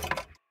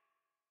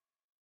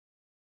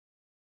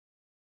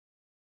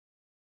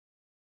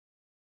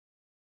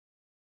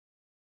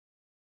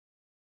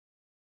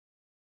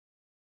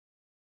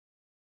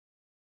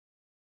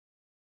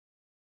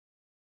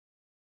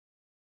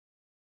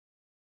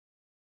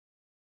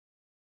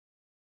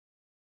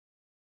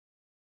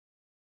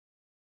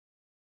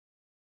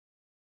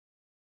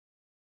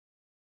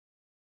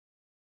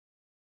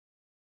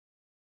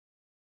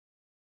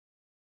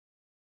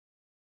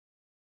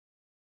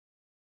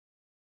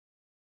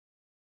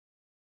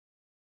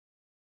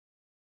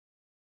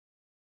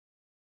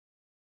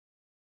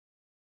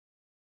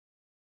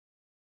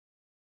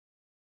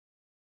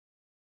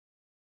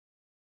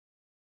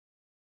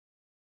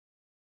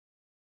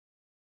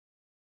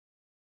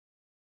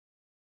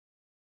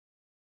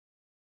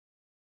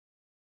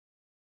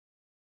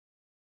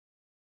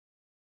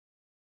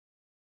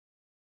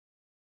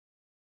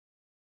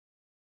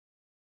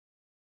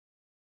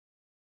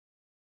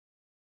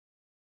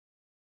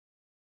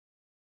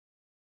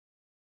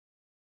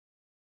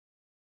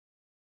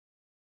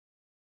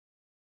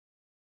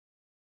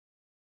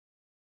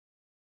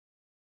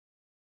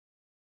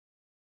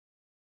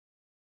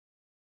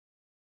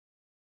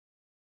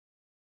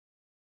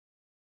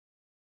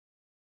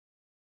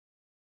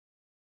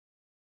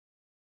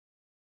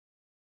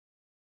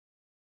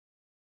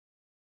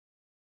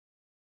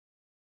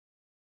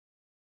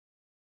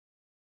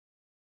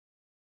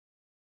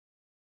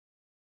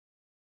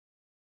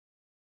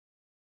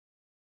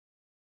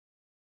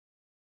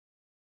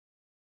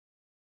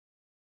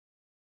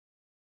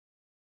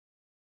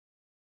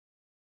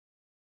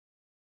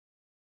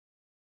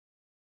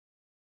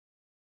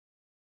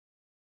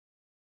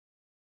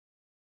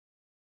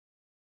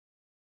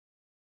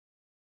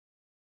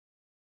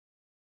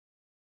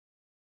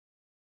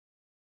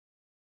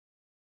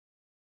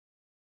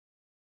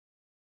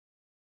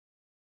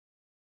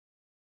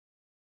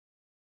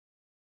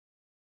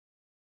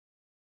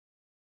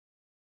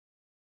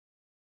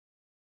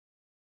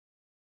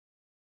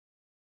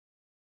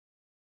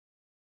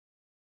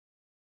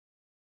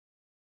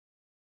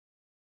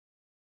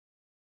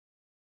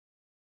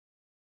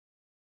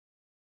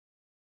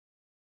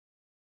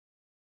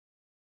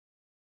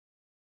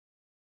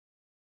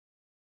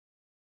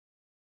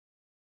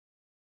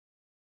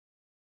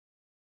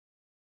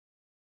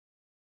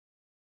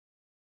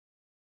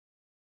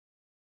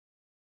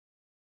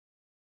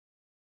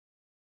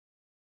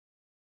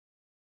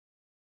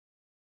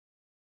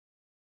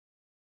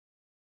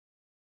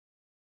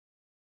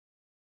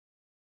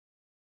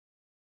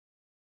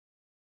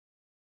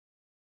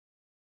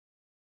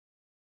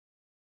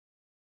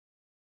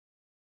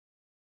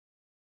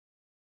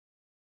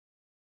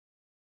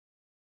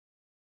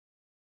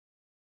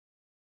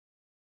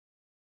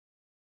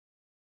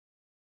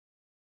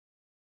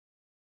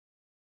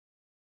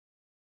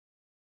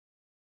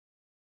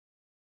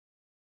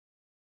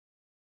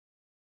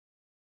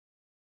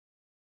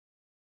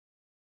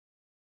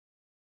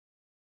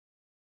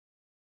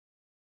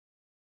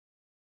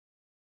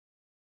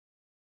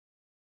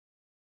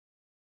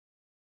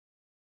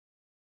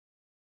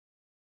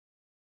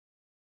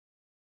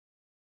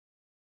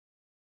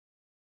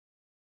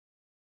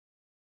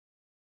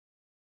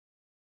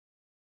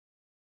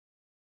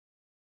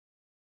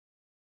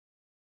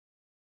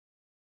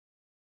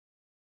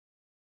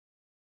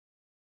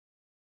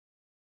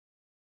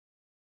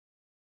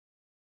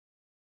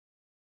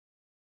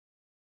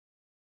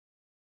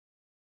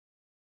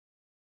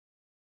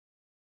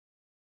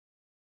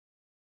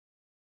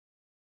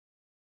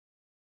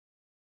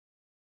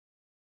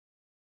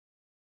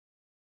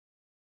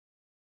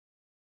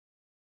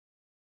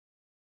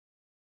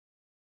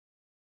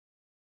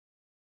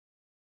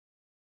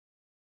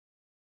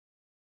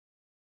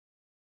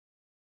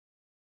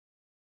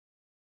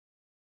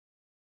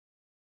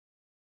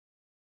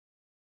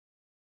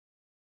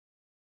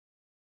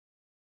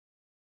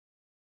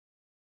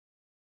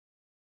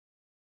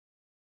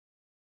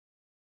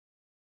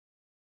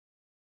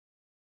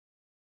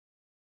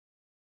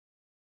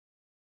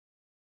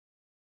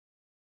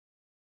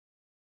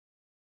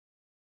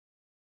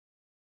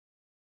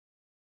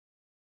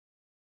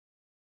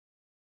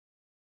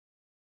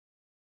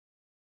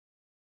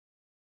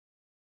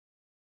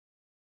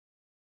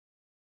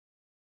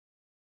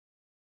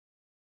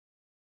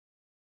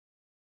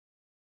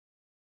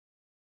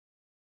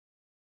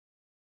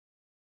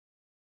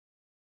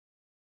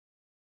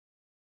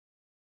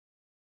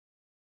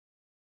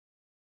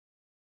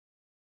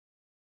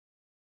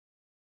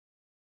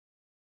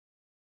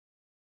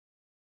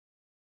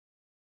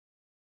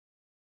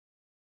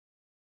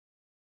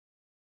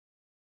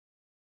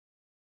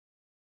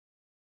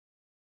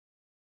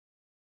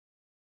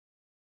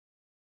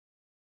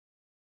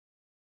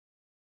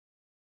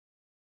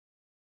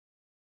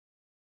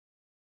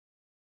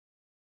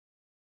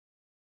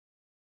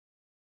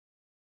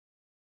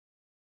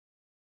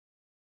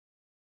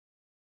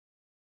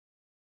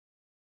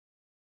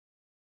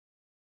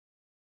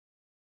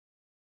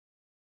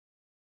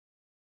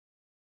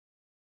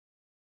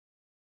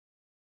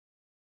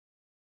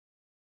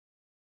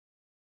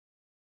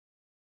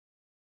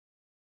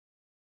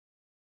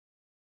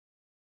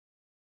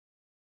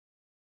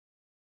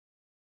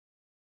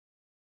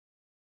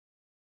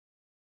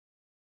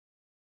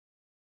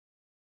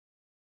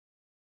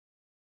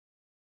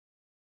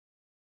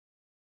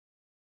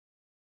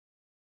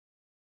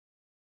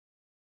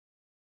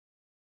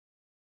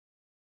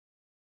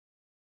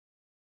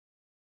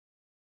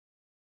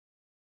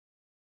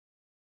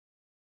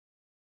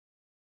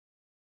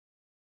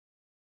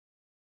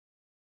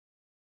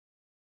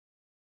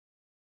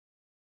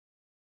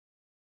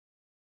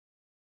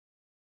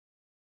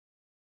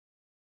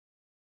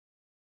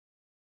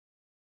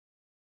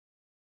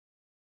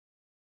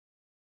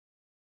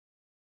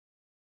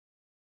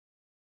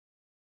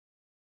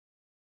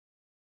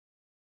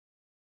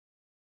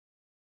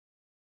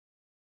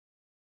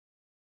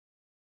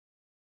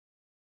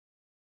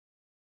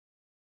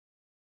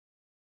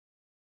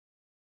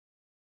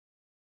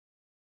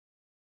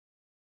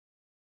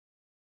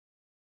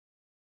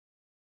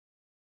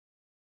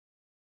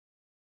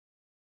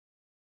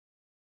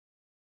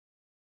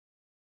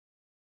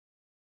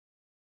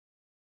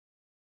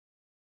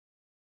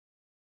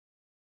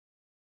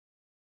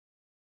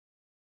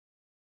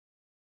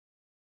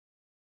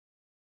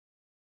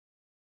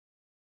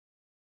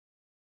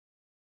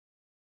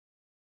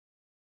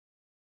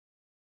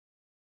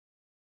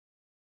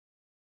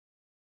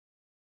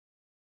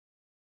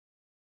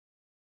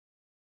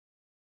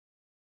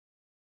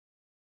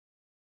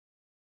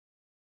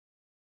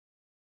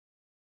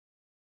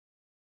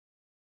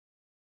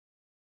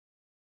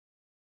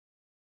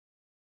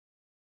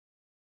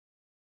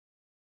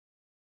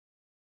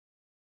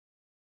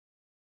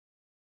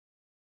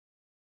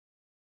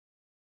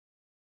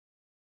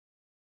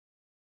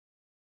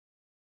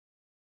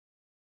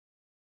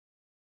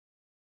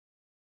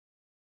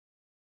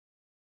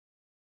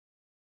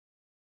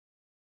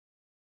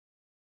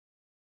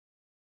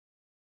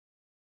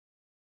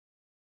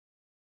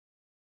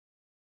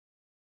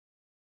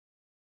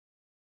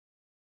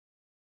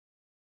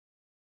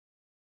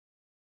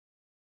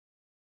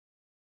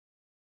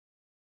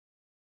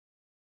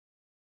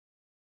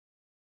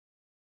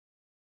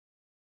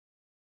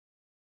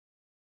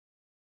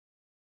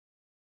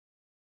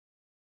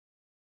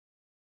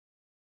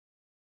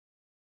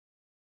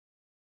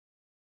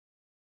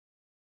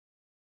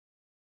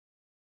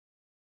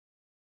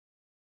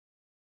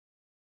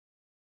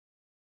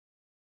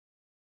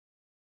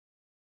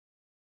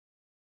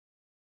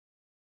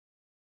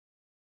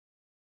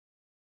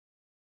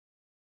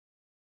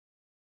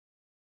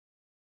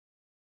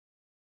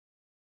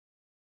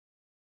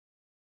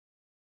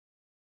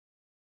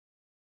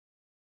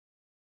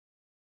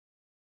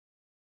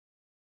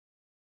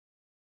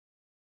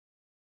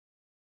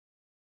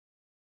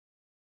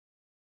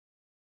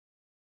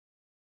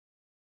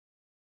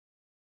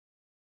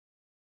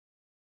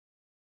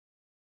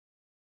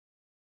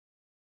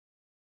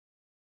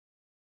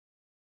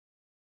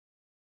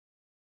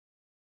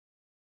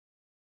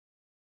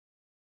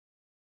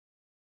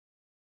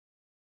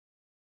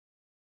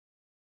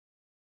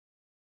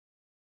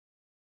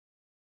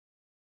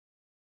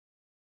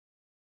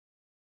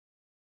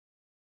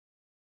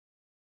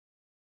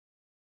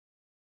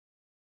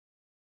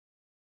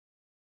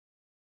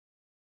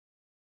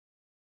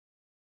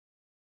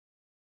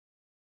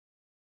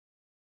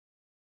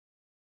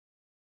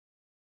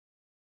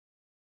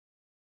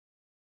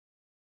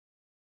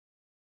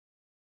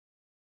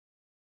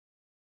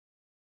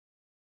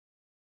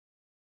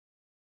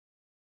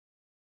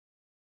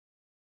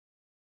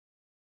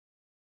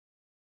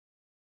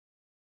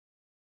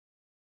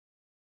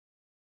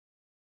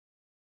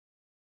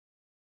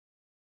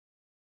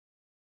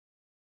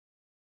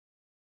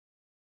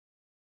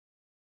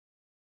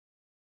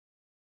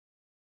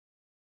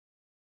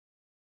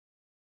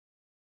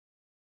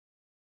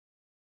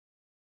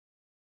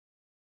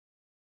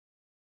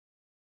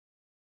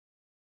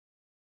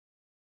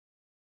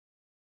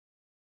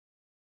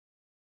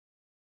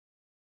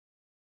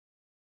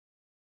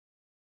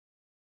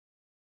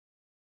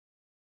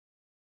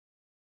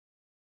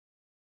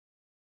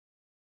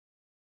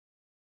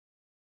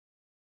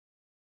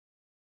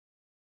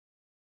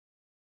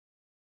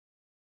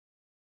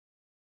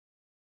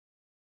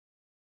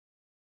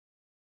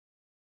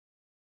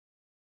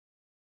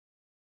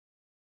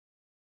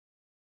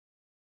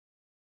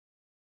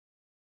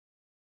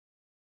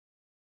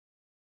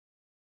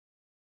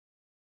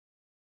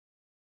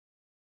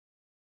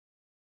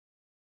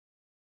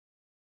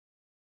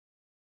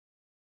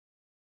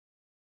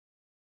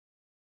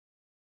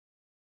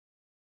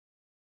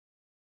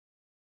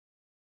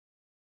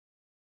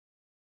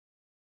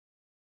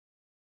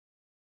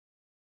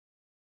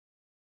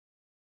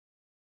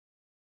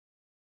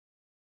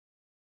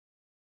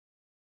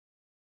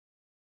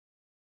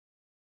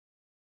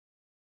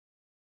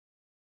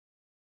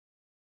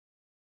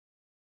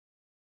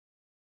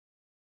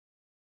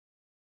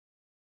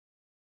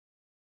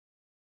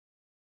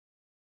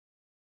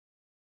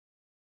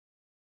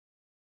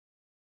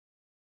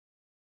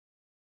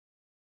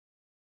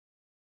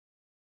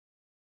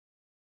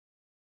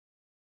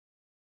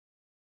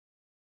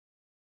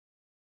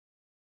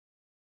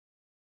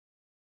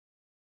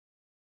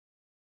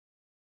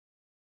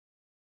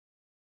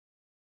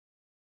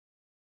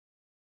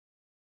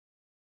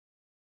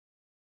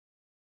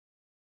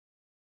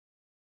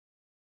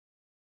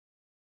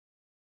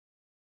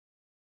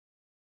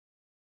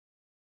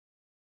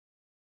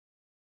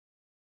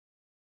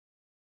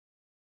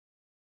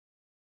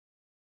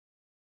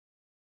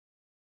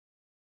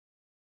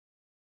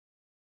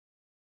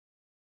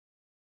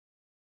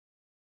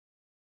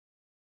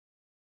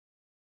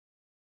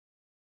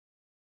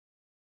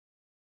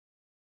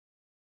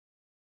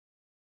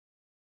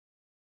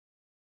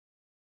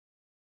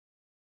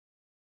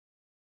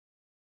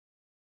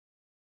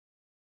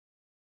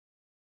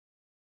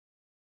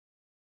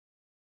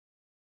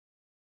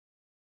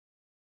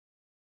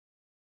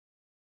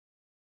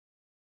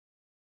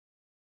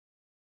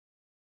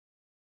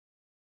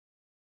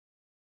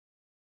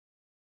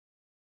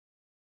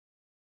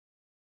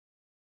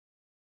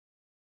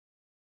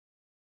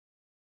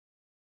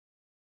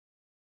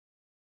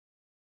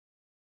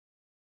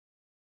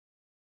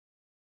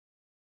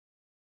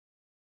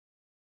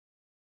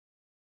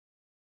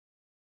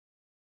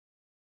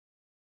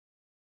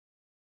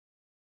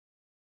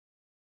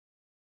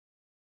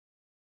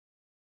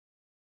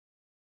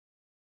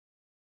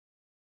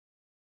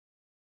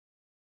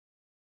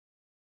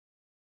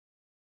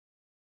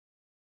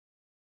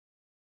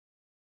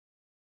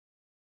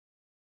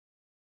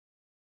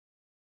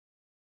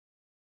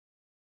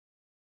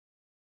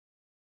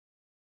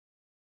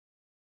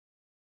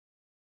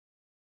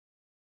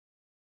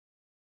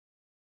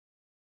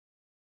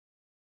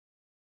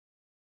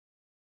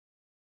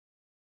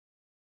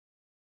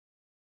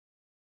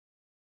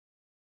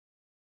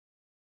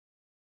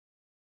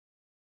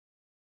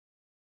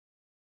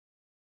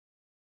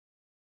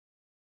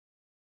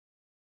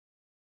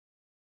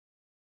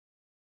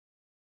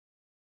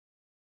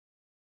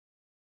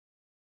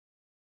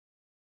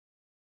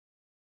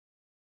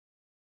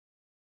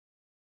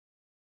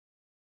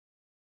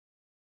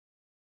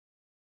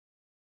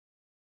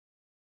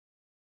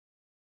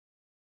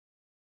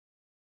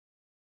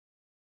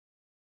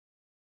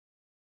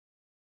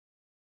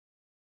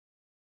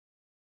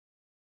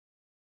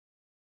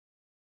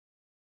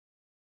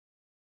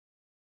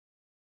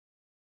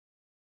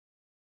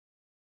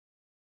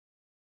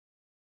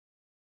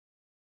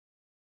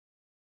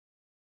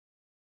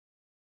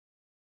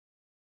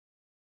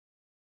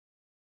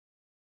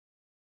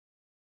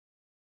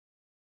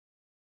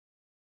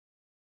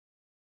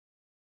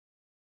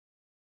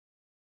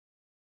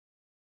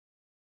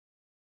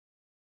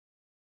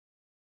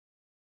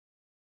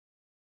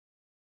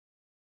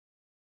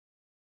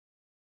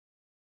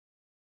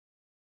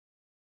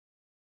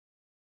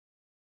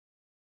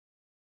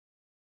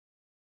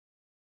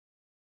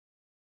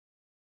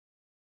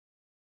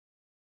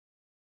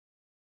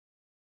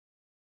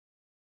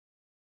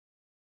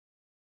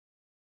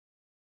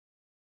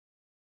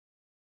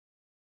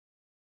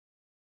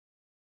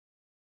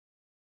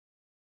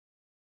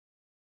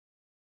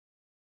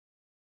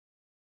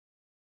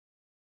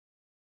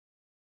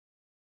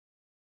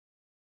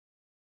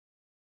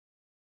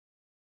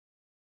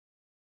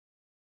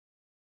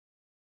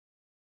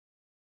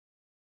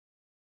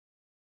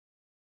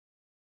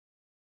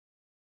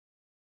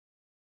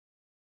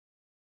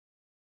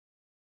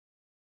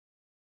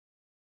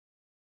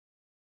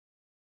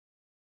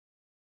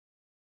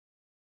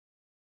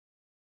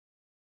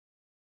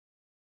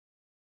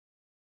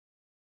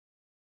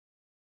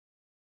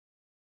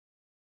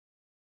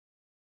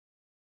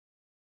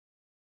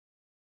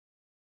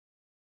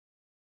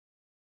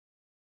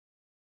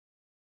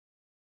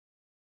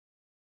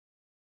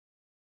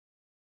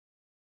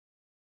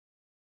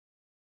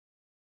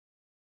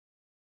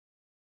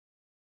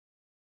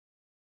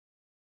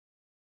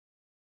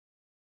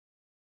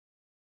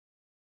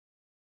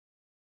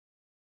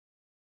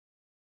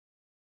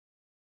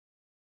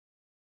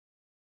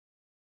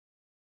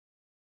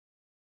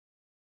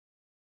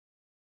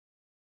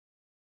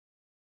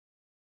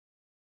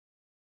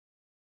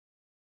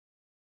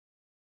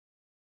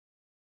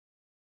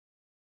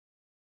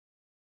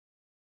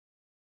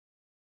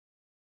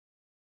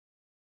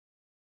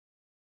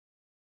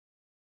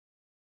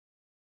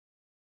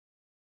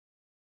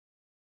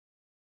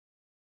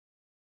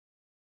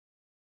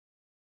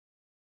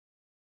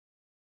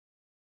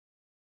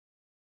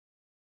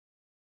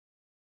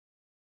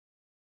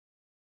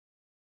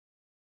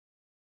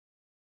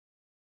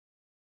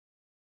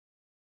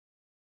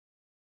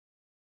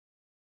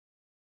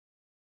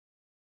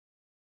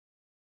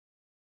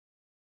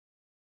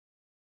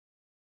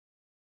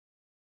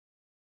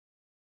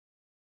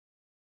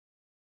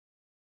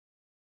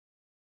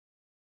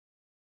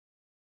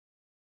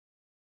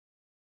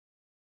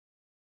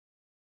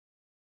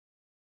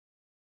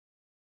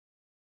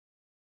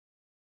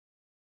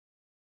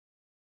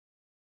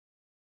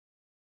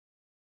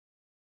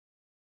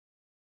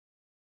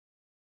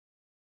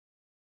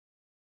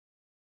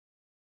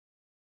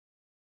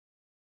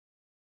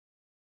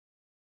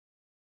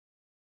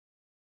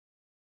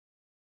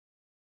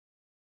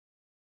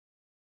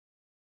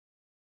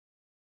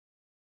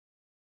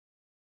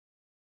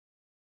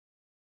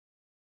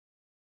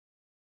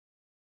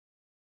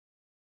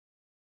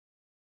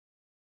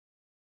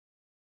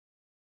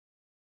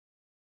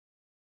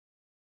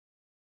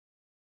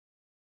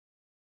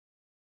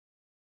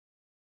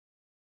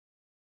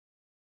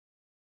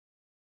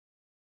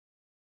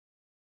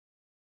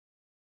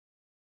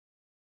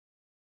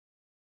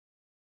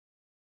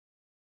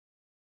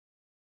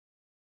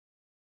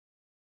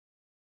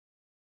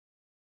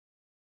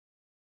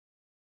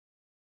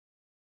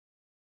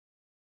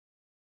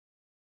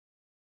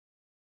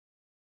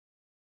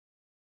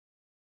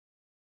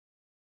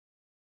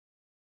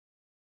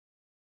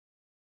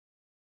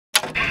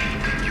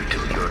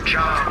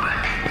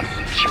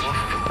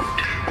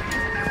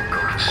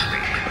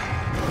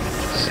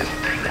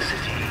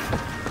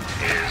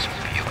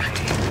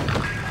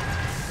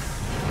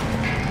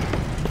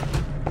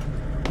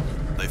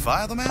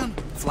 fire the man?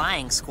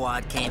 Flying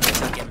squad came and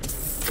took him.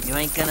 You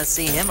ain't gonna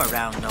see him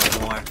around no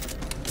more.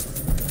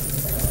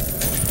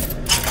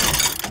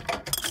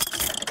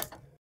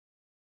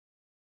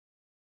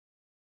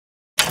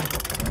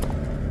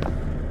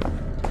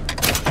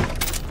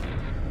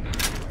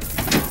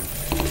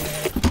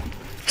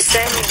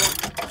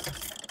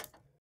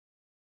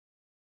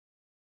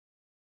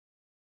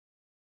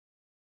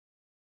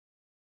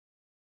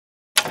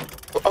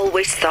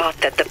 Always thought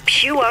that the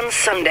pew on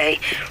Sunday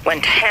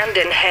went hand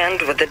in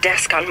hand with the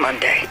desk on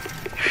Monday.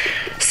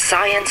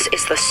 Science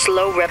is the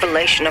slow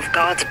revelation of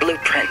God's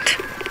blueprint.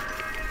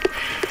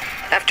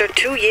 After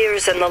 2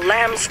 years in the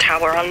Lamb's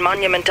Tower on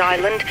Monument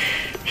Island,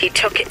 he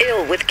took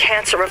ill with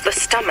cancer of the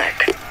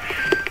stomach.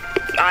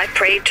 I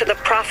prayed to the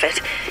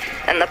prophet,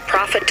 and the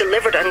prophet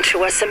delivered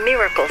unto us a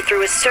miracle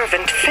through his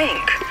servant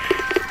Fink.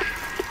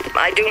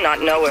 I do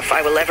not know if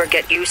I will ever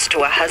get used to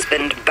a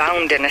husband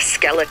bound in a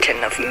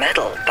skeleton of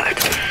metal, but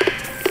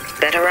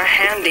better a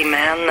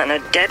handyman than a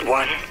dead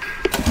one.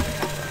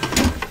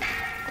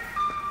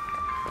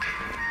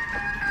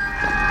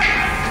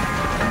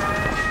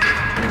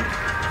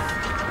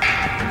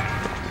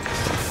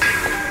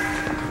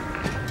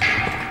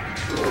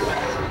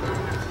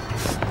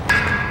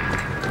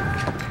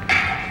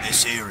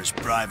 This here is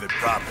private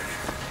property.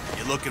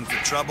 You're looking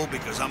for trouble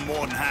because I'm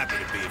more than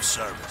happy to be of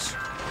service.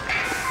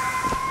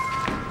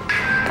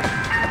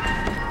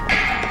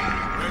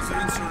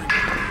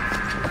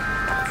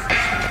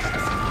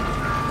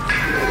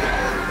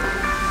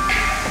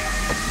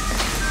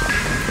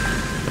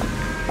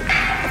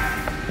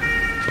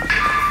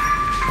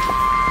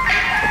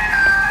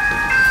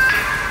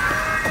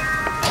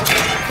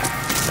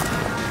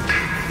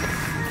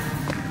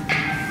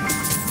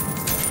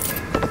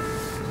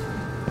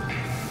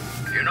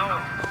 You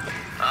know,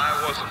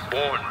 I wasn't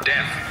born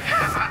deaf.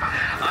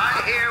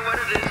 I hear what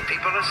it is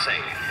people are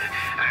saying.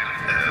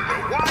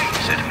 Why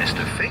is it,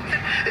 Mr. Fink,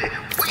 that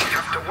we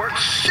have to work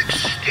 16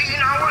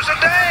 hours a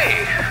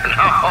day?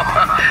 No,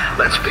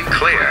 let's be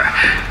clear.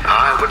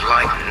 I would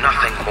like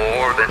nothing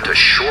more than to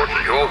shorten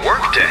your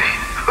workday.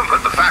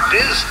 But the fact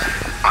is,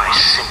 I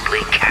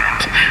simply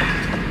can't.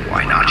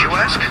 Why not, you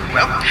ask?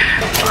 Well,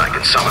 I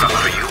can sum it up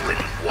for you in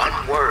one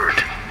word.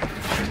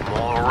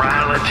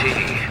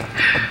 Morality.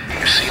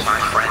 You see, my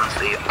friends,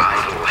 the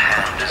idle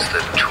hand is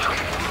the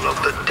tool of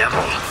the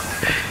devil.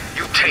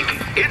 You take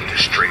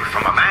industry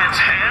from a man's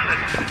hand,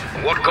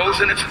 and what goes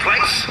in its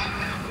place?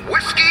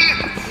 Whiskey,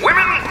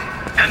 women,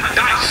 and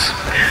dice.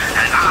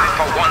 And I,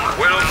 for one,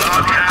 will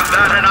not have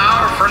that in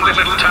our friendly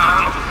little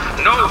town.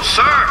 No,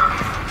 sir,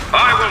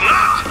 I will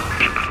not.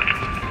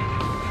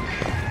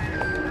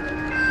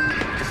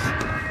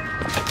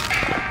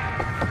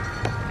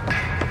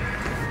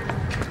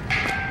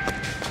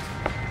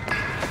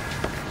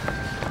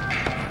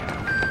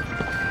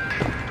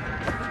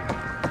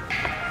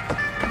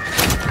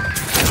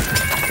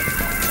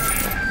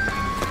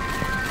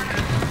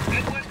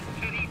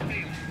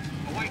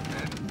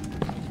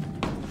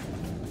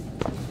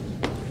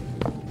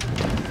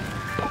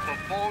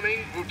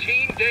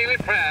 Routine daily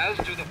prayers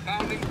to the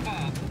founding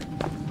father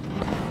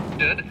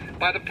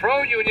by the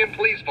pro-union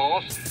police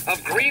force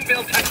of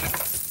Greenville,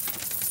 Texas.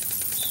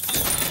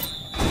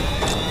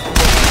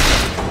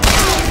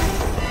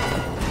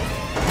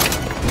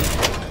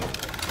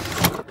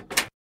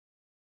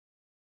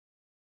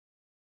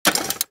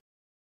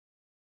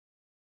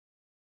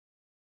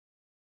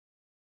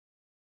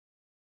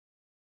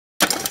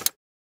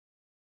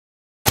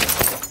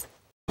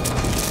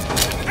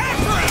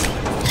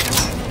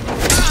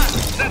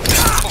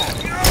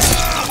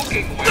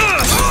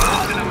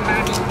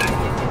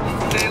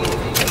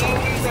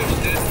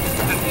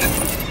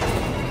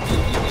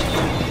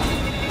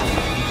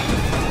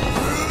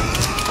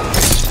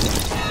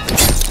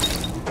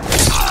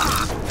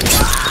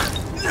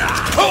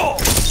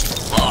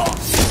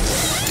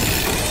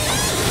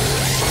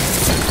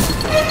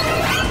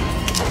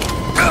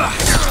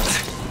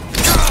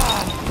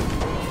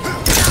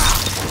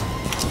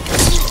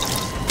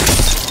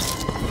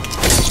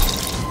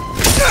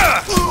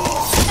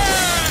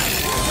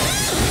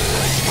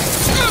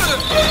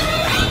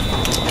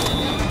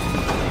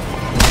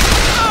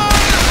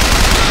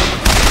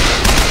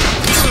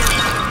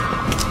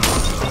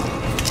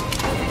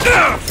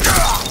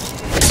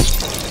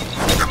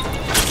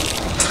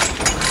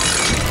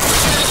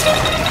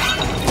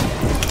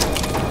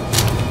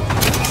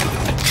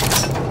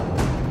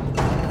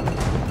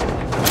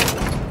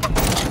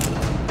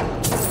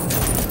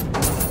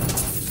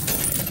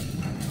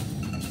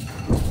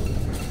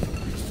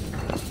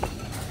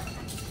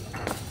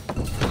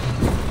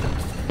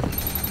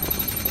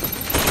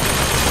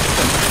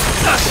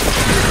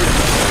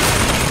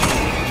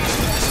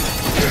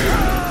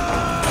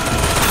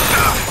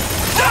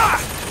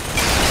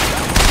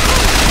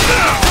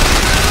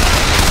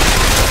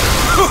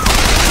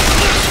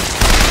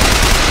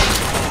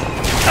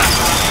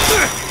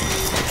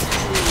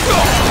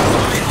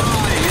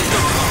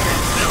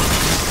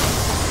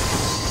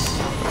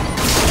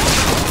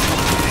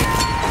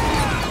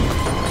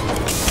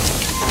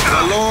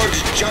 The Lord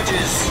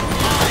judges.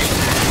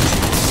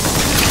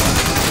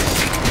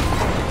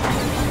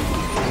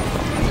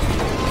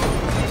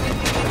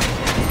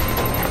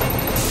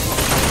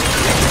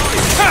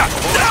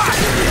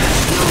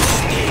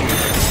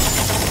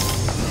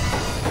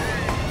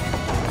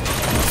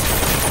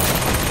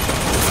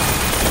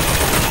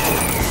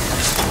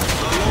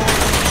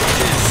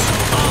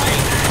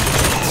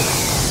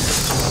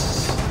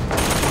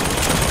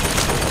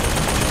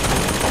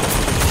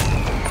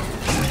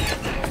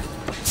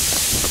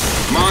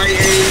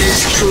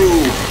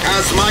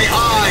 as my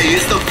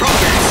eyes the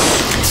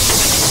prophets.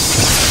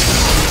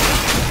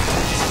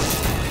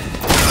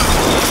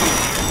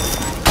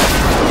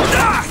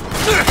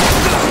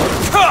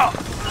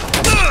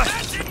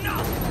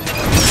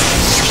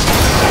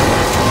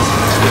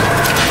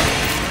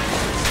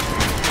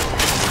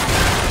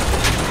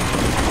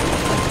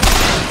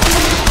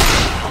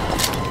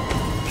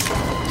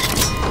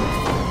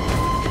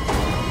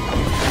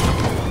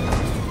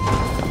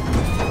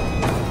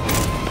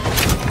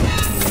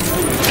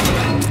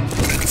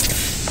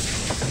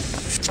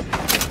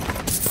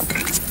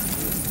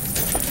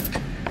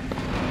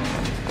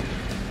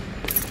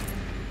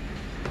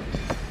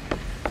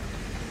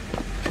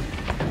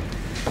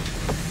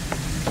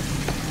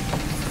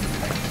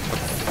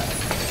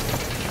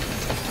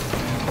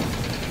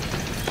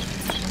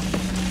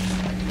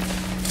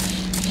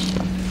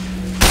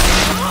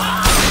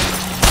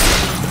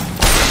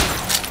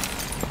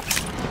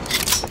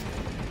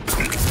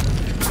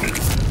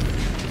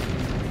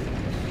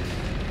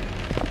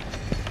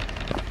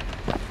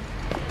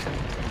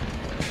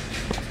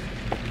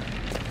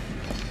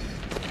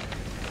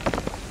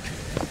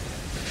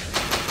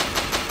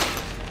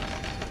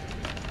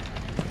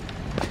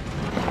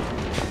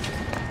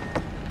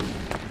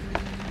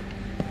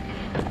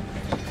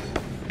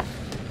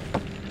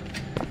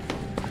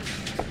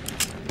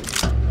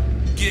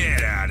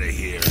 Get out of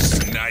here,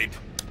 snipe.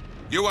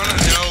 You wanna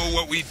know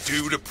what we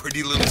do to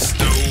pretty little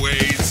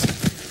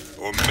stowaways?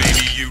 Or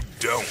maybe you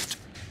don't.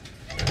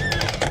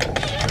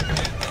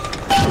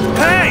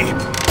 Hey!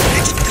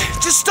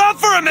 Just stop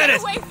for a minute!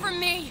 Get away from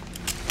me!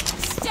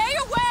 Stay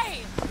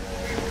away!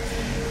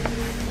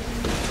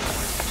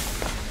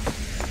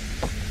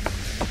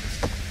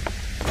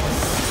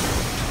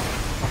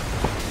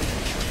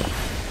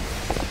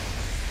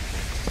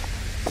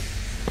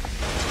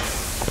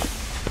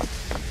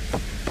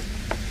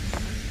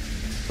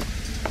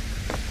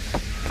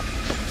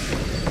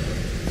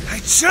 I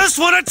just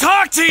want to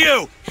talk to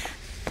you!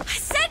 I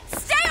said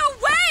stay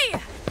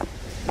away!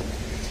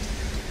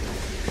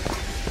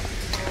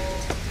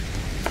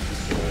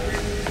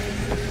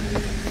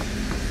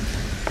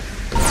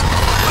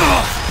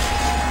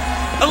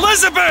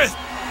 Elizabeth!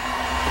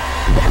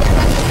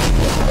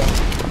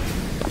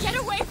 Get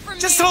away from me!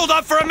 Just hold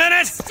up for a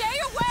minute! Stay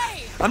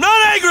away! I'm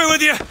not angry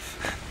with you!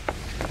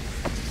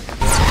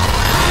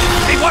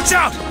 Hey, watch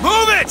out!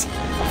 Move it!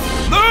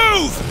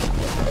 Move!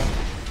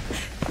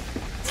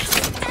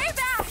 Stay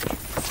back!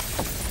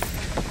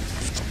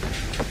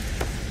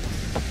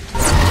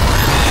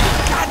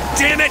 God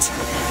damn it!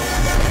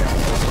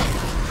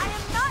 I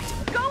am not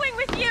going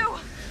with you!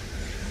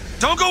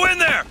 Don't go in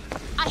there!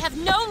 I have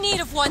no need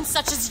of one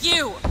such as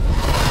you!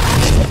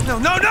 No,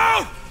 no,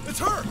 no! It's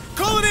her!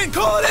 Call it in!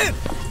 Call it in!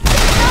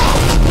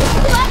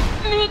 Let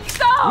me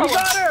go! We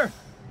got her!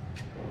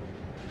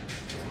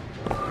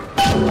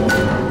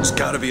 There's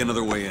gotta be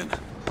another way in.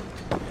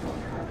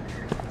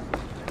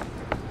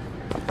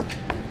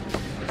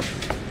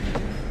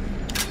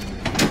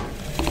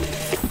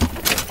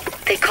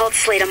 They called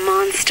Slade a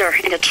monster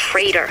and a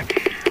traitor.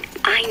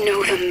 I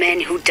know the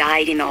men who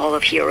died in the Hall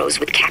of Heroes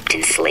with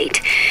Captain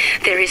Slate.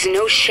 There is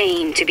no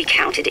shame to be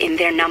counted in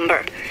their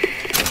number.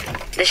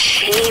 The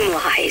shame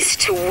lies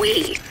to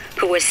we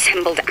who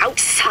assembled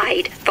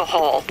outside the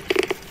hall.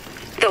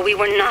 Though we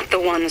were not the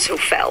ones who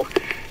fell,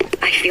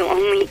 I feel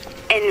only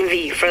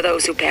envy for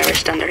those who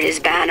perished under his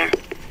banner.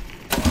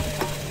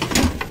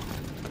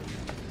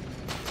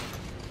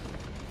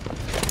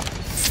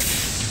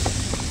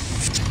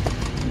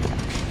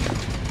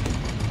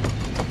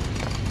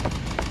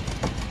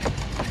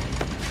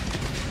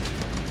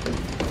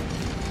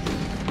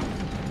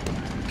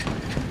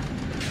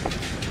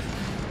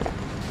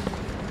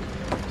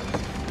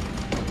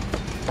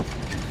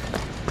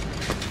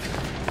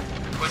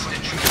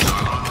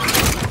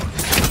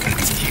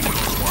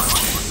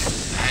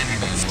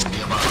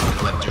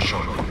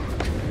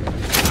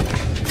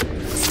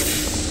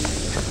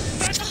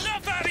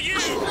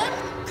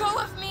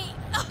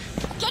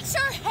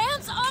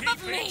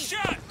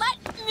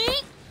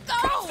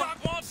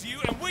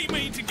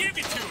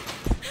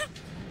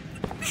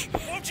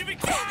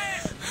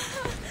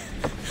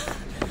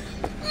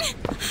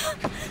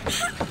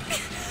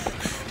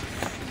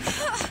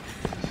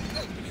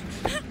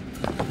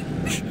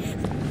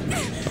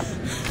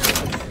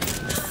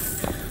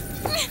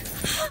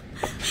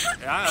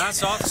 I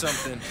saw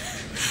something.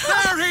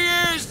 There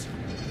he is!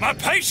 My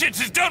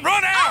patience is done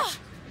run out!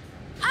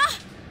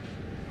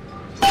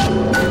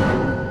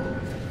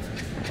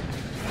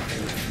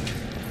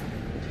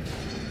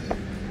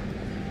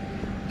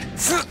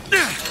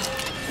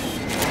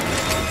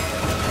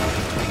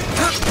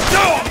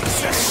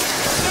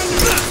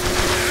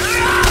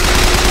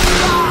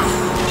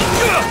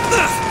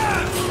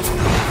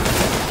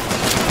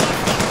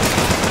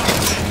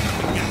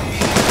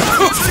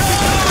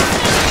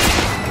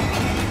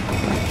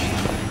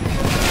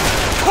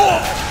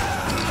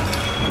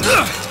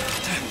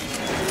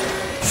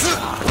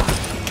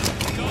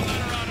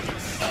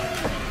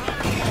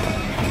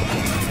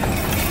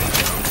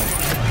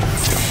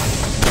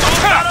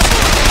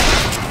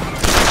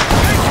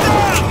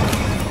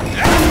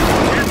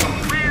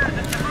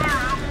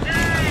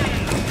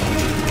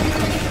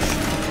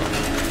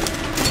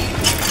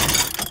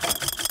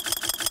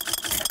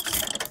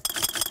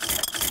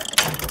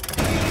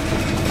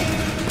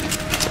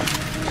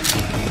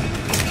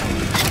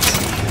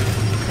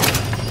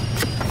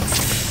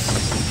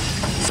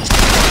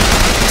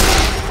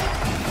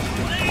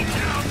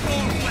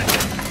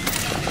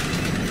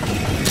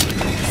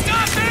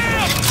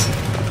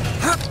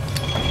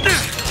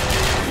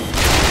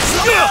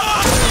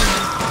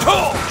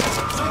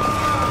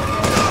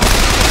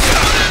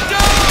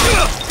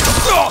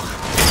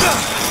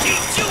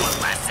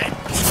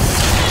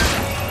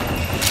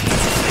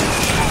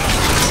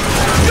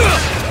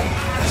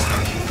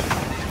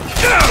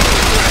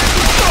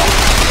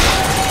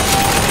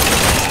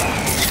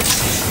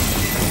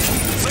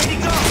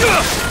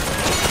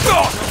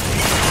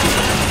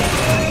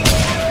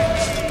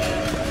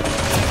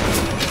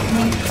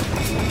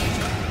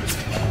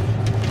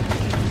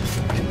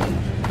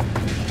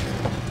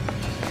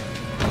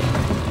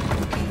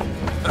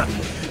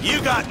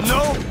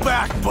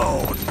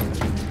 backbone.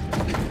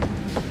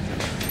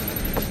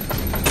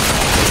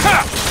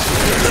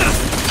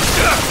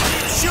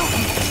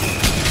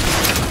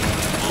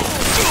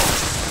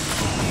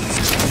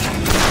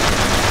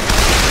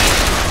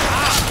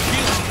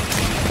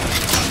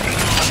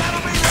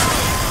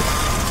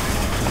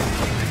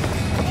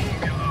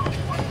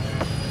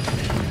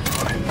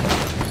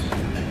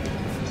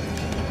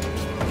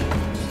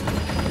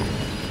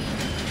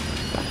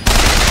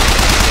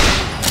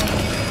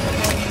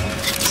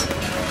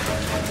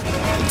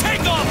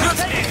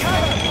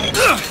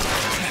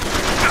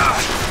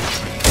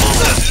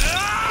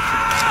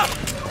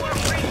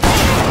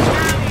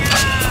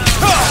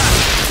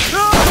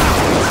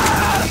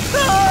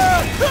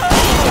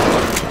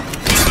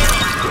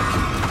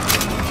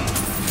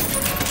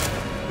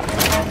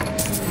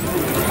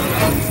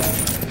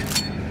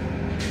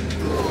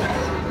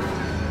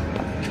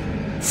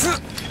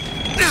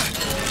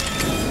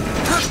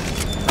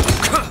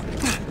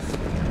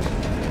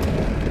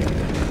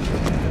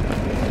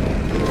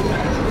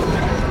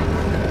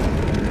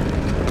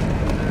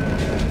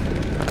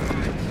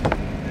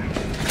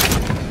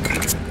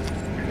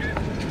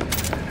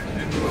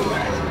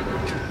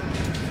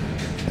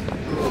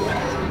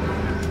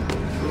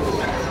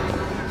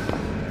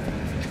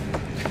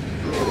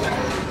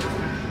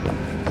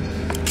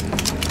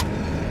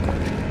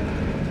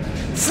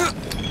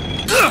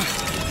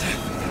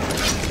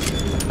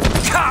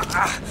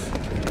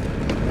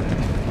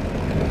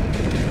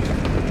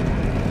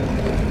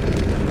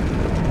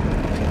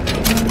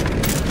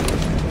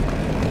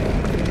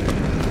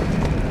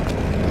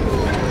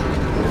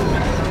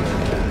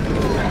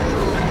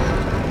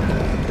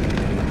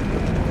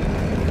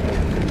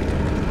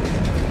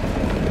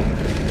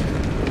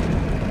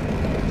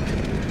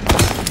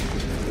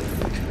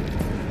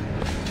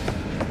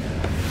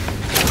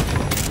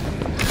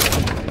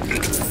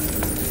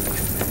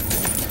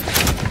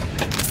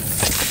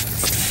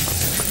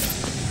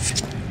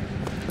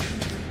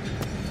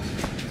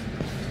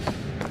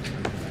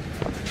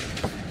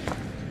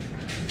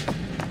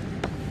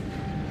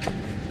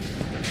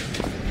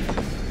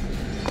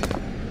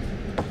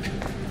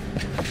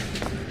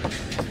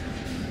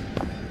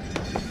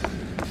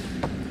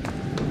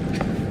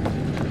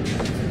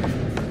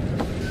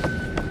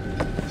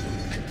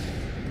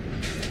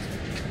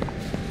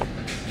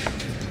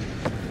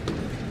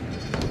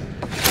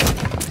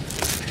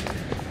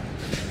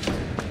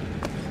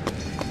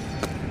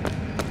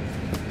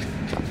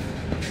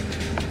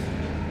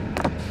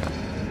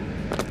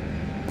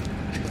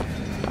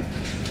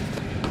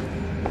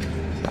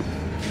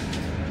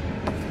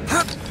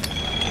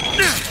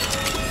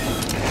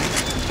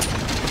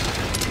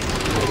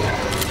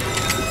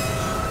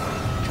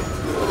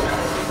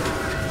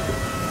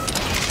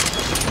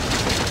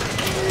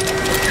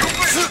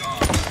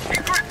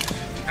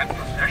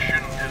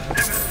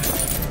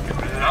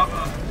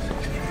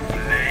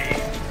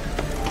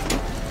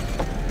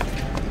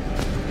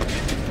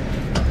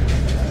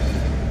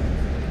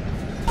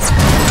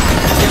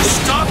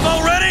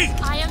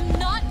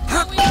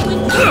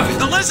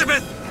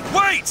 Elizabeth,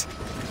 wait!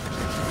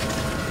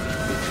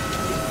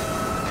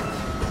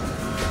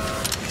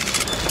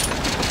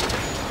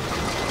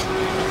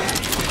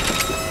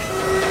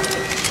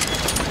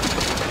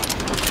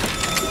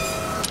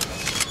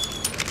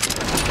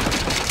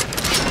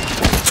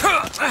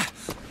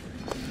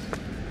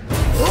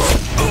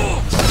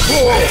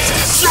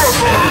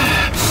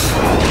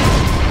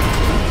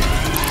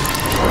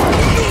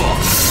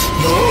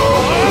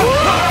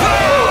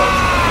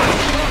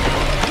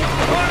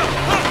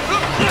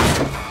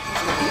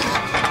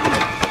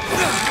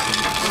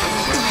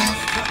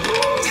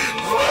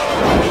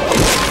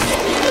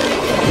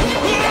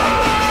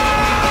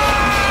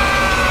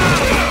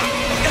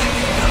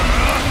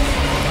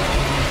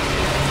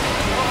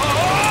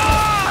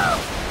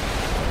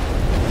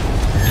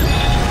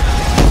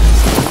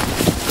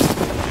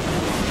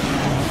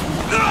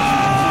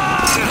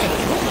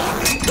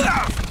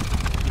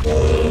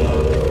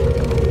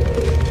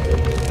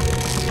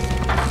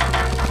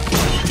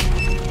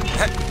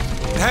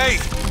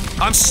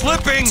 I'm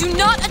slipping! Do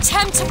not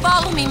attempt to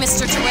follow me,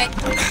 Mr.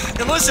 DeWitt.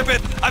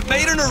 Elizabeth, I've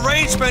made an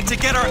arrangement to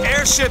get our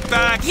airship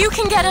back. You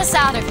can get us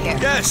out of here.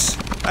 Yes.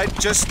 I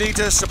just need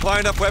to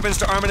supply enough weapons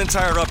to arm an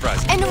entire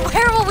uprising. And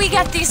where will we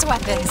get these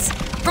weapons?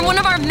 From one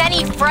of our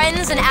many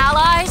friends and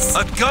allies?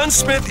 A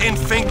gunsmith in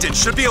Finkton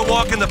should be a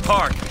walk in the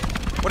park.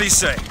 What do you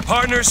say,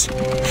 partners?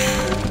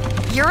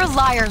 You're a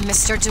liar,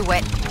 Mr.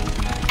 DeWitt.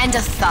 And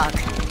a thug.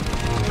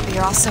 But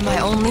you're also my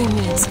only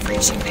means of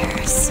reaching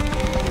Paris.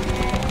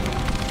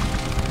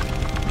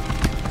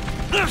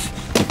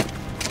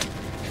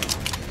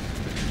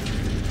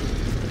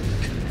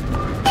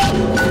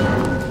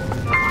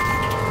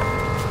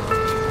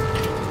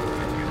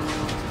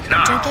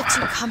 Don't get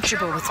too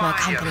comfortable with my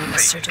company,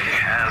 Mr.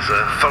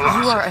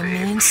 DeWitt. You are a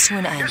means to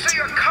an end,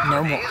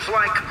 no more.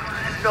 Like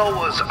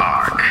Noah's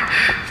Ark.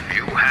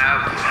 You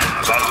have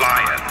the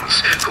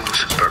lions,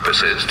 whose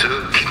purpose is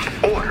to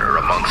keep order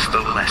amongst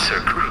the lesser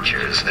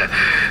creatures.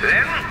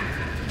 Then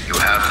you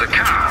have the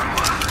cow,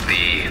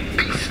 the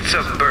beasts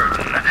of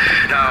burden,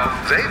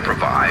 They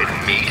provide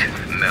meat,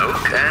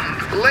 milk,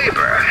 and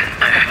labor.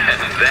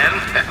 And then,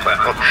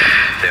 well,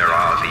 there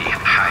are the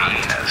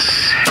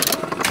hyenas.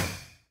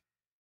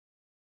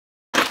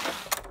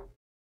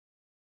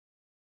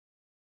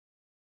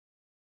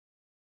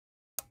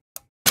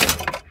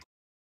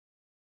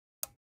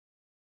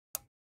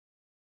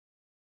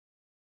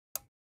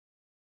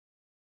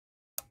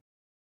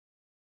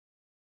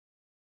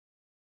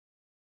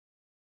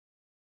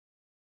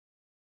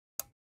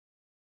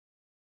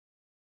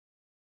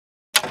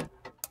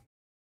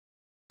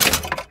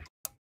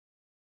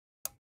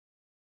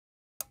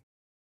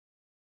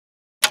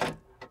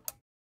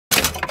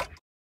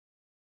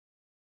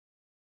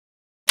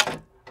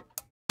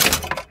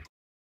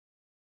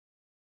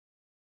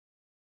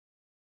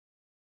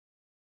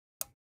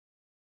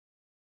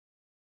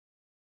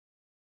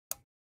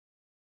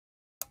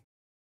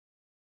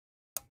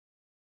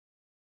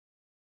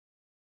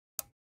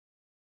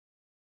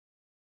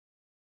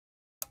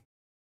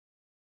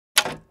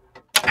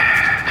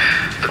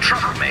 The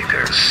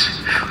troublemakers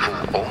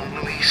who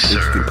only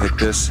serve you can pick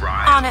this? to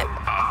rile On it.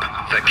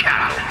 up the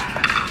cattle.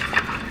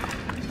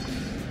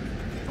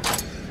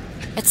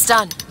 It's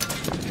done.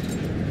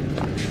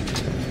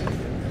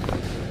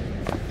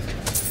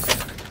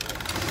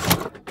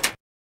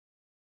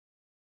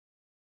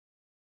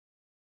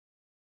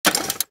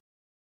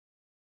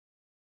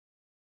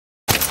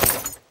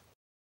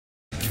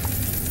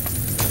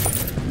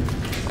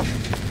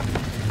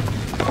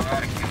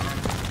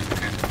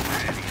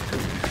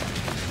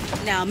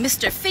 Now,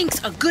 Mr.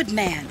 Fink's a good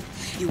man.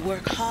 You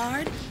work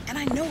hard, and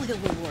I know he'll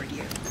reward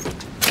you.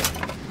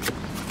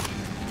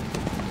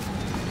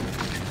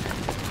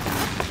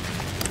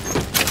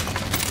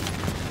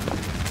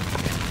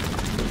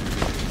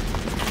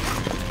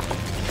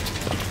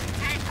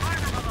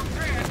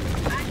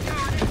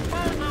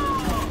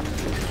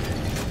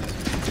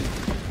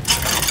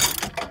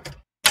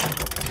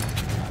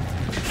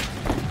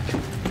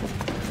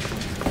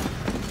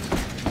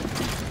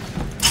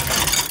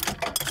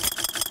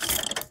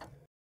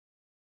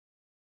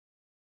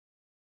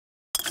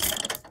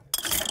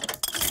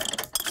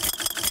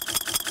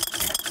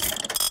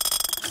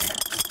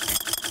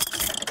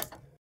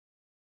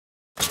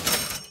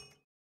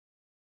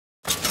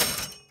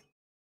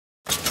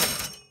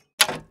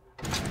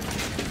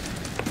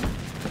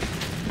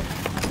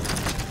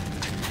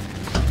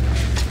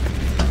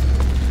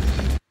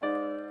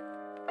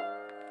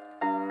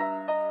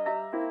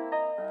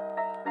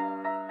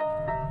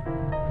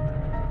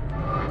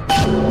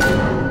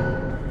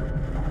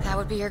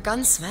 Be your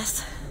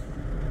gunsmith.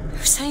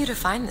 Who sent you to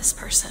find this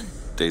person?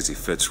 Daisy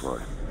Fitzroy.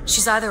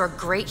 She's either a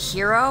great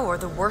hero or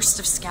the worst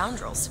of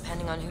scoundrels,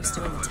 depending on who's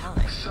doing the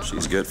telling.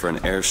 She's good for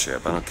an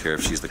airship. I don't care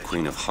if she's the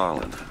Queen of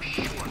Holland.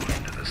 Do you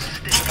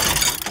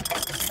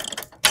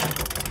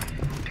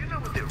know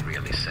what they're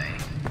really saying?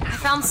 I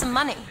found some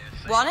money.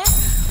 Want it?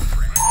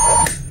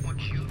 What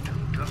you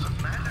do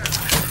doesn't matter.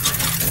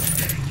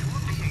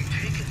 You're being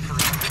taken for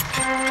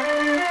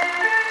a...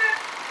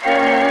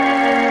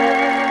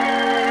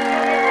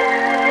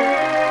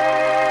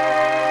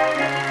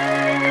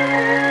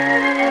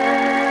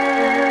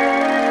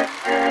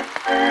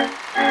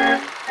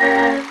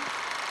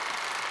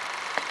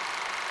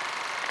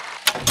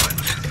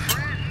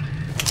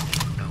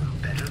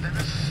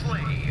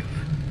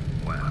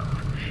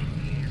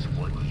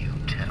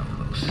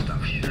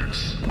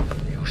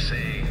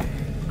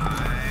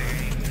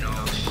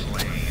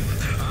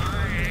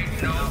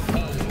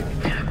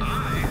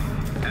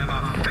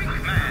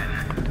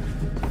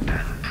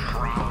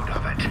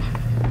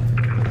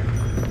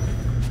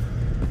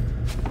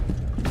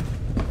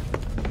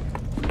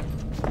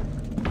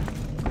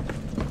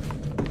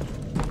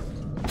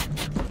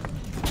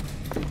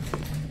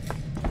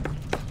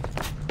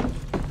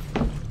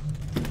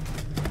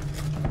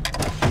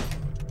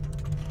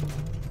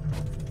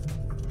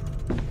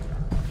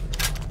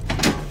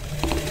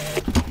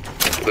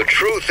 The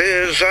truth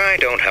is, I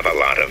don't have a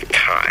lot of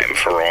time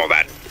for all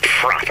that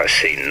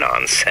prophecy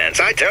nonsense.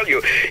 I tell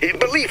you,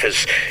 belief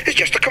is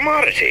just a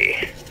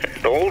commodity.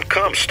 And old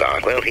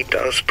Comstock, well, he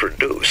does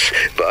produce,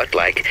 but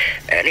like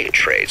any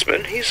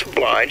tradesman, he's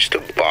obliged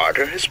to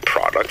barter his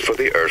product for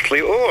the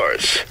earthly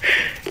ores.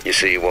 You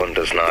see, one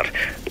does not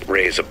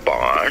raise a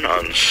barn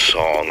on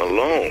song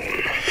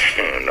alone.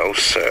 No,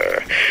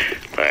 sir.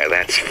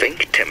 That's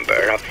Fink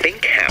timber, a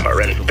Fink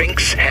hammer, and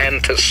Fink's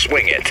hand to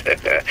swing it.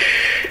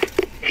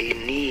 He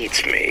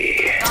needs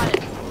me,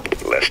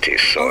 lest he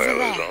soil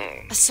his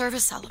own. A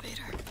service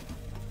elevator.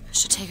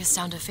 Should take us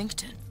down to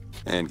Finkton.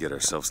 And get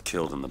ourselves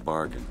killed in the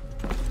bargain.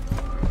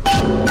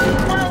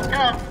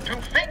 Welcome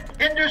to Fink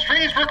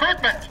Industries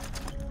Recruitment.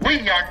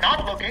 We are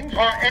not looking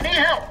for any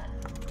help.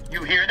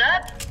 You hear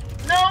that?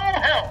 No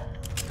help.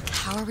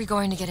 How are we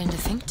going to get into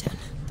Finkton?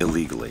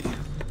 Illegally.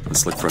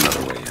 Let's look for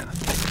another way in.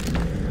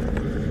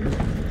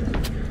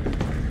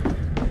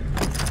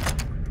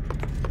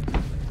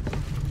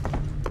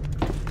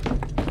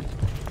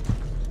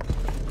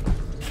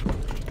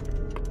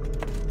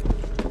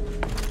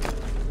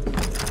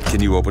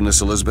 Can you open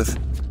this, Elizabeth?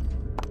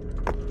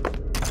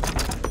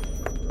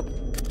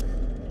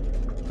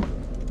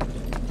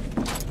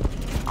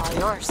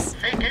 yours.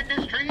 Fake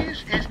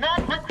Industries is not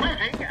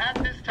recruiting at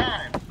this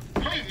time.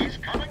 Please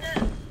come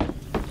again.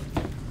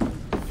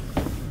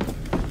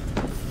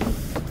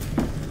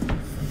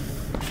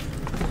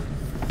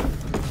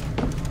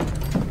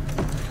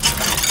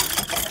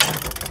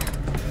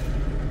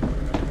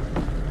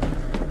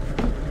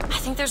 I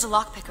think there's a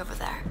lockpick over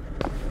there.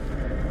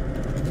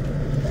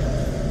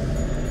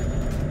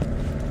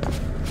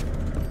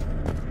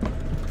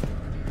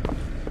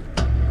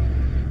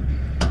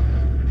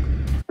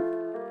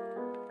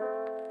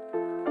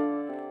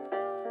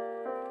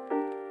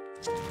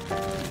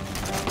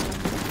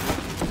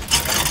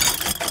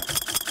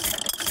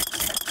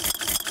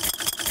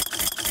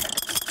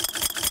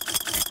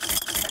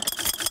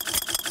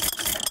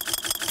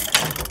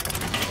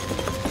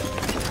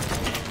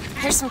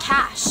 Here's some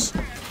cash.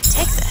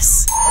 Take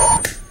this.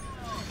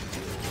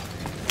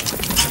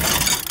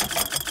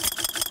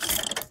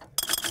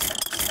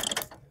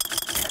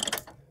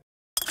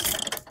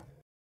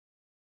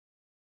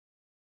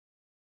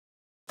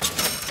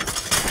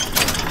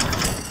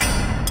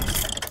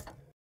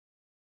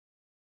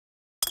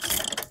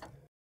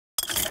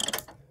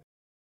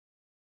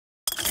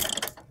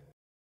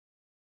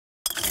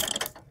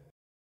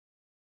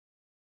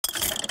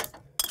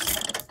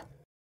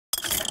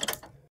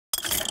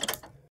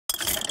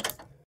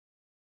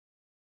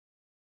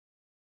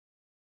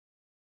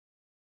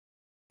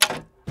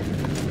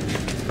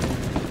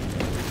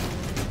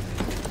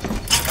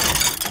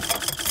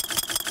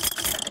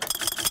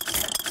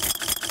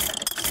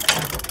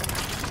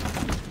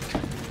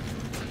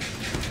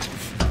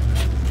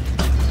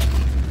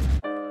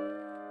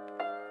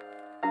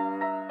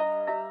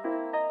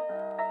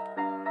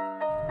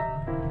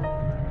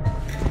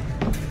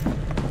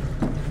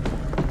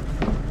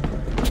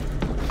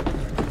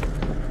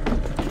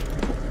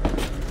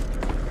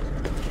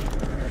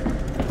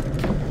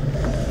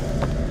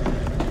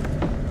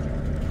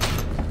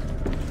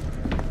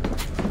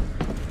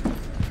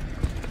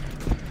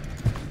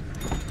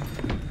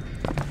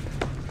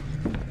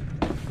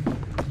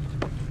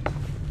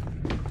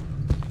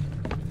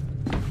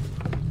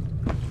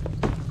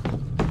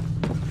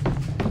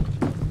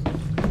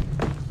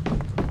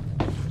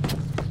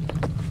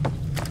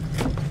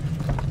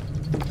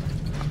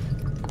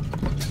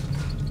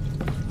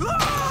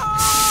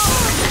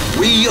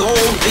 We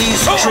hold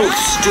these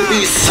truths to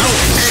be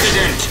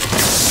self-evident.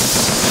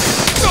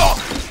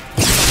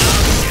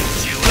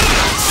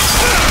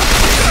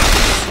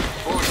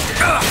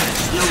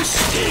 No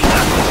sting.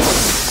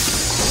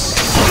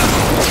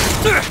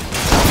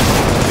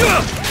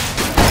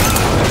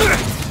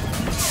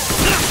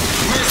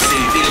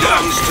 Mercy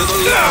belongs to the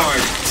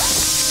Lord.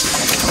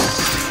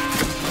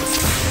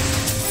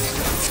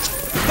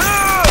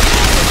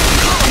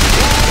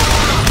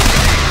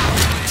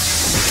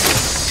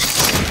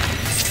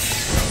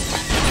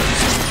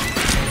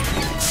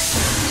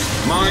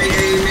 My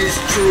aim is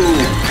true,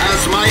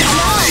 as my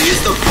eye is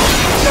the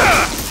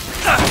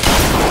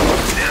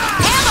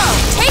Ammo!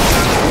 Take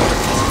it!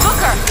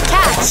 Booker,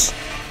 catch!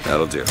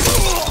 That'll do.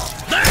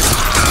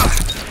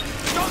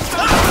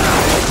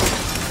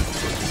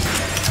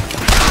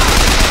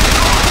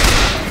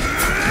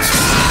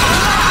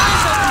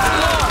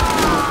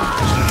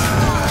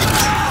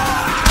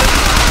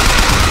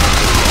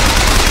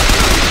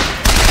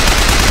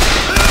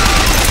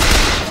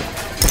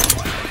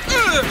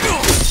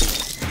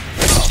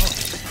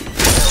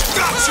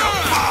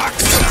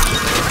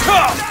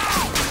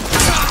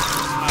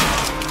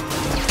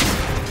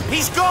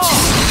 He's gone!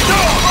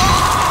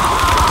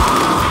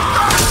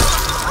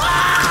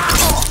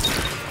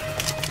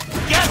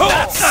 Get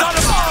that son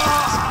of a...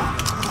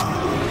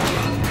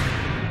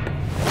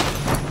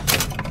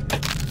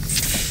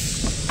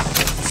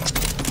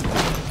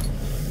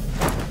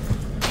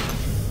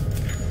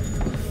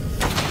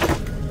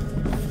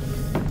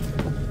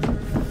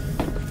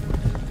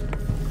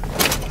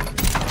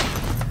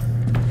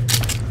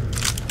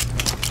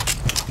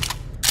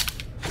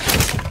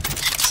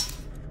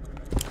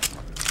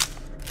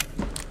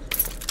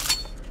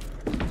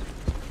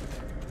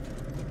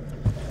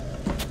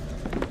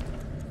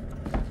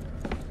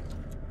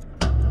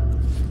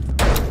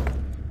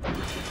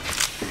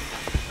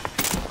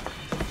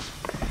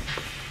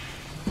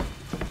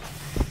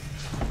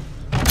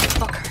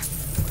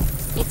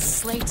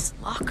 Slade's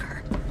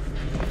locker.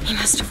 He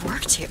must have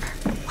worked here.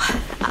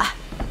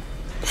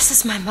 This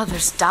is my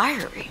mother's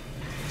diary.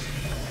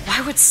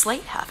 Why would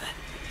Slade have it?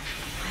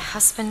 My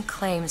husband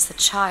claims the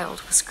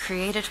child was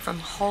created from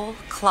whole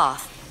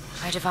cloth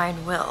by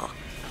divine will.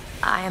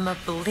 I am a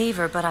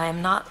believer, but I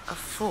am not a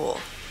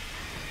fool.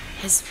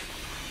 His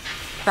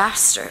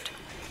bastard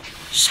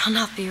shall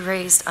not be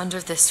raised under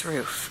this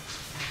roof.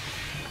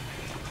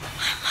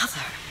 My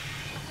mother.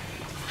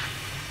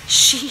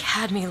 She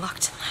had me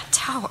locked in that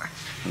tower.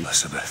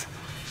 Elizabeth.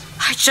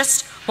 I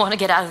just want to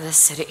get out of this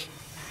city.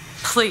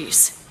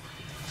 Please.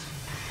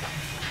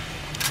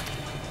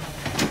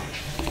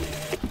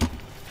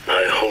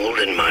 I hold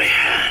in my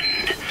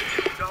hand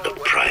the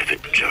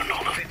private journal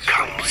of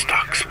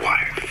Comstock's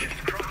wife.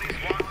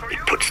 It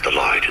puts the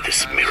lie to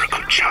this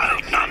miracle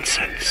child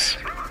nonsense.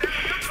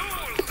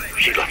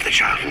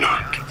 shall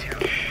not.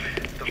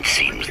 It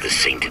seems the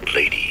sainted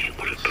lady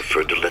would have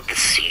preferred to let the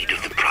seed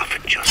of the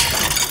prophet just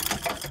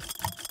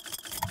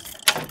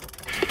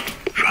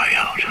dry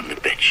out on the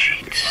bed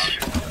sheets.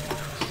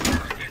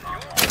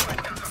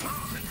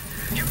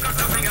 You've got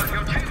nothing on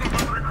your table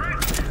but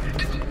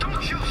regret.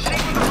 Don't you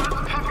see what the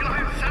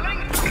popular is selling?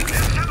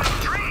 They're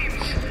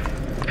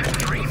selling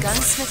dreams.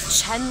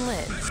 Gunsmith Chen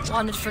Lin,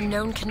 wanted for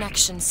known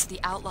connections to the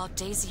outlaw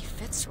Daisy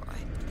Fitzroy.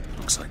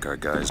 Looks like our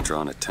guy's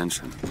drawn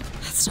attention.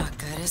 That's not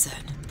good, is it?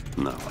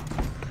 No.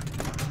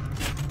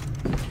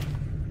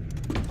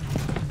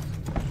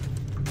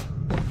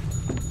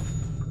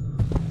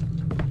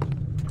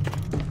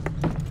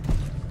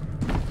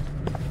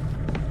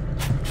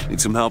 Need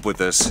some help with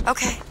this.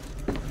 Okay.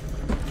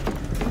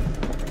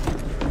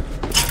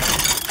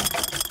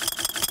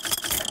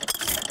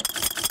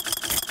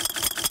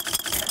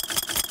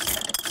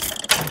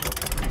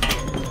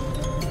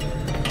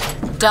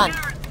 Done.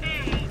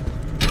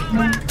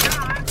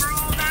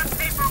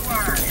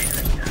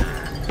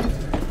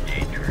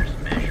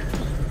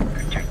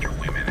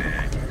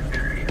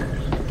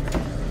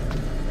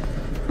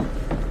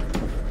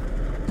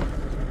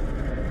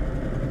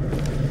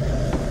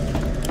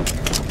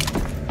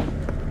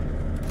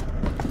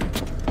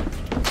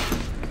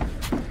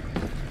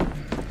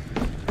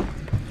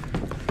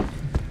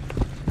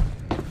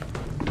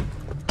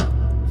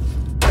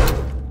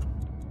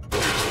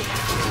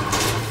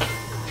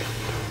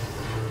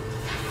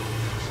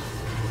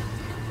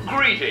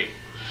 Greetings.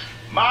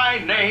 My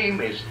name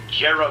is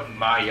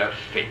Jeremiah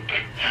Fink,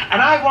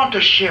 and I want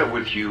to share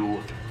with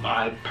you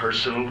my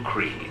personal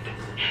creed.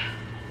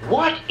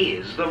 What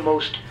is the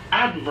most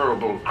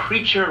admirable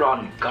creature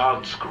on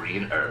God's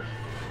green earth?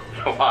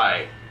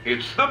 Why,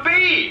 it's the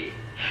bee.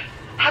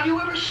 Have you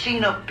ever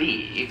seen a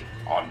bee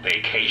on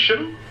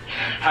vacation?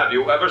 Have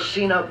you ever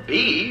seen a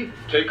bee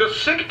take a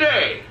sick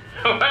day?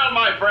 Well,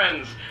 my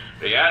friends,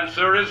 the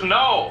answer is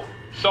no.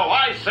 So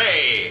I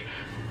say,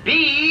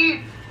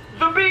 be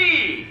the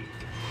bee.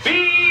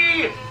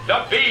 Be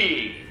the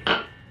bee.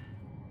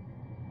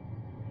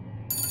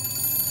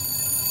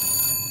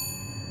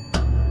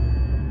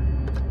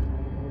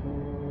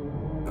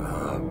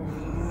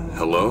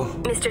 Hello?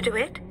 Mr.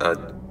 DeWitt?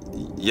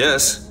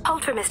 Yes?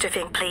 Hold for Mr.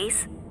 Fink,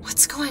 please.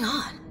 What's going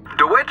on?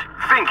 DeWitt,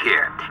 Fink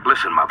here.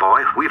 Listen, my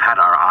boy, we've had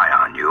our eye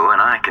on you,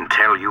 and I can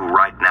tell you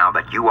right now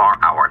that you are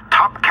our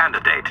top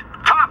candidate.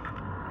 Top!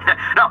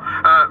 Now,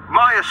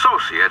 my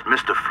associate,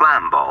 Mr.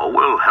 Flambeau,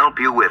 will help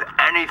you with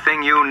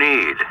anything you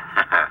need.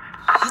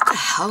 What the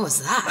hell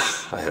was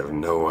that? I have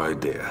no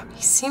idea.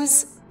 He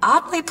seems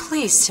oddly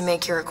pleased to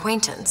make your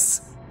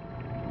acquaintance.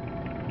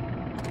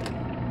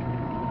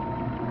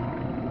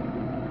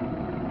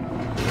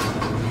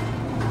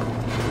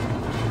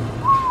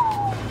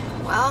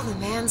 Well, the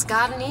man's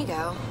got an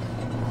ego.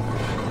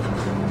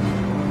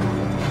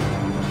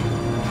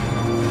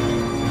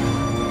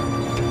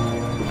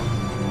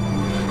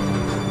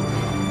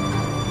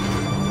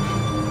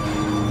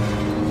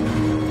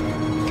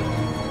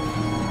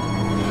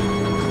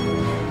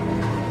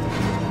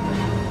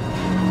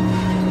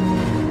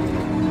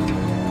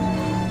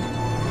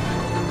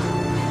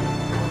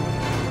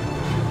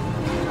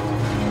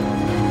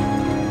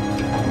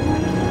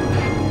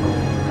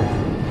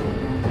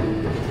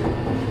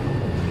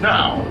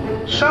 Now,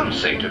 some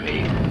say to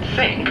me,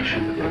 Fink,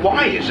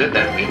 why is it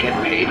that we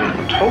get paid in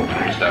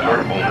tokens that are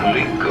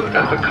only good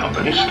at the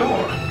company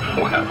store?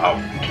 Well,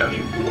 I'll tell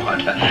you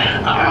what,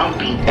 I'll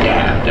be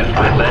damned if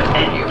I let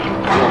any of you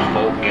poor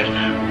folk get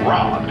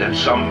robbed at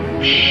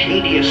some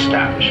shady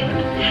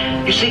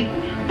establishment. You see,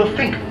 the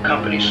Fink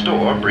Company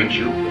store brings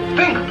you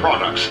Fink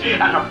products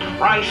at a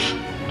price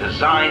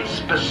designed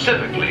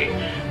specifically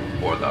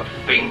for the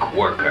Fink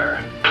worker.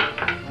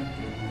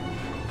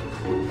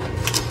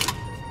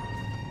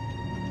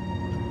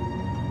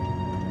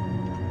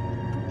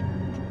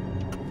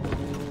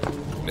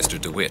 Mr.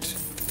 DeWitt,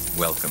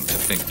 welcome to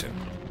Finkton.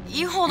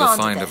 You hold You'll on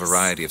to find a this.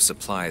 variety of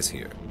supplies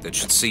here that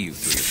should see you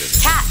through your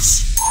business.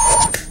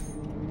 Catch!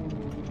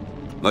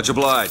 Much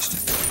obliged.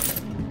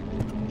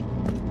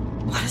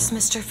 What does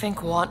Mr.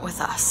 Fink want with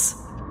us?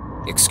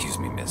 Excuse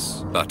me,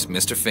 miss, but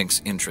Mr.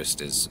 Fink's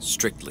interest is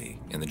strictly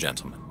in the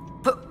gentleman.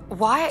 But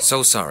why?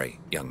 So sorry,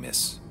 young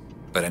miss,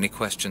 but any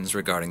questions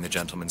regarding the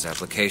gentleman's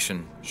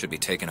application should be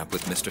taken up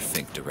with Mr.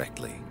 Fink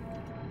directly.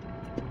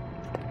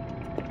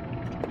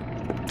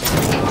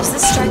 Does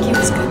this strike you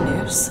as good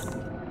news?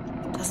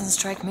 Doesn't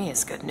strike me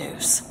as good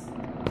news.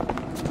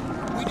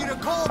 We need a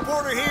coal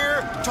porter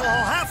here to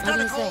haul half What ton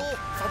do of you coal. think?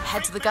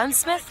 Head to the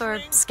gunsmith or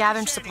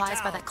scavenge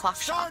supplies by that clock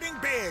shop? Starting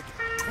big.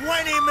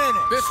 20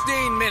 minutes.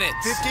 15 minutes.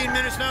 15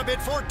 minutes now,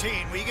 bid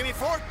 14. Will you give me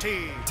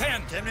 14?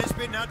 10. 10 minutes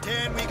bid, now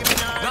 10. Will you give me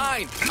 9?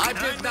 9. I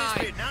bid 9.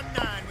 Bid, now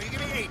 9. Will you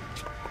give me 8?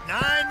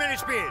 9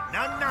 minutes bid,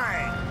 now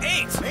 9.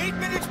 8. 8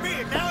 minutes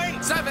bid, now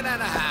 8. 7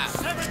 and a half.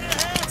 7 and a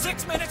half.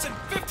 6 minutes and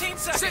 15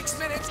 seconds. 6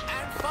 minutes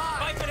and 5.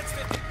 5 minutes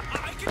 50.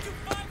 I give you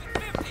 5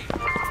 and 50.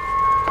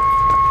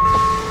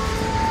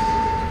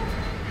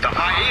 The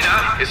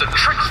hyena is a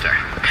trickster.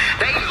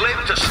 They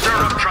live to stir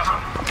up trouble.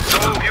 So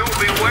you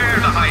beware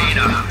the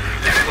hyena.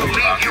 It will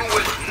leave you with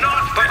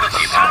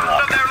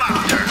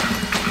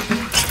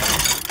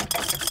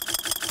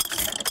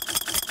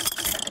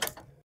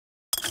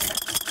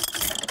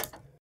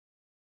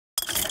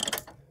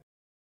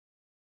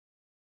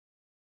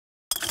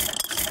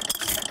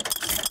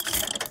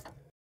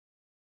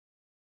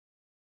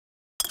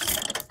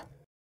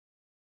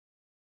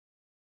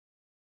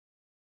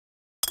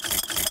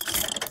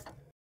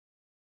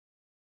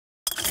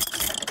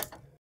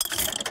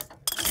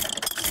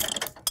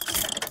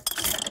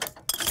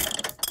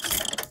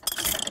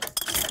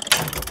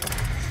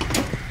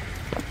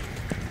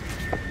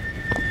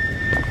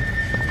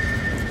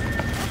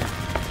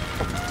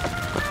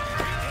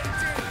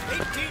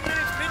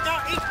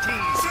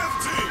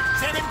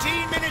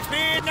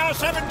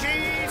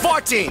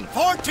 14.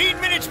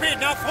 14 minutes, mid.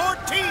 Now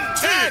 14.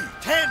 10.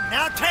 10.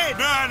 Now 10.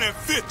 9 and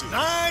 50.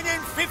 9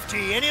 and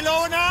 50. Any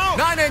lower now?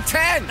 9 and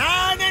 10.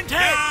 9 and 10.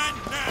 9.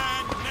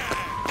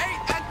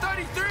 8 and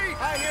 33.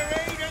 I hear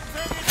 8 and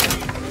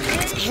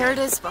 33. Here it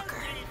is, Booker.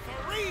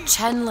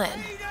 Chen Lin,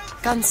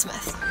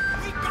 gunsmith.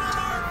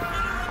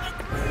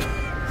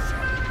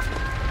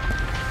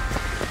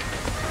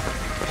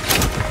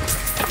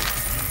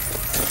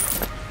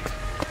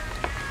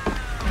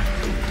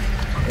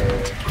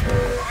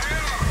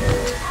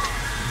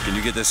 Can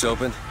you get this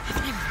open? I've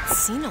never even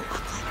seen a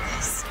lock like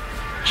this.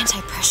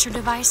 Anti-pressure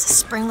device, a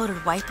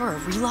spring-loaded wiper, a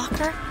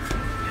relocker?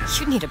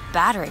 You'd need a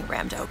battering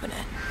ram to open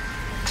it.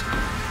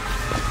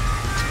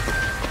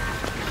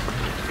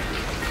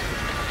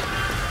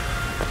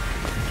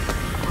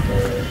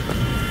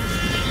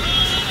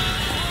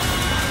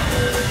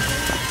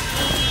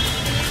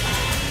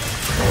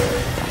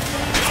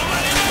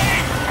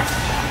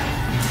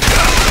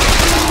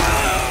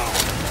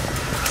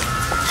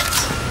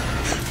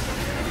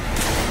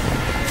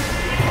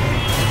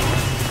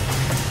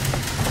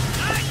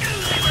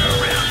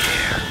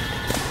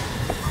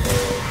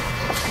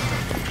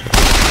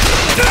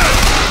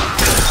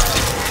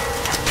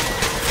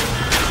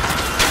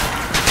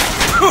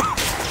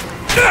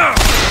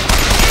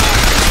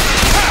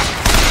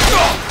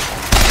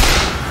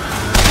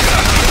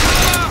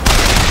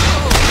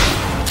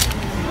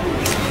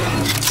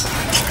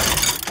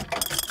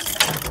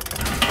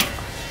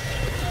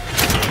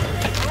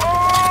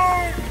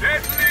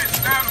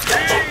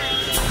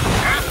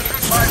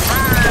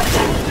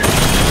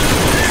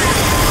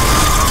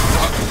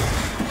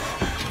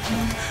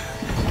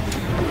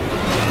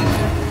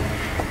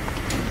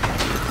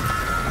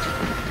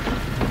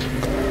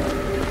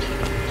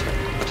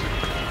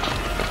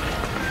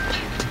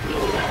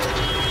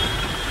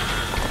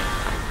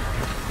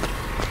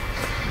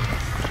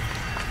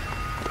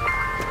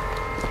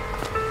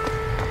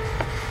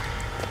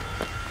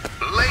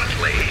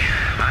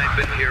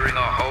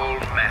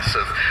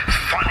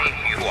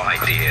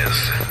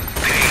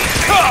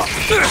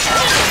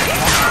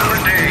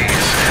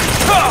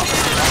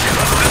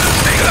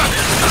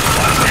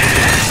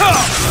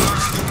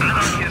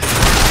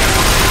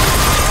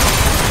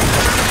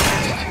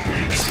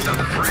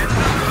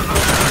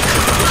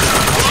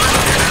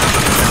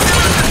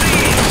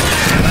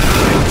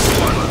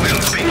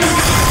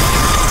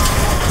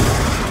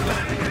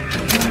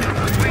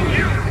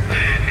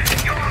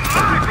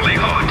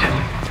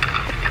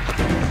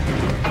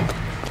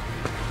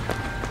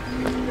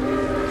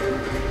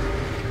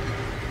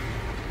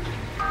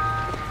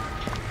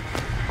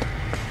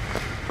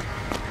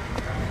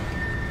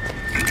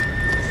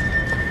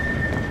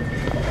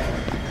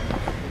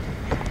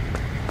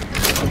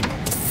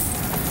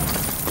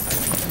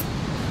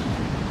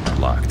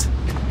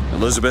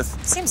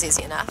 Elizabeth? Seems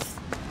easy enough.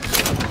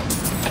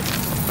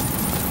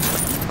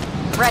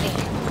 Ready.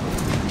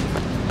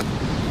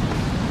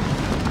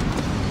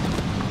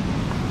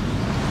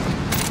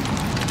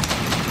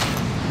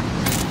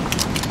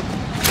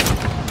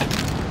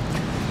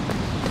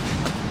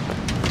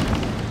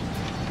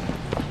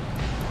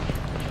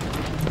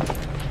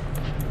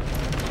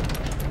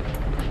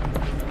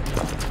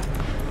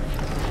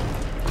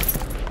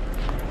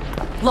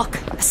 Look,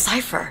 a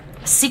cipher.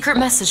 A secret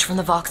message from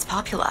the Vox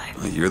Populi.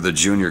 You're the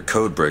junior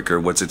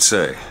codebreaker. What's it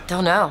say?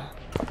 Don't know.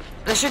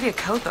 There should be a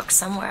code book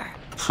somewhere.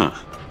 Huh.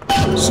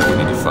 So we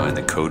need to find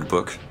the code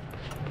book?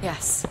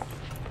 Yes.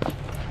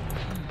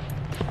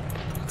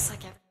 Looks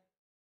like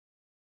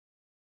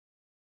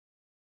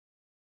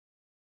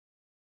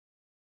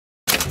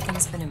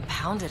everything's been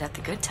impounded at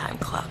the Good Time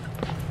Club.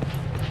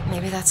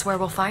 Maybe that's where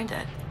we'll find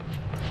it.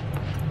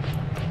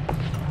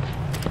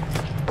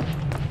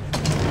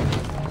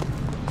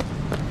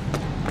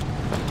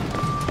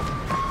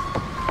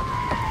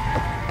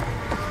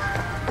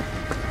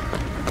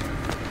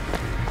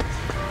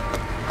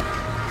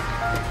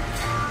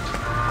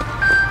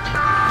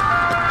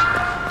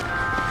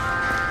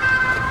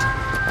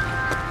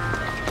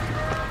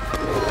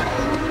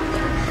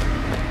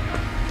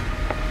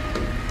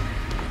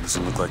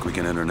 Doesn't look like we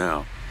can enter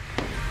now.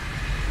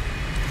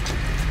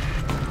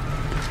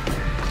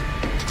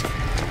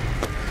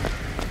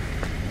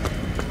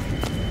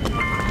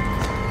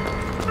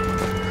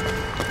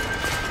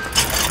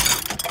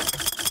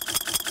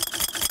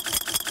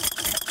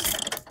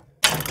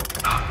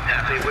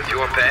 Happy with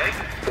your pay?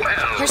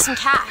 Well, here's some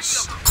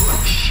cash.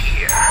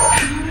 Here.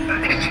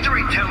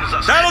 History tells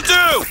us that'll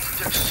do!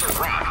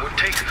 Sarrat would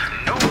take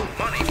no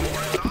money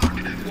for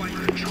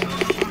his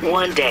art.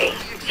 One day,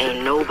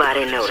 ain't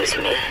nobody noticed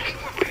me.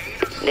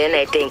 Then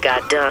they think I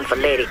done for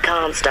Lady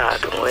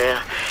Comstock.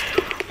 Well,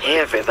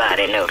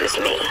 everybody noticed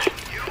me.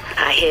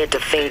 I head to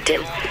fainting,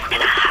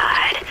 and I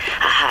hide.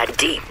 I hide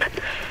deep.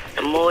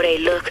 The more they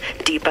look,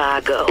 deeper I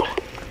go.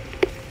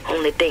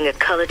 Only thing a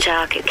color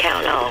child can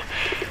count on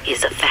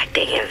is the fact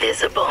they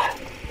invisible.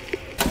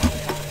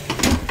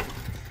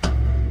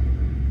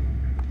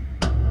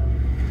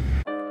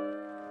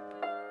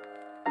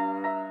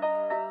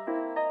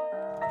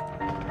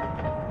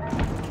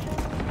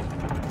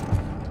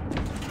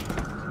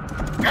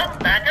 Come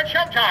back at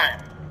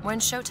showtime.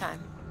 When's showtime?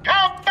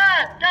 Come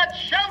back at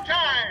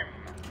showtime.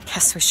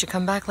 Guess we should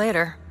come back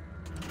later.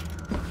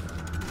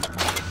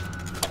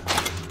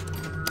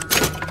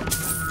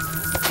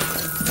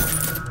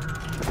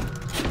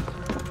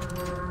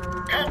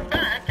 Come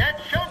back at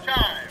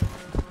showtime.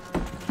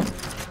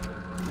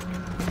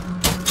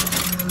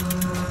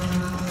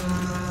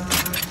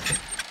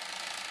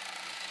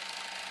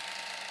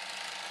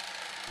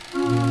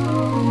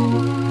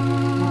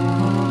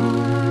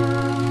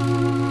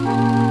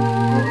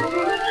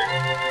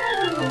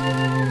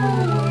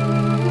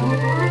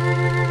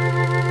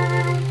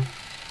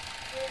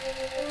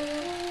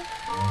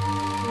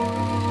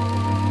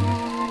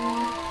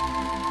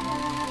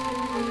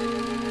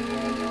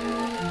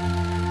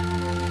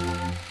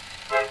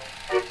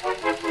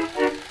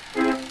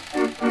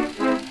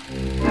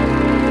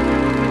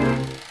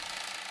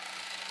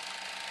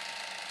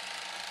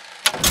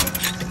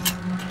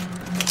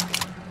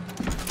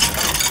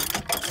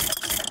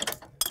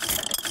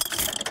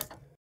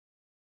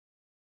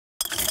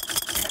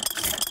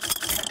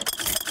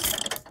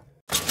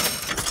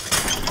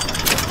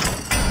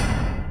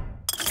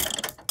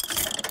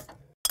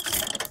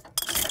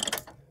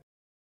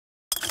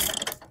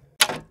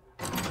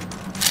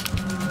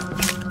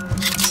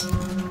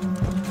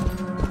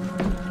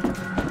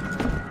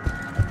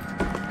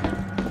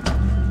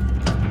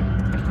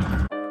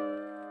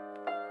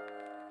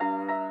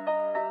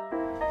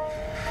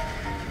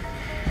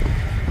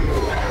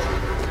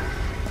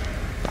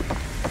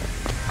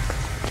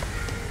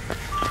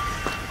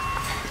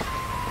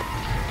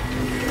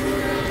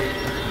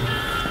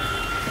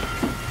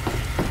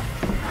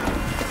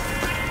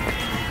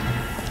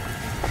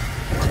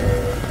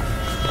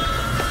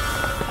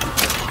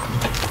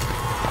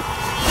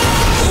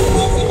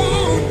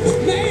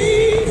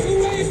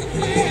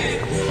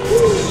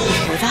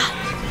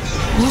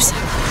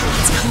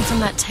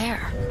 That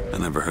tear. I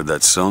never heard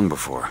that song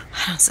before.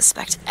 I don't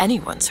suspect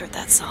anyone's heard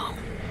that song.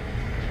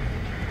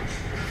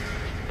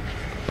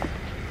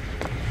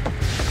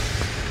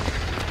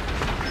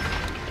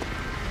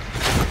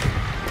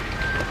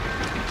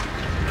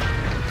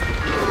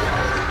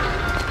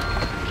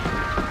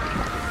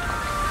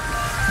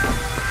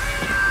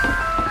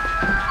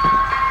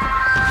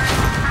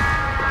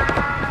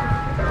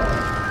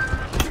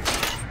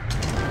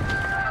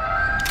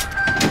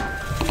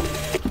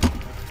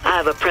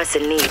 I have a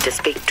pressing need to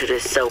speak to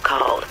this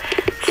so-called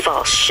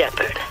false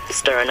shepherd,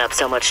 stirring up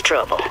so much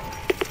trouble.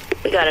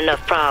 We got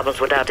enough problems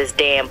without this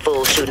damn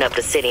fool shooting up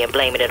the city and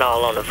blaming it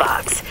all on the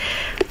Vox.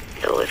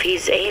 Though if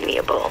he's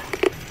amiable,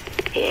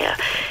 yeah,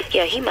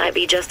 he might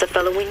be just the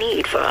fellow we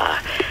need for our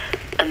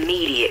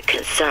immediate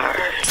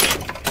concerns.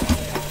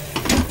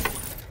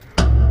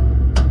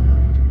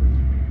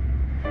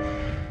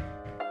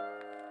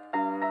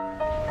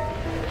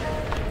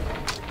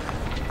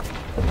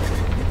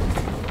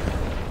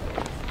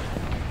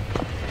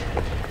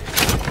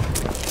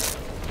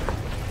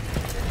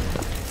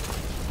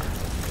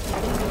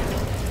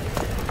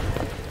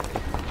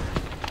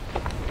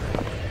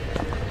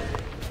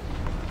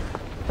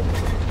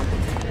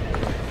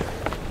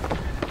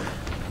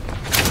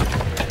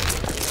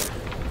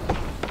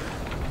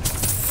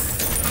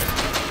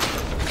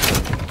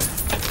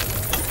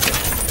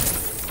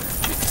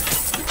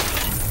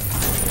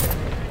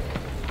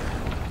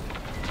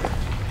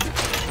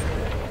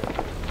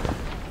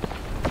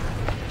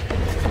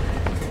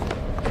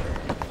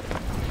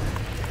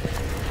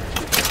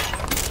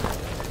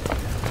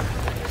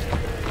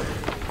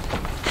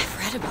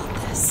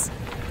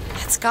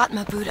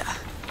 Gautama Buddha.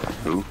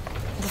 Who?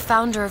 The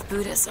founder of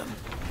Buddhism.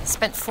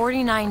 Spent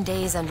 49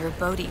 days under a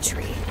Bodhi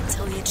tree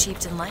until he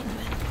achieved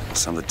enlightenment.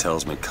 Something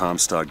tells me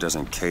Comstock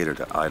doesn't cater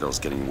to idols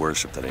getting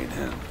worship that ain't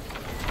him.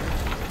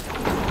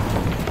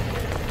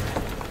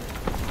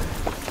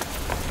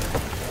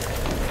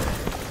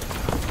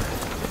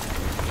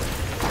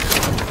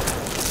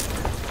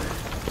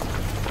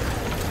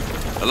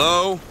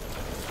 Hello?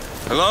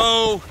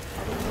 Hello?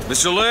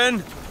 Mr.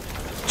 Lin?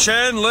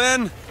 Chen,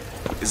 Lin?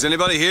 Is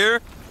anybody here?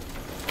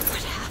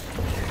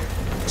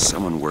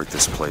 Someone worked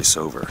this place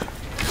over.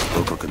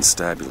 Local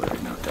constabulary,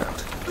 no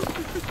doubt.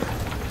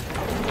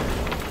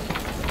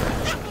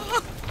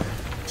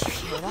 Do you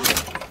hear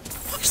that?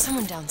 There's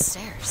someone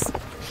downstairs.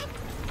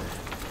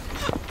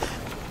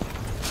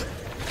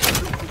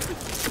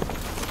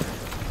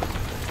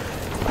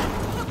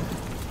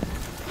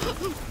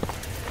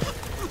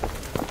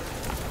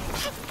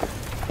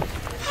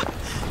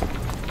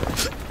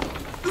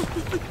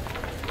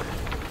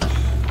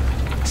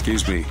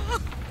 Excuse me.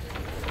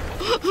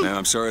 Ma'am,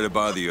 I'm sorry to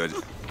bother you.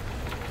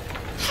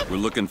 We're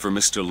looking for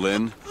Mr.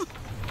 Lin.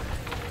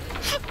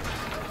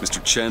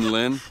 Mr. Chen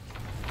Lin.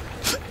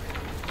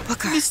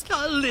 Booker.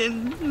 Mr.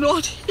 Lin,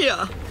 not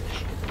here.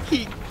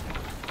 He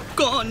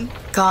gone.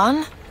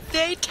 Gone?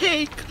 They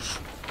take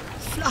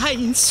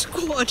flying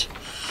squad.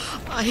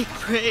 I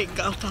pray,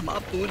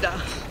 Gautama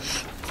Buddha.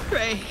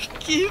 Pray,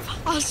 give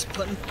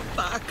husband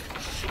back.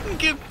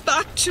 Give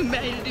back to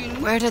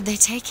Melin. Where did they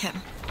take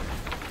him?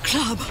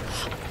 Club.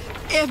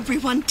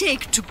 Everyone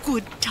take to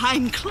good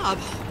time club.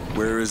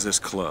 Where is this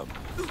club?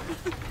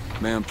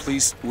 Ma'am,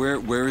 please,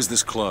 where is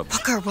this club?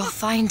 Booker, we'll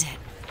find it.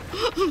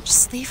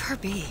 Just leave her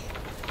be.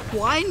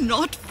 Why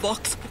not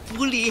Vox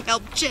Populi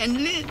help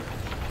Chen Lin?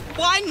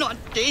 Why not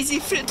Daisy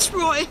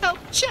Fitzroy help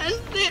Chen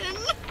Lin?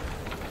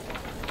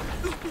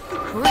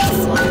 Who are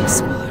the flying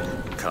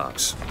squad?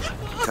 Cops.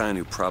 The kind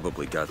who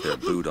probably got their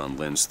boot on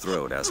Lin's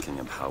throat asking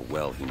him how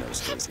well he knows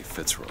Daisy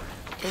Fitzroy.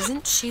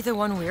 Isn't she the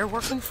one we're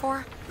working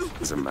for?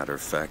 As a matter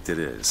of fact, it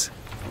is.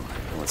 All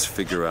right, let's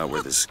figure out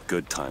where this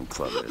good time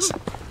club is.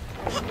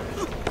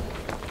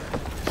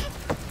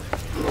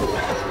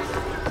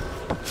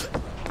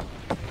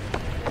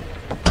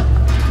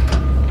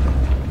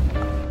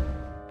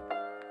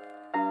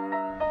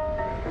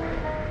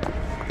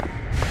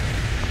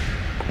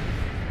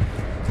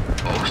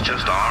 Folks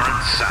just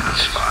aren't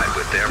satisfied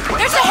with their play.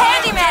 There's a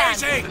handyman!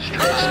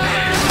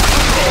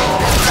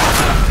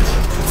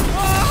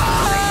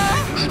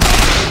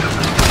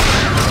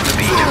 The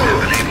beat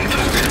have been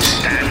able to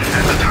stand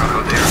at the top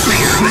of their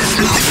pyramids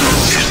and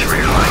just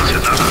realize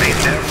another made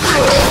their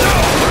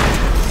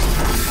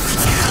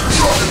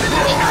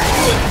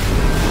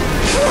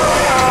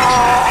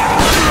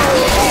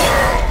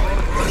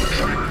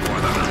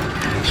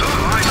So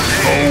I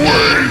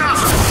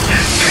say,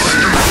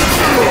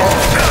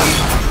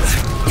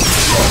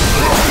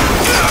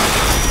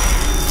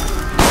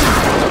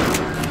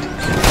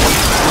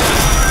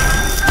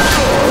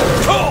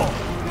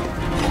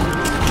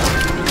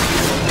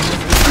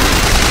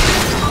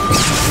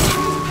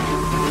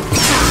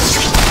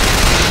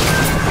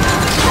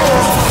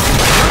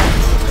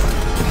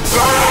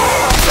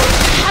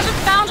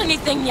 Haven't found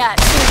anything yet.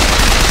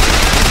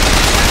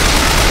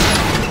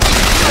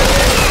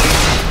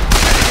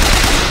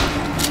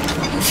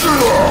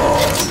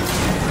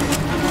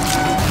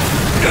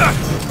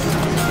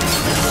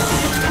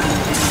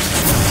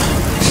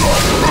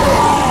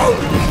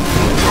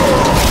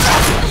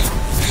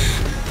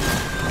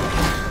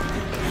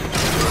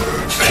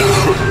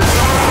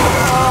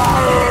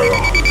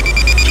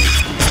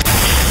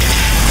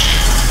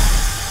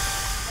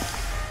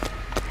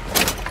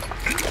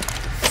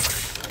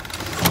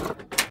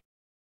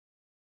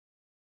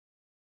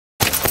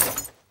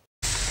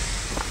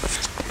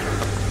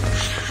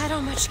 I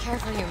don't much care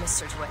for you,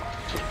 Mr. DeWitt.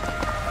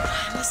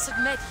 I must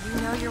admit,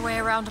 you know your way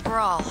around a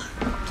brawl.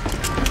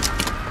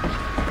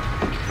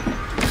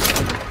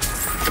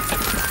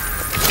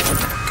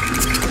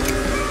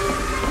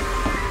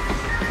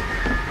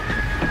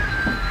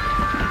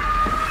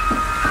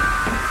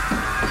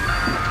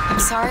 I'm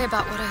sorry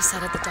about what I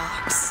said at the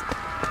docks.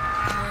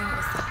 Knowing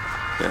your thought.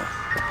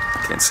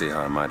 Yeah. Can't see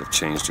how I might have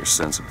changed your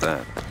sense of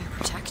that. You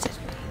protected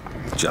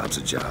me. The job's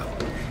a job.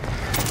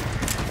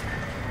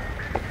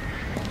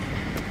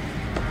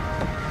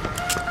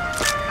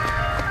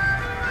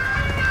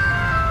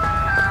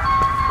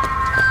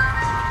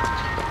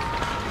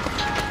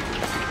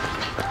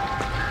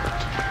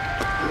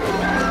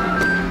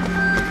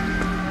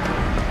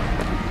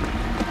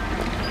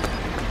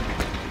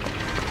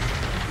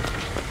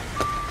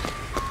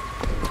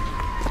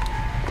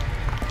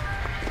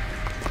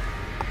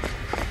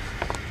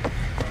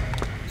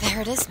 There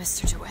it is,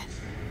 Mr. DeWitt.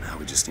 Now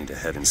we just need to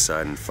head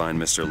inside and find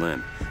Mr.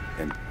 Lin.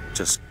 And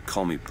just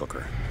call me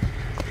Booker.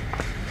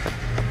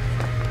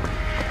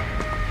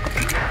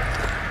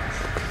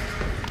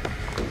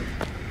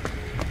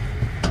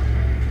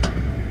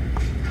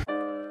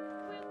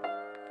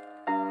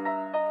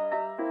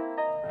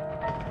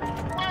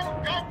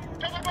 Welcome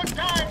to the Good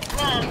Time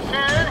Club,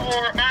 sir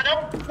or madam,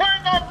 where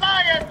the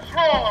lions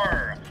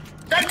roar.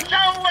 The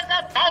show is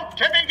about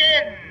to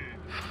begin.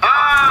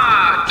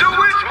 Ah,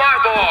 DeWitt, my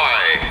boy!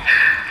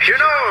 You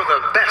know,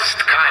 the best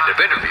kind of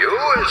interview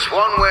is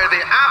one where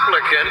the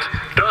applicant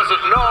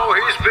doesn't know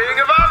he's being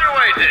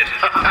evaluated.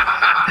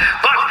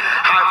 But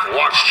I've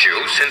watched you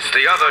since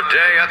the other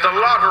day at the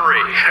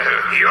lottery.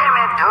 You're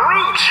a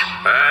brute!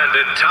 And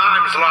in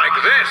times like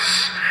this,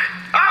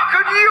 I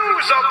could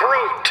use a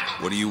brute!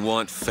 What do you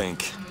want,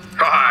 Fink?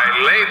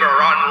 Labor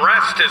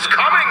unrest is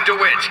coming to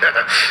it.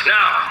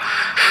 Now,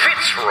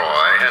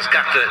 Fitzroy has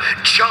got the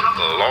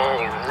jungle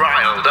all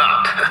riled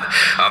up.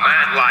 A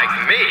man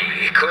like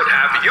me could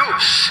have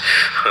use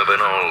of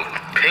an old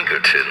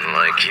Pinkerton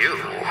like you.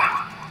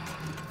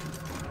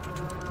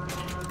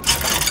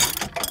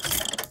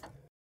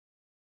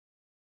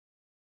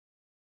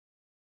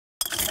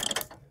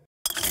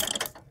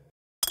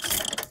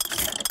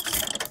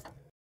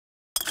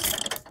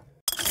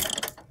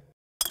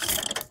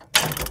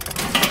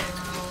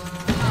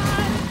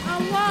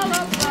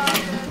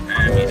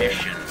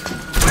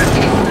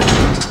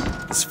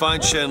 Let's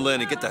find Chen Lin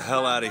and get the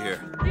hell out of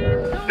here.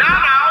 Now,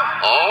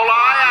 all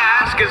I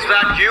ask is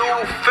that you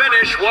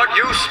finish what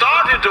you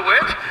started to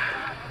it.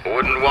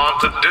 Wouldn't want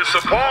to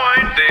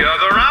disappoint the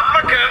other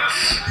applicants.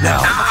 No.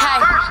 Now, our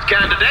first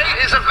candidate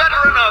is a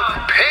veteran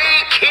of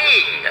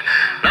Peking.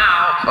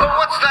 Now,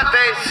 what's that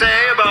they say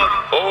about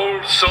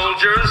old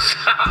soldiers?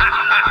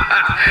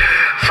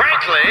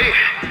 Frankly,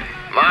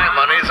 my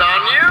money's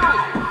on you.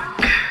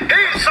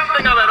 He's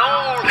something of an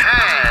old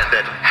hand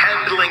at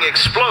handling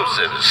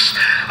explosives.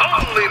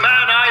 Only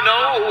man I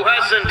know who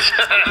hasn't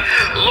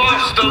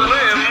lost a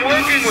limb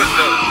working with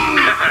them.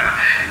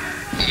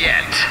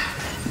 Yet.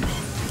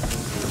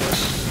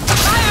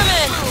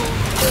 Fireman!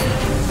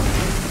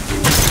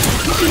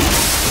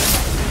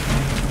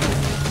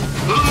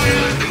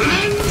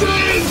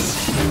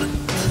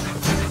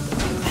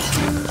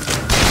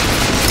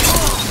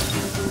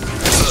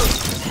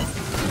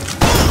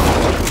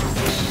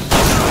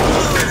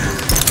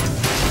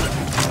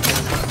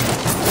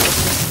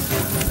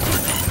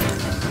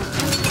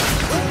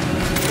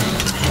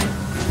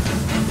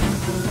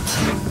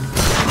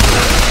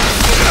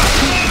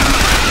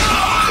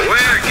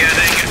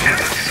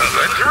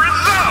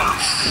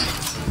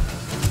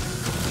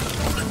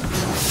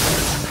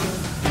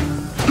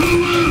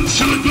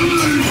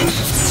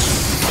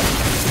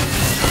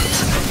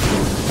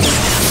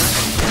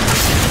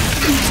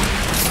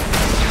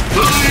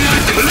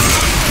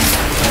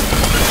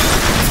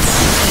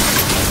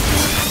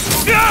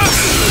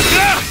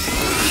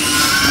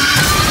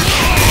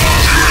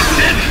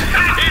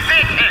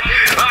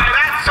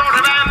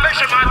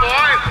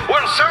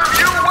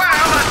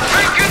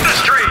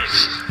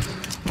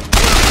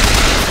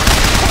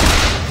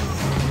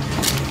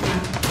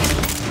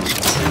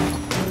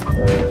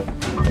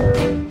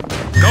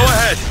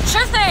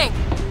 Sure thing!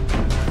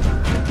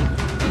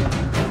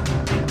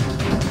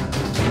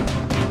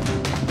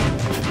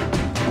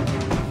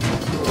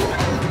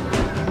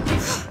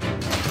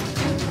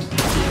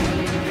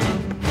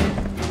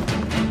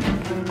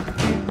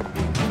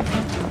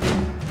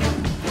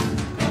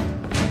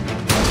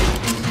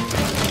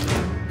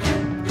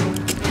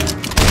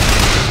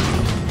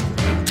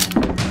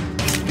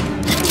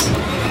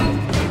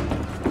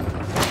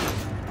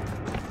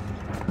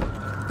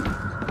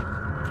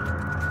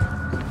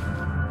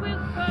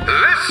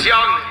 This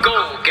young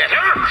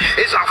goal-getter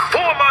is a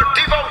former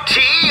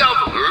devotee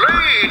of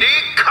Lady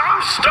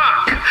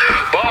Comstock.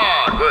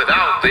 But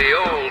without the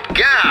old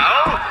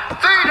gal,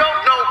 they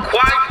don't know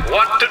quite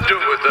what to do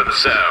with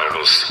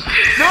themselves.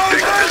 Pick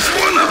this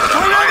one up at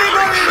a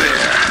hiring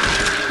fair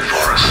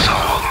for a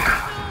song.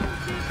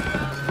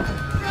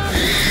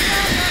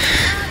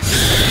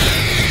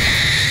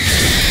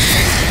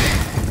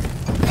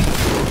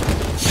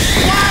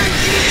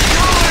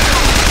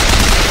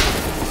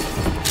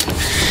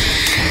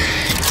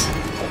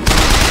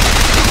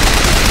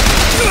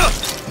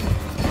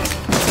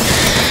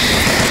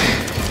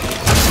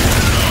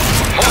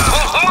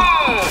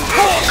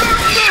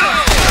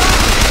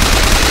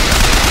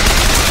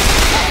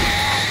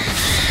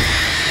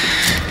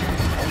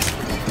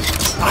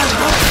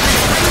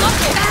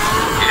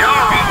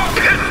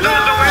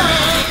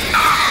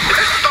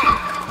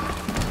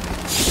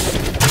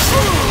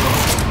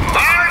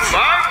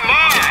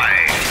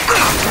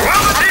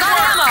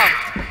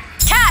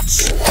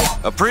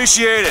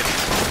 Appreciate it.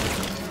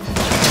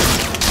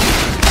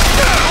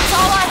 That's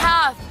all I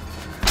have.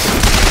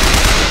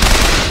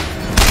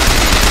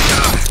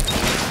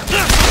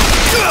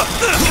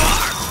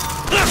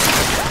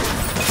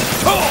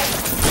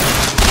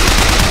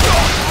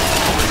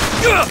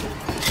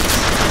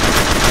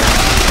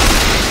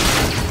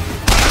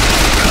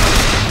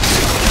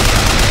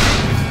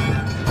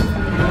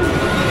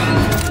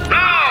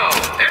 Now,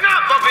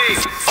 enough of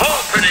these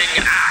opening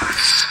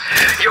acts.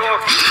 Your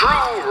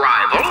true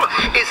rival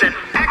is an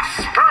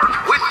expert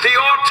with the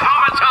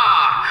automata.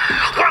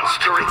 Wants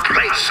to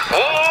replace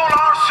all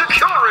our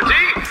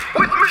security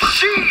with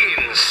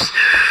machines.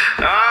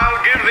 I'll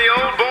give the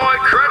old boy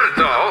credit,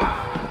 though.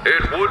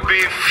 It would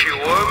be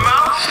fewer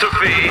mouths to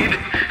feed.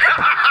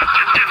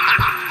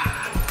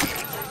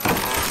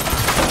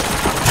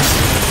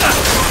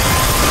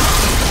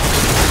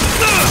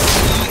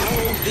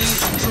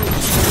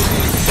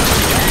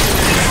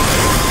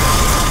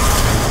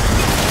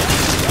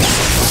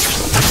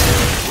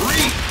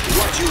 Reap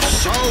what you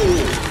sow.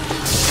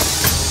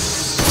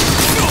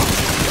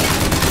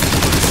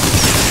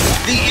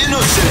 The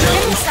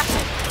innocent.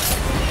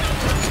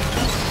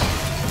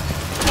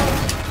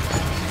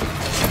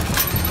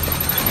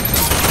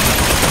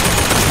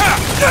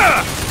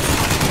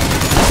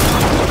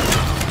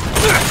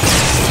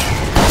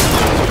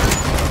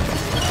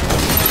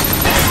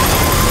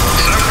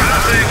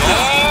 Surpassing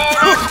all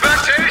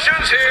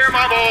expectations here,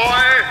 my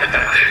boy.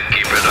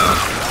 Keep it up.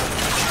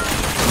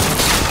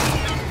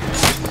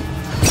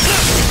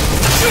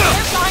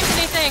 Can't find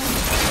anything.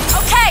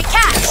 Okay,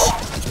 catch!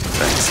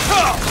 Thanks.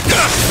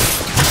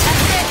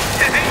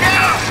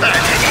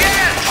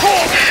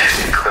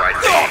 Quite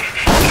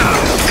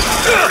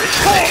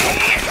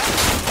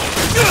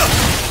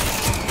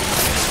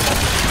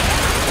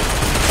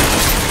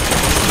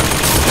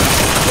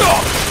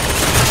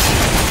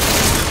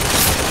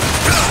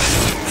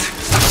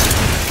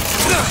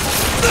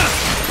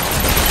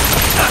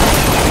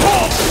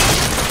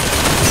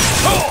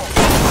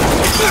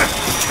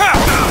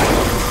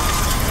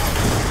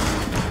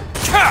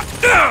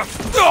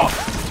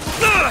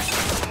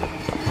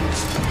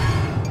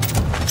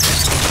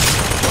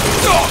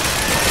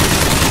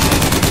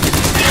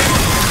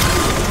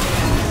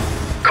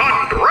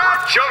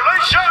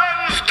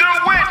Congratulations,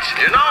 DeWitt!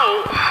 You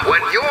know,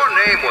 when your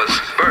name was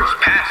first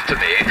passed to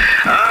me,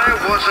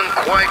 wasn't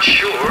quite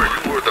sure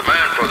you were the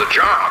man for the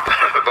job,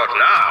 but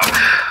now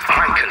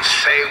I can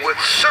say with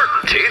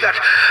certainty that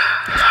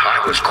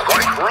I was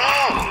quite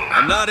wrong.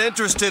 I'm not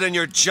interested in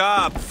your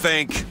job,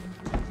 Fink.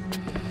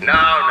 Now,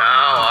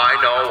 I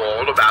know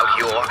all about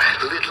your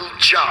little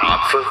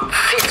job for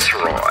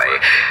Fitzroy,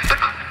 but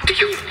do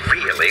you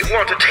really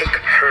want to take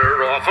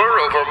her offer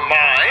over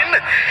mine?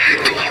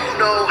 Do you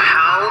know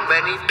how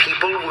many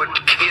people would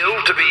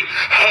kill to be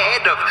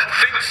head of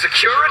Fink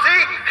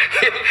Security?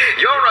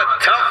 You're a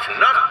tough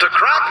nut to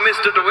crack,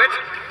 Mr. DeWitt.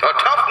 A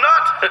tough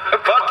nut.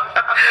 But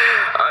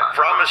I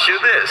promise you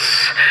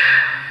this.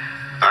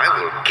 I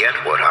will get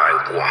what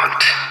I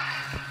want.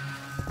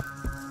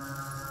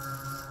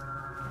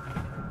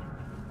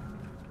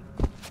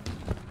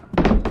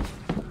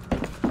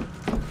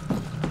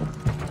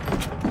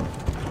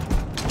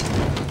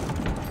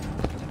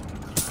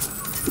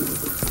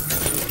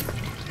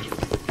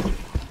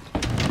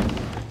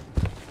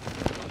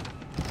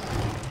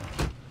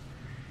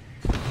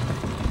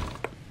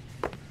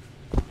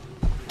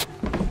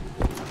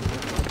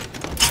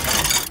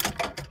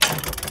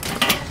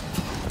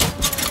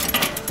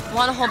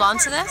 Want to hold on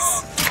to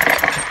this?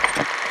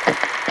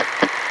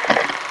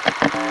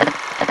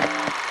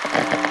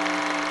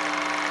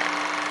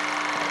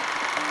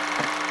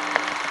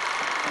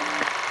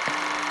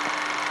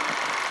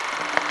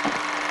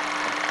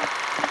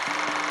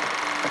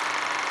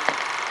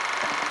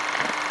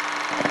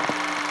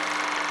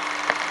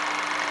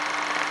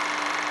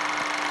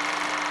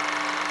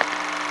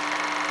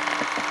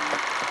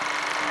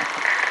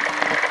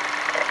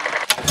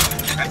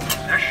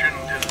 Possession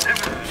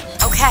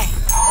delivered. Okay.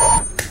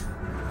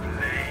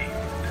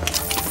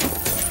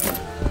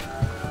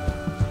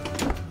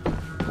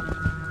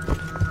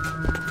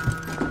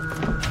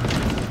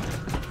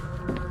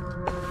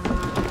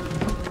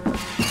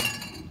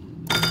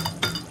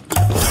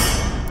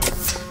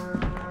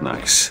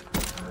 Nice.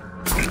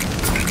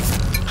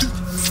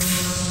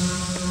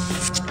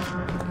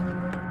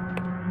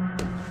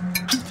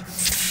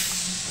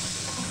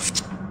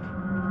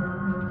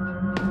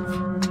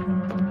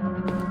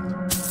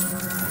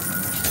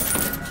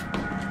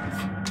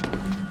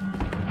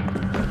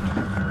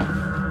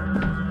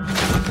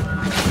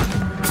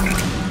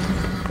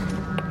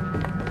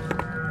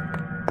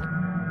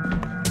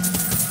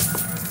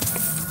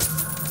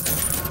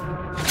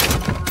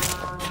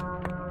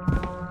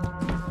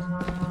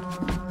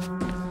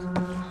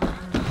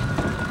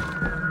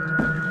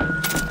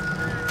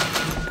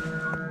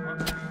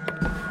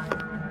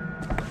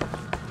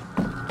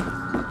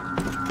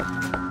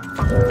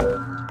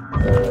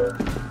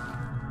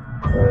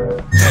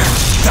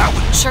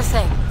 Sure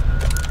thing.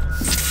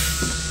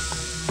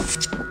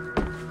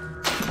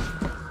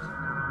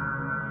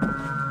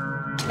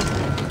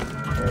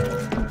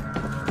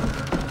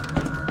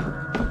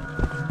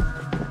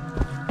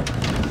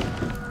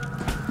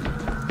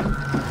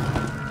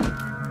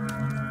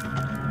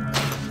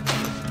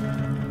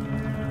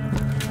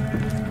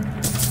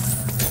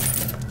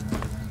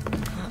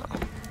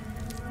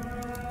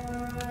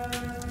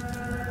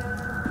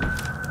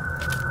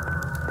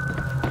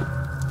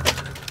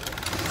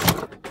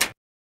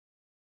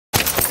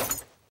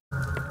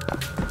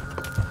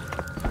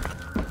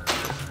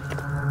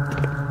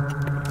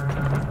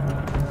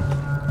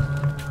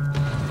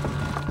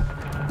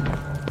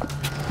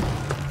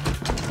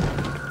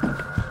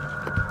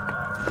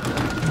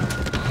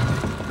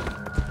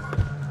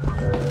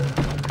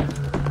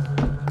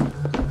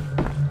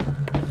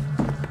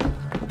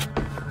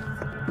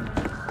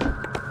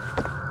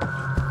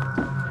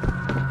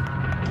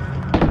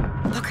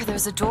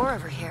 There's a door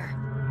over here.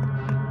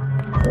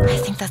 I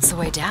think that's the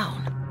way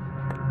down.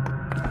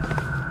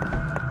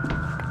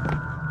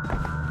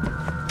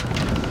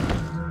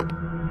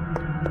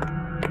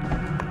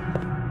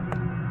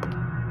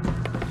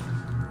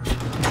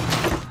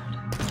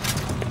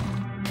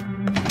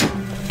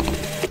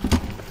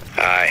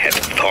 I had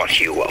thought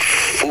you a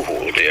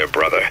fool, dear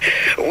brother,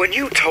 when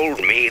you told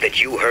me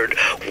that you heard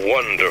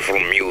wonderful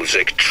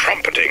music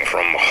trumpeting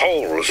from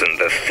holes in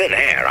the thin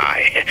air.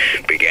 I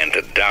began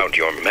to doubt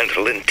your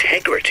mental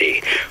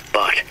integrity.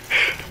 But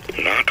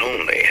not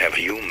only have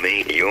you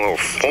made your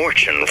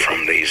fortune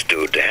from these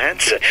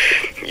doodads,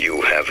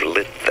 you have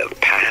lit the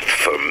path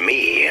for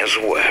me as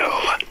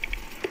well.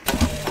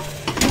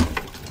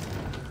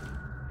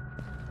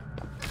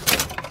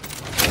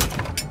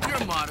 You're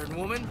a modern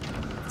woman.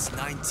 It's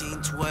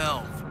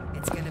 1912.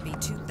 It's gonna be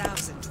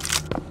 2000.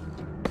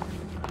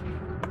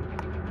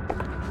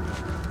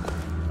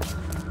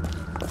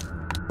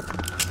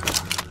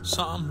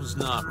 Something's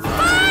not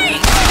right.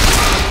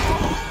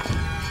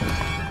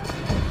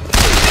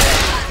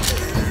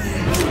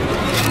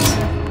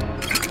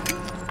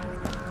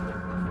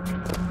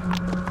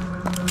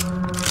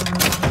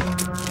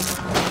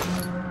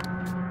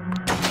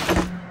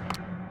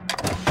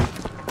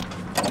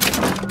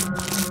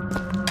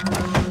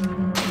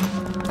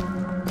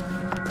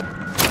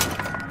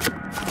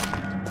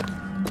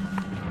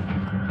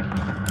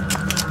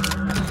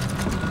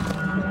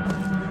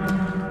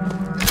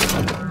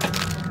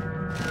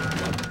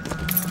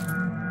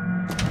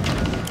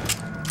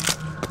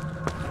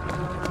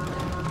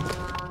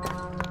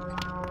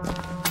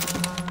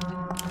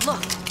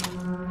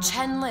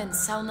 Chen Lin,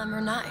 cell number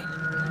 9.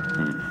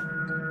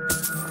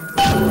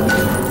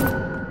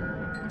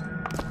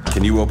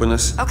 Can you open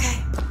this?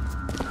 Okay.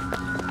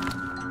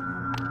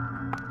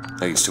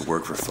 I used to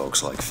work for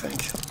folks like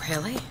Fink.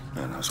 Really?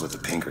 And I was with the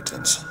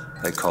Pinkertons.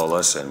 They call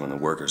us in when the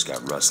workers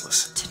got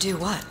restless. To do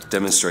what?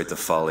 Demonstrate the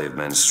folly of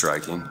men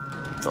striking,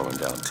 throwing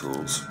down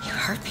tools. You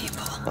hurt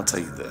people. I'll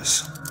tell you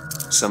this.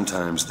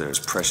 Sometimes there's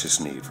precious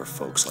need for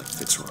folks like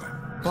Fitzroy.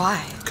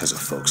 Why? Because of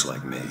folks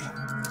like me.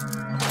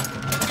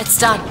 It's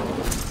done.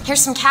 Here's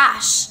some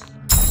cash.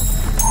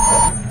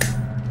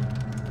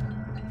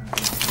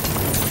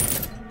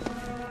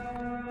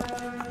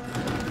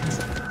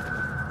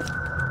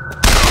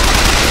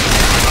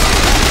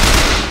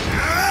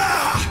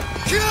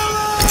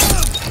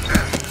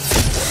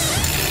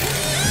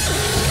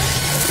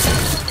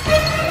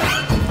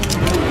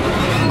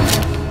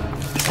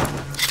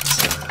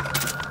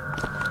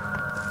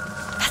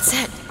 That's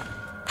it.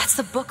 That's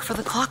the book for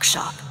the clock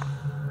shop.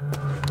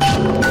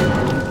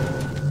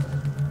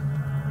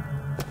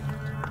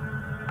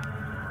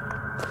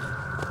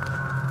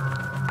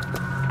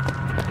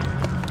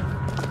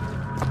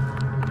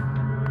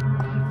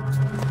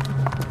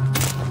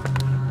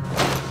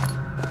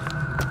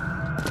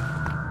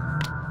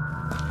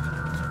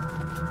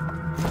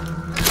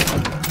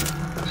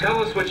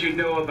 Tell us what you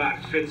know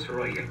about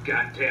Fitzroy, you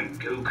goddamn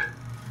gook.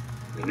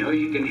 We know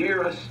you can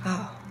hear us.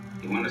 Oh.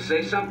 You want to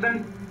say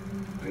something?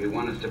 Or you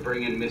want us to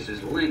bring in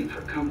Mrs. Lin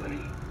for company?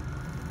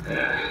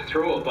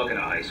 Throw a bucket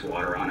of ice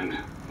water on him.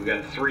 We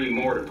got 3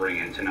 more to bring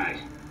in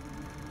tonight.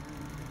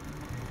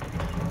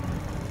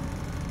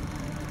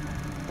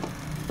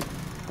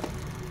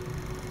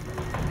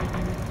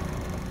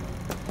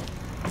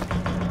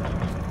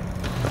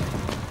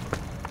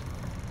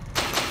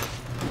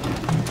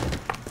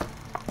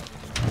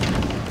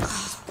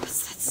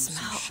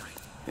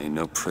 Ain't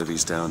no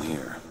privies down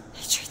here.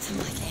 They treat them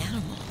like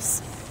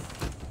animals.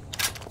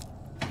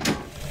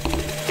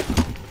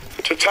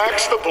 To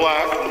tax the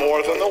black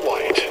more than the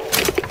white,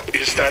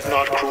 is that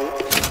not cruel?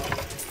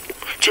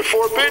 To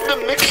forbid the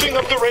mixing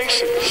of the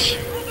races,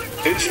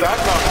 is that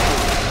not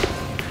cruel?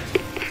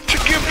 To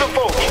give the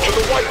vote to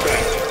the white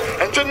man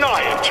and deny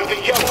it to the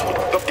yellow,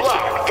 the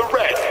black, the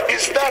red,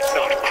 is that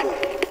not cruel?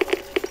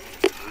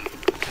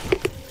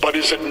 But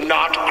is it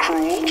not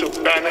cruel to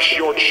banish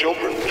your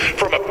children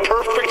from a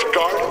perfect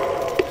garden?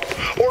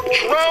 Or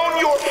drown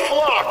your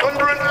flock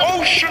under an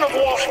ocean of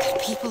water?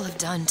 What people have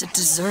done to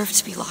deserve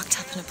to be locked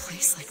up in a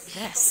place like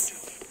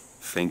this?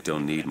 Fink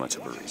don't need much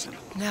of a reason.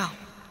 No.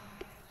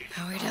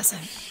 No, he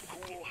doesn't.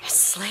 It's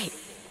Slate.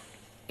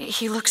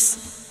 He looks...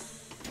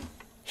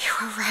 You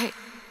were right.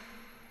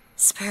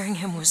 Sparing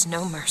him was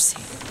no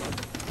mercy.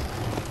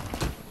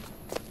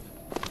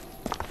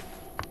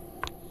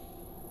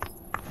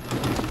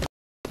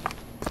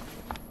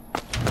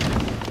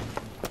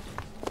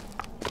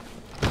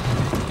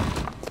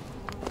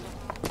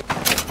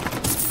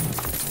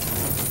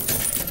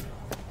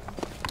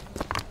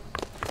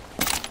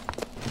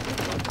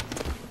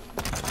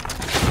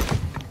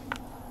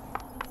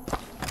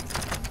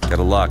 Got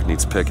a lock,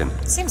 needs picking.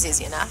 Seems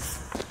easy enough.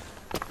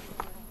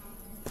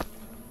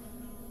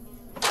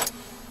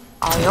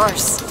 All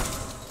yours.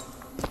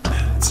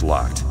 It's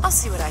locked. I'll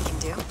see what I can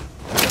do.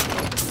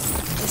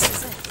 This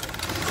is it.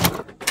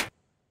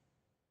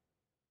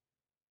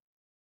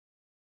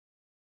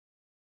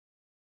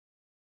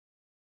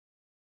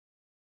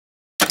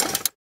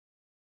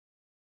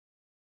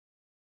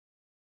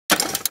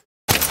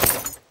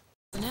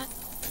 Isn't it?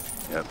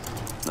 Yep,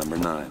 number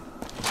 9.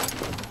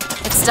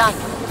 It's done.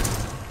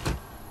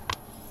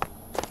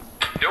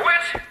 Do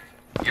it?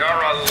 You're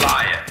a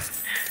lion.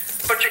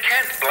 But you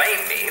can't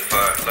blame me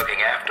for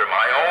looking after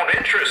my own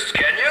interests,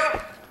 can you?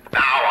 Now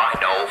I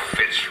know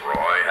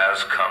Fitzroy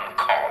has come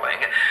calling,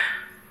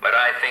 but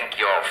I think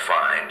you'll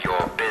find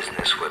your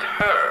business with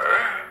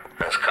her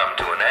has come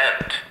to an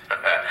end.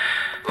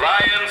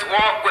 Lions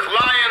walk with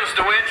lions,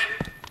 DeWitt,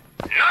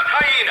 not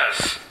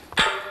hyenas.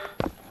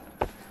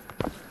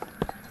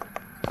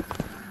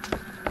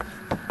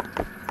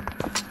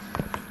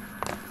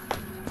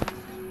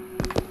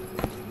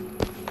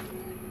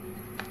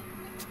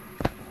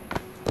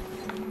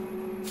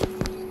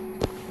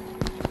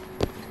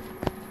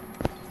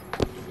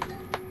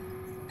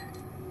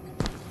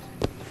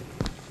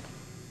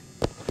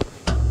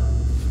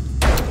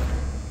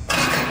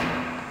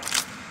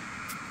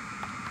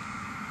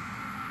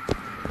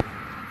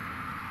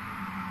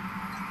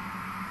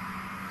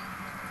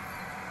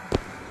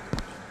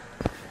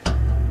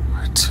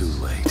 Too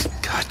late.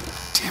 God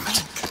damn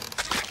it.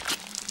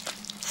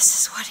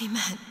 This is what he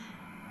meant.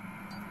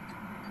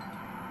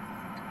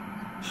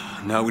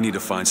 Now we need to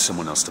find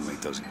someone else to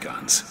make those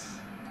guns.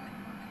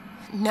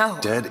 No.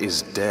 Dead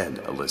is dead,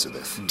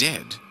 Elizabeth.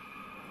 Dead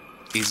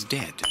is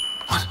dead.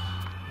 What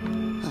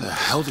the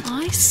hell did...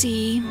 I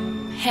see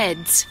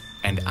heads.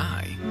 And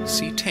I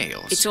see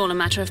tails. It's all a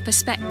matter of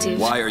perspective.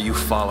 Why are you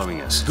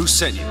following us? Who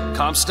sent you?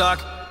 Comstock?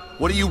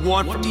 What do you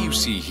want What do you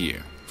see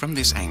here, from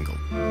this angle?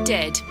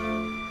 Dead.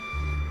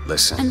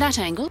 Listen. And that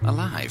angle?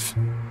 Alive.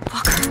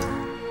 Booker.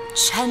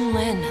 Chen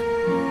Lin.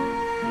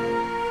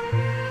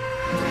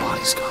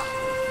 body's gone.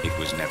 It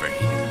was never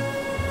here.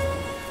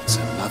 It's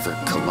another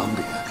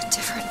Columbia. A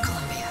different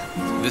Columbia.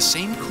 The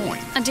same coin.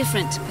 A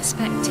different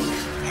perspective.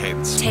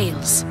 Heads.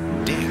 Tails.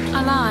 Dead.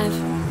 Alive.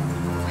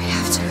 We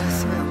have to go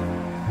through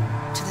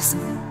to this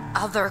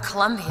other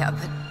Columbia,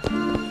 but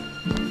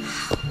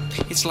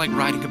It's like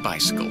riding a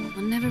bicycle.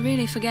 One never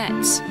really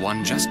forgets.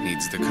 One just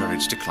needs the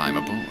courage to climb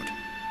aboard.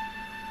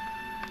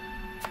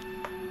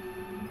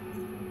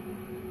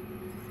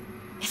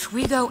 if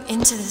we go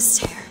into this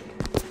tear,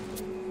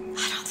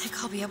 I don't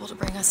think I'll be able to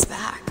bring us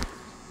back.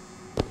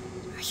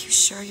 Are you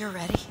sure you're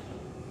ready?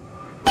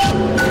 I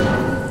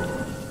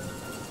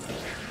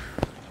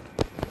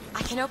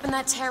can open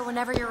that tear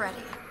whenever you're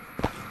ready.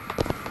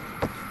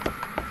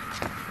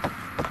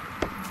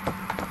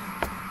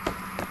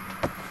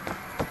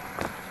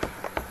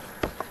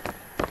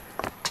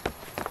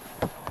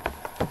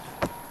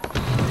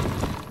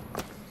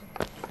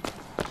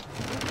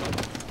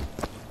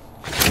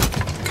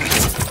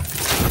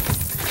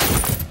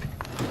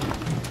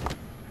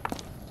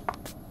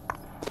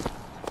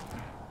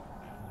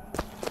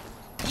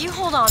 You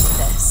hold on to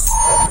this.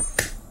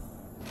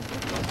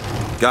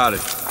 Got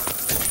it.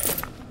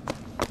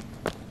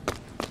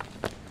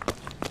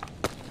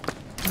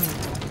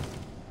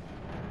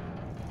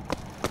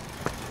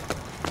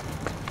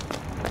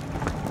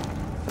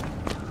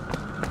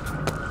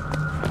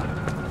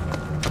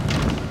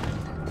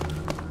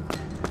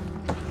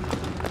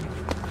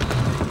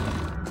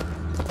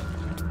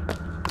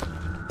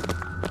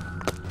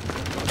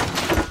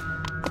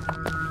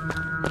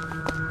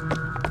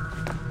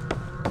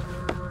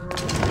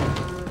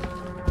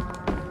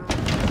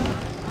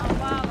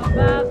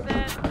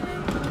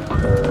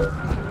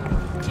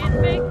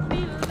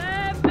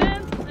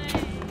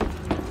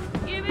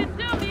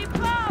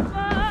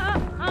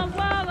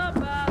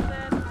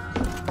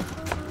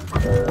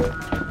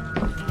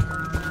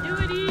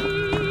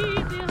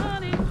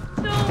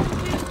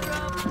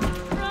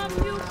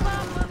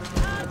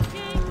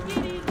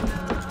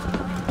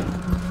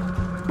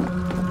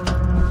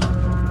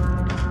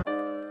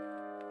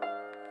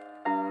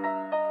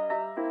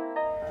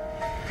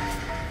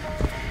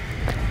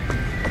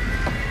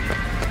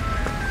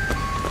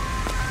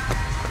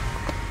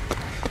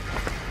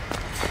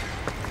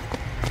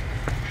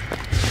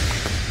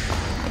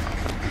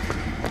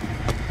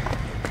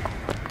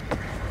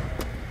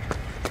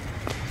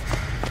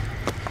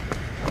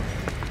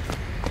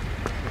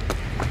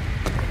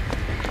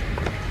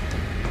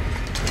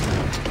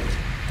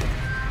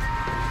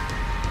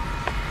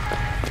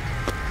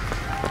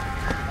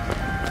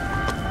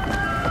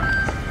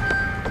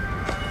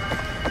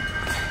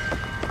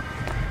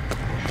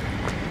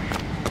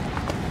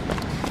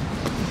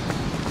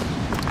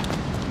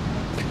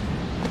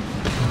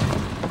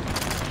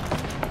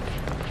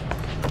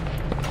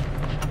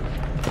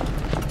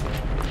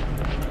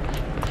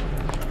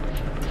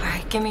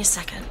 Give me a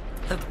second.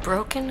 The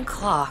broken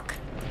clock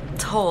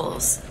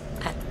tolls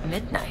at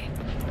midnight.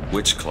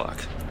 Which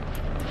clock?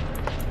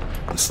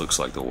 This looks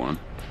like the one.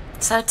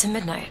 Set it to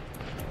midnight.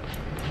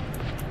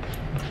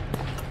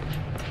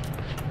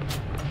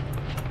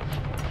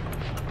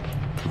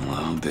 Well,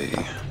 I'll be.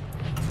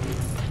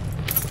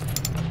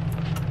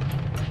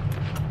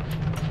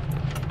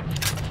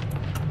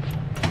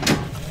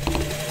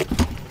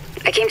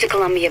 I came to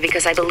Columbia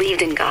because I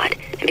believed in God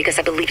and because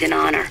I believed in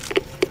honor.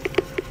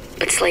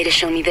 But Slade has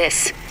shown me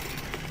this.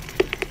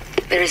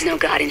 There is no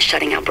God in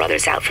shutting our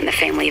brothers out from the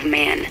family of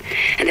man,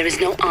 and there is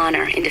no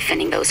honor in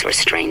defending those who are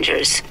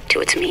strangers to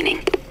its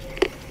meaning.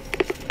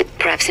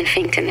 Perhaps in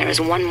Finkton there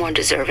is one more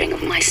deserving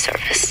of my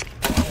service.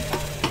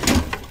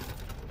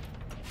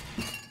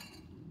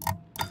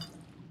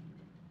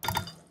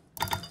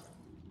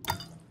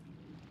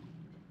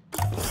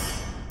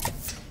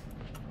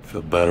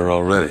 Feel better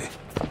already.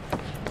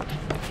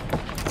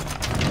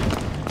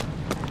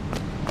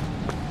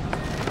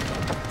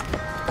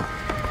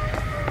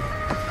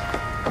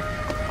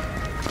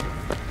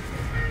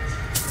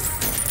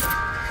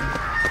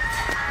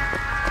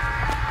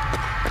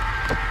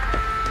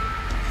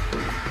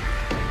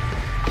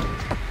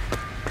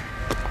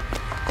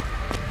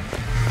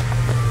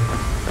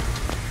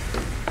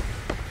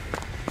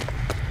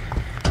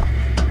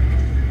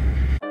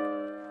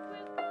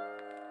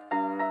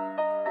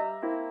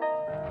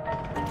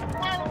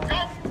 Welcome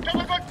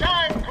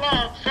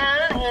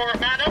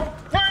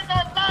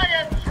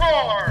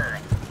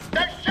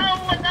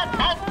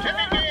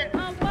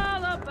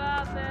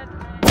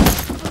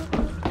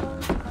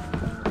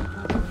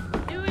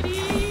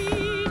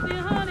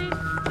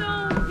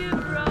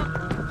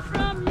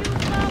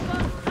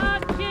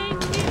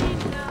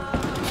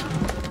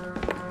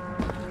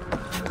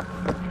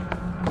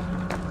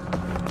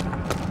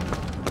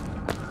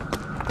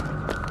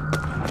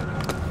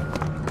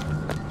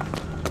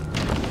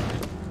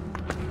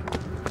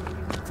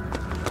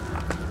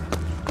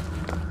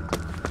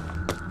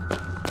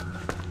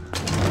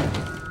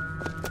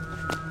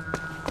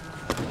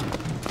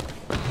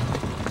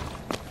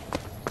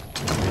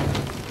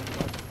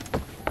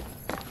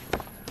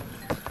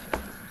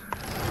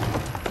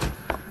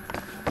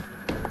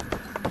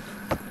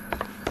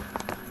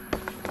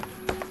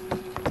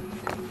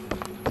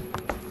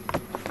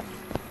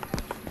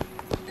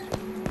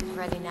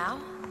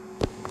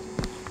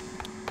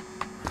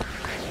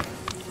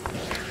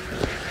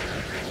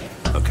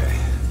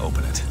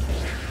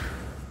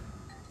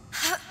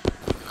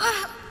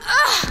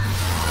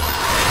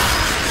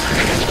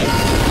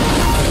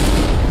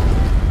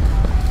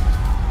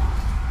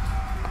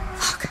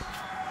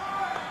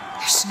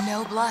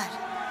no blood.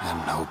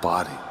 And no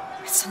body.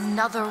 It's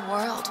another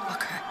world,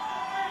 Booker.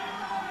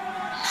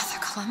 Another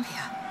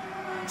Columbia.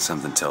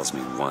 Something tells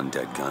me one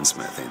dead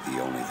gunsmith ain't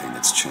the only thing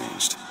that's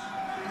changed.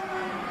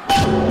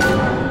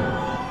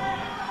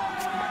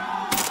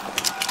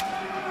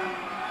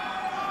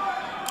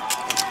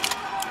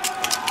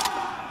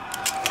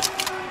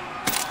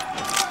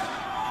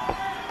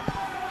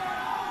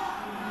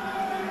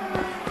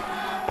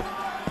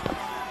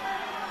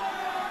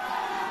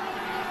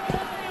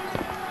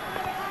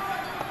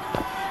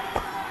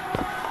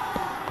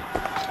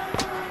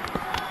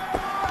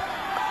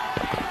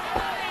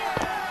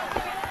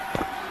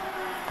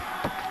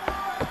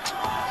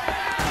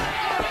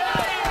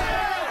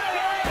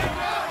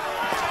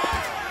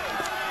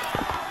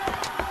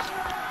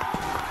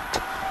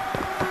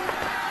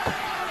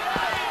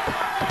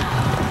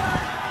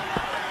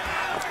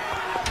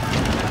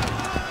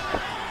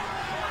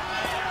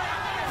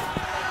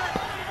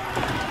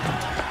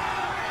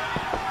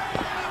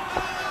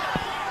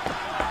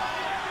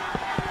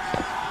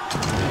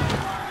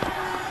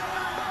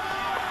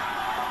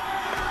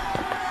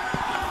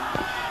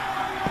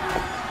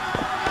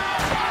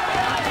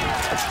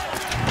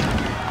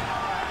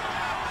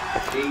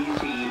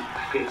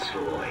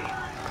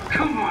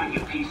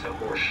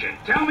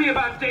 Tell me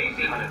about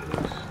Daisy. Cut him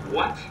loose.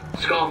 What?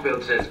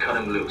 Schofield says cut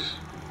him loose.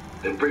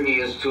 They're bringing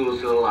his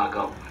tools to the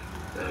lockup.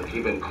 That'll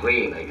keep him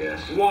clean, I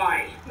guess.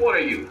 Why? What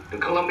are you, the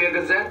Columbia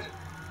Gazette?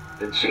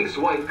 The chink's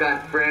wife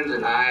got friends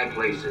in high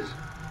places.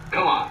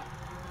 Come on.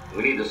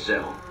 We need to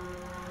sell.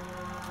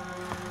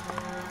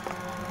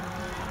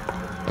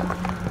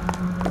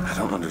 I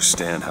don't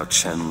understand how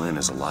Chen Lin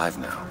is alive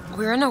now.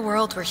 We're in a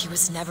world where he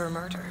was never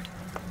murdered.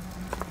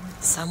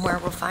 Somewhere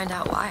we'll find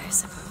out why, I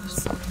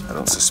suppose. I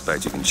don't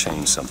suspect you can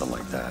change something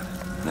like that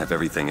and have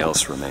everything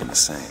else remain the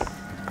same.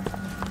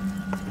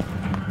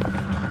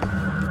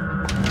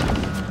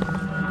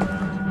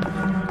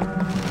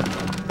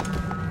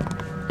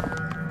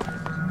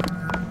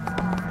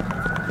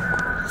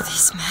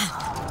 These men.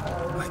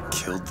 I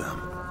killed them.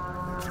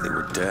 They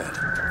were dead.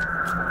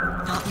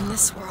 Not in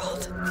this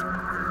world.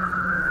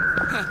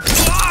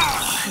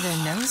 Their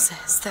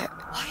noses, they're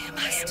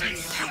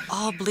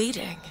all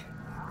bleeding.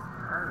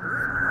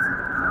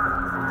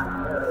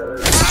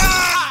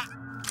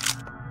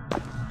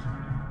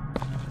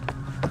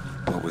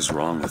 What was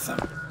wrong with them?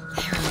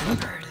 They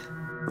remembered.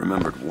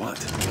 Remembered what?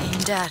 Being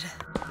dead.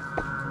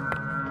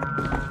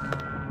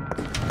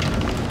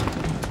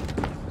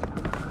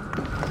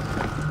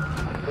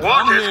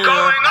 What is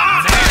going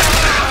on here,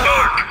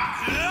 Doc?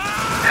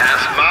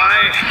 As my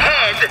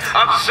head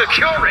of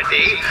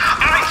security,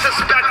 I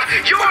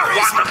suspect you're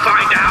one to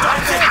find out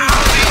how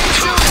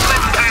these tools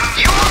impact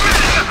your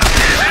men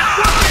and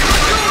what they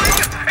were doing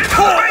in the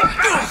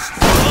basement.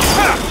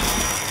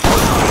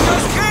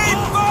 Just keep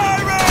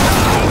firing!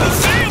 We'll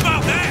see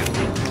about that!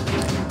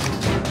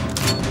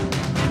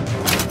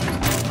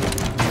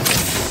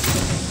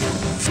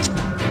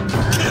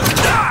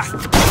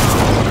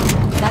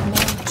 That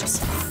man just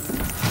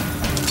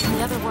fought. In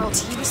the other world,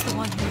 he was the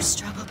one who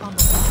strung up on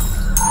the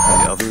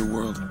wall. The other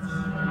world?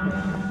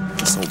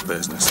 This whole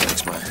business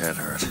makes my head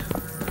hurt.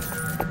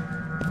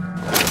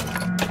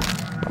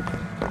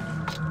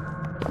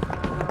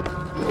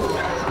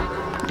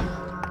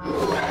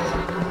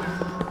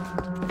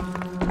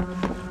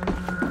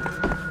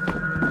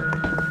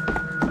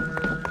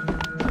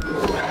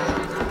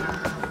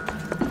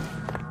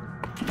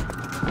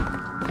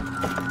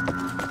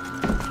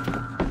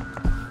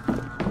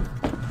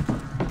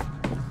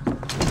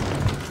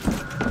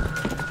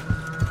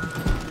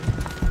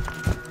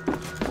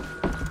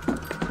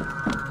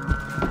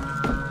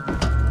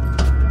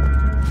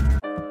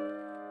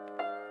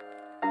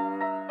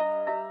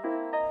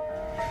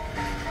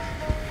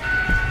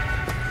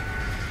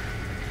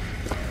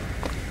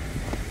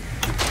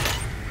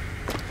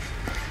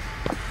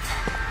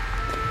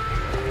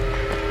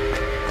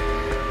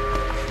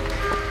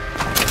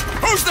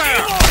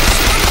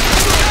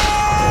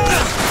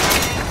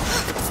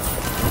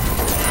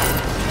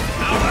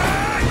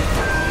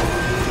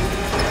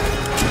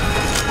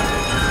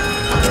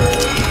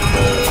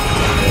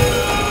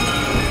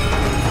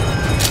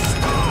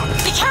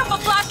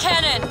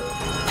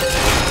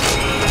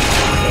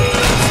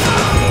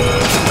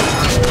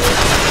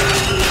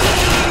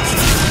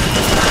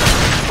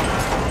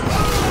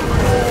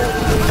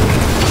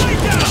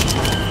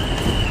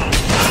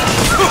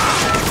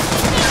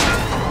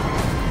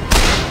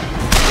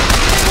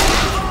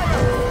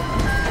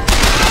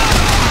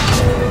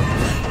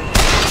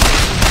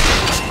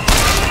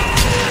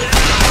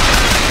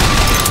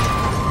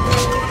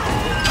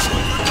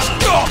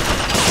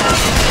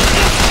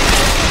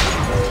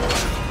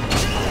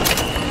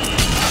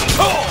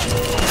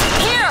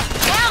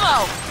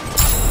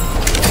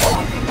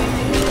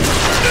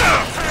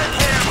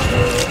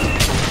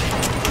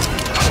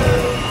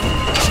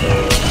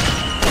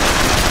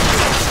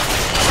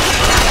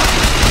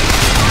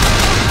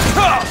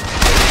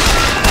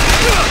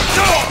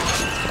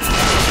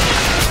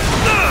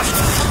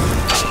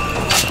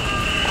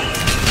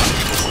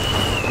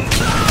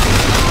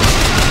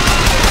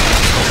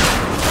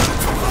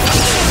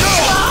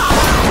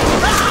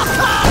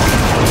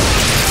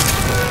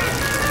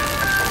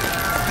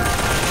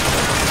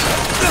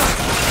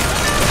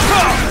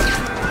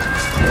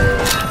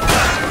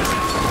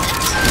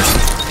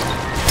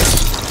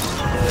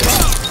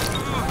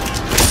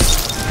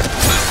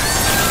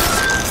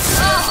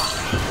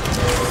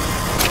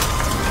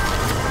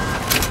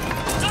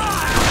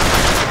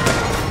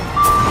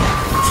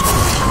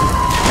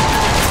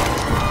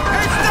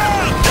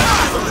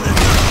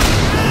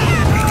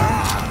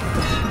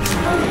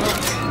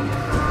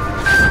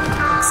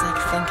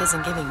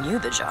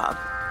 job.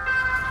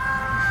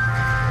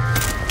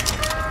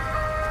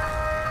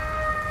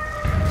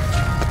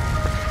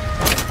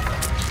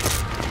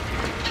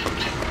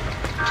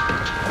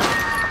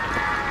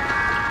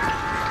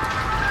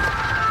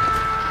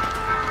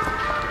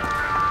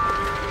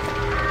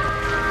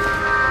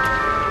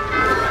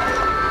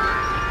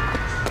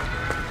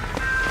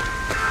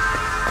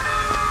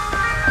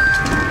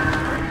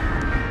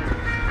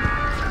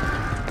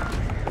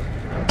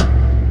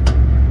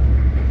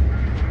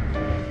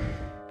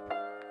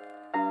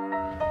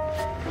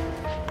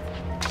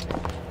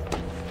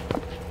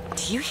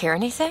 Do you hear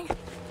anything?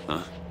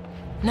 Huh?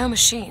 No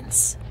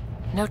machines.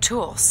 No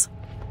tools.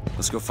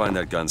 Let's go find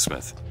that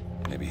gunsmith.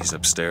 Maybe he's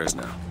upstairs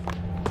now.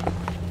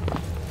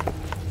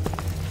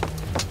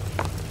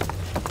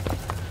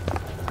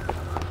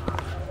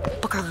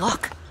 Booker,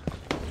 look.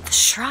 The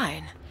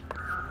shrine.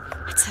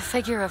 It's a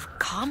figure of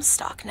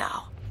Comstock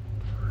now.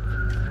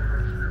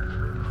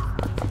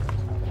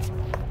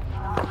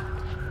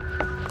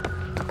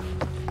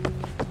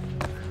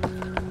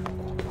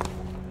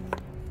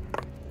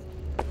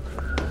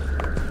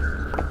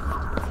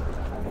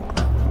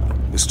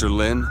 Mr.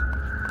 Lin?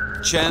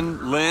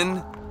 Chen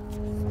Lin?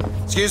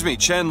 Excuse me,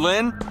 Chen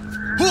Lin?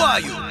 Who are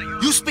you?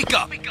 You speak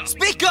up!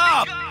 Speak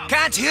up!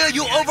 Can't hear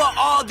you over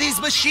all these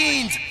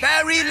machines!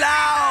 Very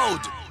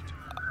loud!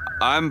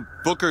 I'm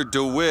Booker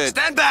DeWitt.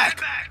 Stand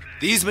back!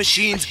 These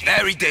machines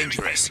very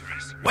dangerous.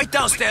 Wait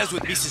downstairs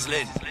with Mrs.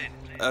 Lin.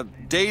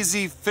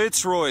 Daisy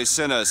Fitzroy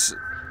sent us.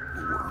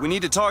 We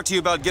need to talk to you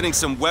about getting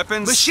some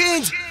weapons.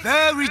 Machines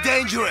very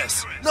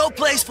dangerous. No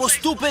place for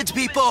stupid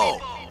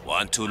people.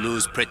 Want to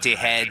lose pretty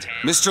head?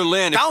 Mr.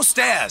 Lin.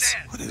 Downstairs!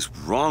 What is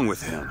wrong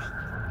with him?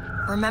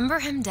 Remember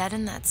him dead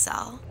in that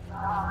cell?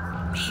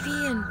 Maybe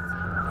in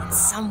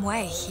some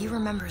way he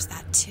remembers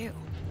that too.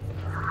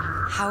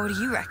 How would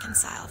you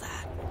reconcile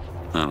that?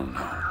 I don't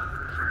know.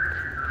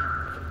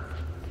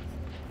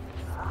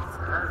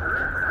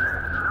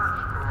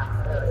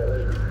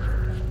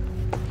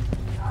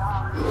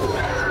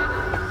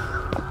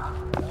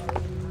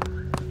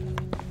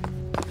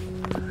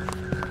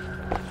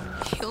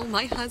 Kill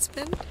my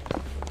husband?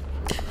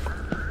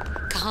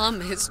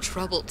 Calm his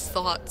troubled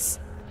thoughts.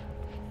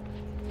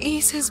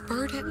 Ease his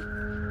burden.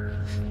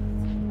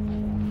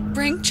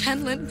 Bring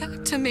Chenlin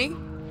back to me.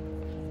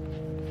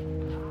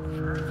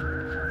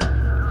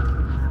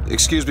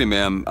 Excuse me,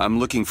 ma'am. I'm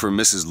looking for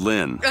Mrs.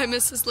 Lin. I'm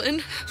Mrs.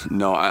 Lin.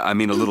 No, I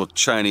mean a little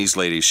Chinese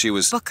lady. She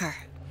was... Booker,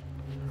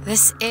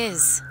 this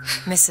is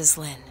Mrs.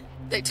 Lin.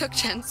 They took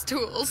Chen's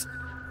tools.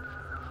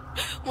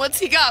 What's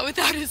he got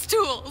without his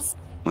tools?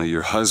 Well,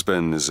 your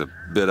husband is a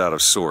bit out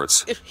of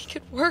sorts. If he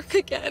could work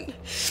again,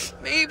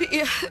 maybe...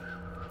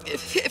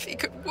 If he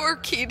could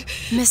work, he'd...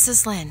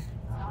 Mrs. Lin,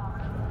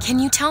 can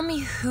you tell me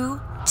who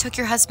took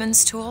your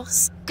husband's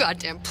tools?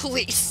 Goddamn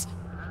police.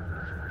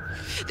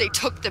 They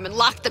took them and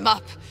locked them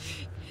up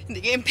in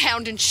the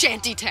impound in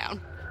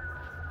Shantytown.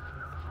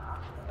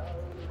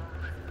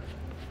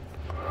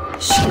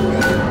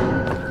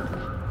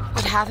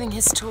 Would having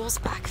his tools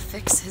back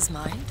fix his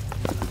mind?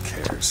 Who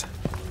cares?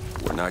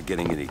 We're not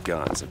getting any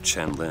guns if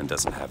Chen Lin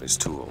doesn't have his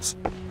tools.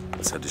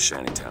 Let's head to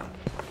Shantytown.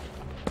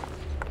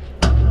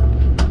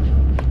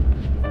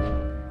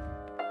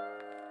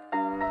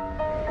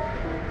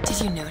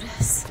 Did you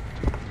notice?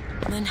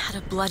 Lin had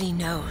a bloody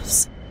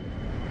nose.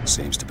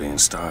 Seems to be in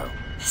style.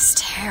 This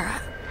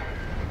tear,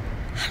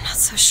 I'm not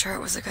so sure it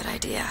was a good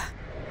idea.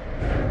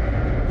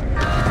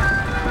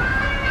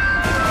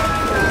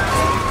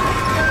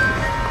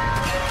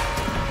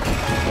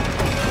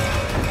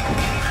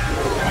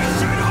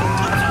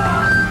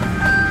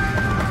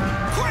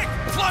 Quick!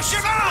 Flush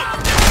him out!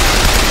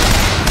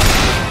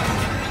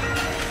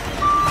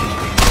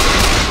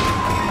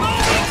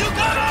 Move to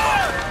cover!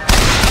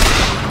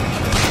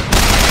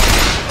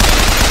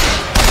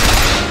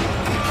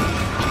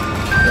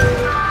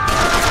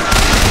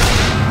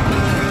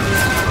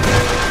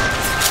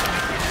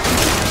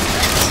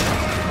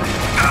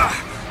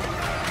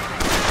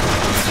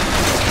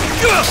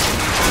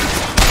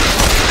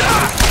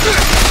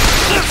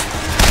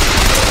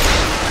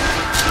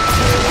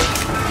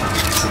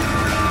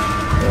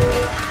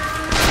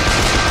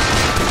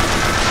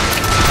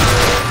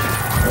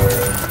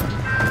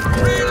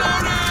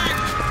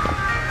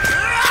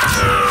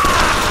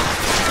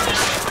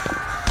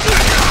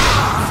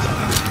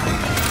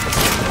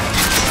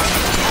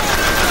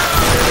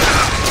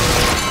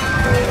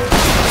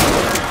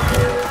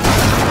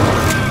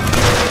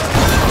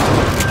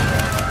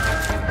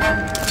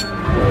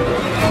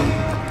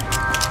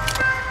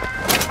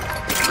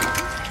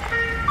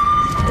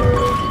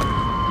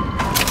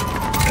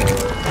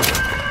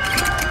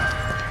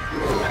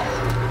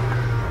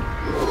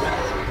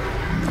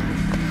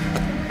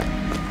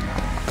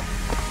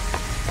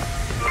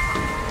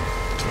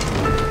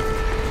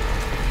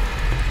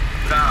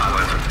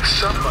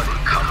 Somebody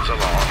comes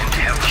along and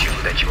tells you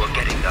that you are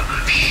getting the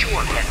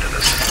short end of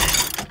the stick.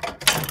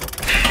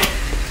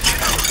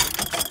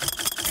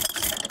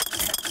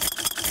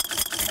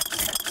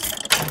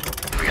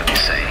 Really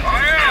saying,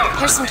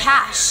 Here's some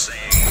cash.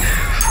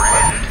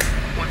 friend,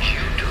 what you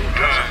do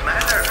doesn't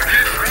matter. Sir,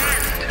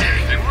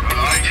 friend, you were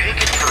being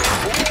taken for a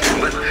fool,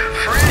 but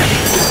friend.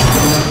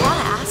 You want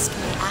to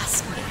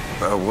ask me?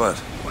 What?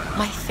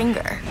 My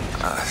finger.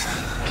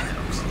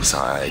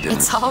 Sorry, I didn't...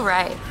 It's all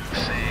right.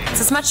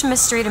 It's as much a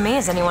mystery to me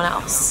as anyone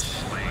else.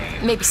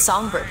 Maybe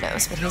Songbird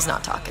knows, but he's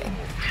not talking.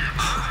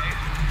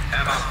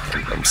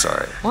 I'm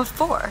sorry. What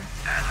for?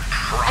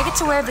 I get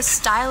to wear this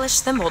stylish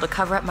thimble to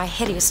cover up my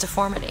hideous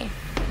deformity.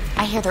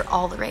 I hear they're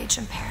all the rage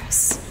in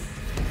Paris.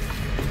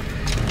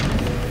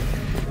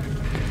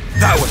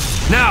 That way!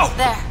 Now!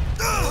 There.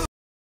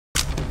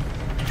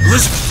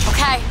 Listen!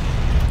 Okay.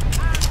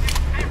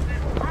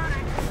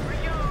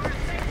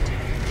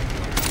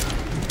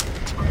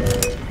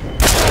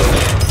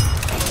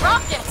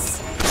 Rockets!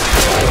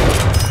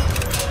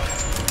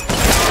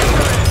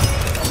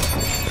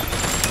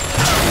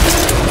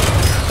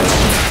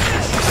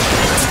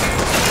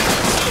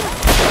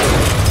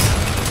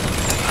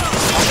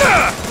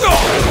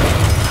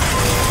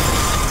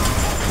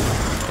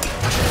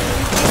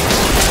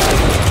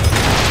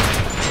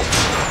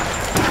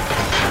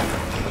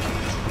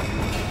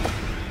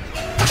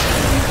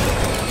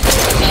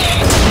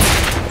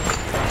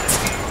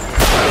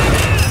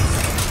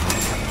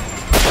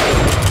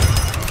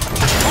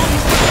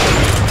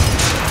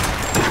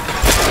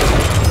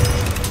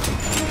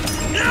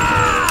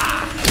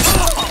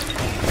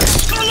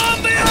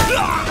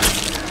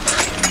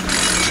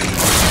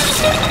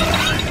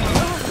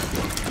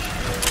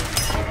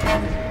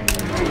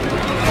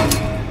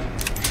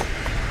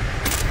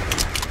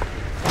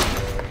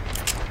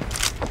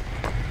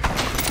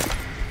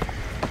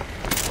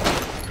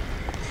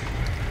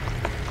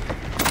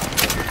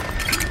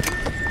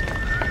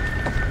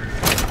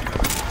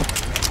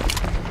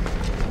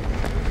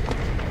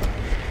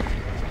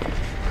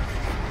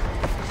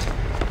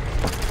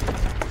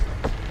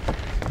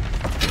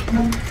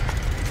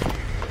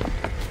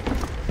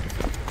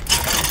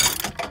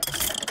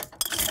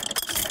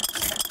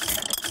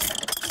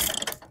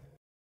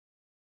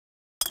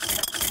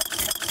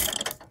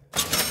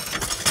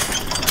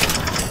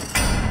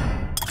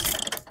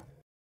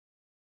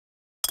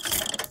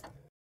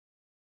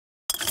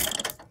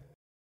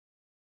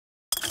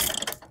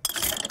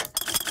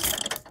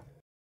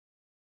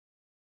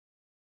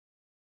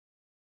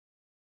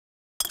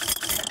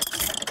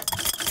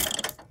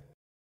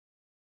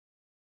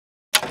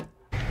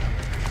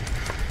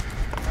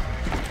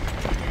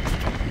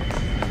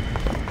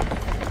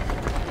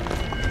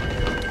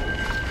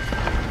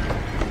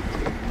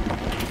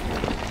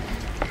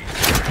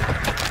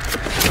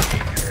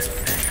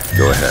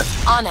 Go ahead.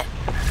 On it.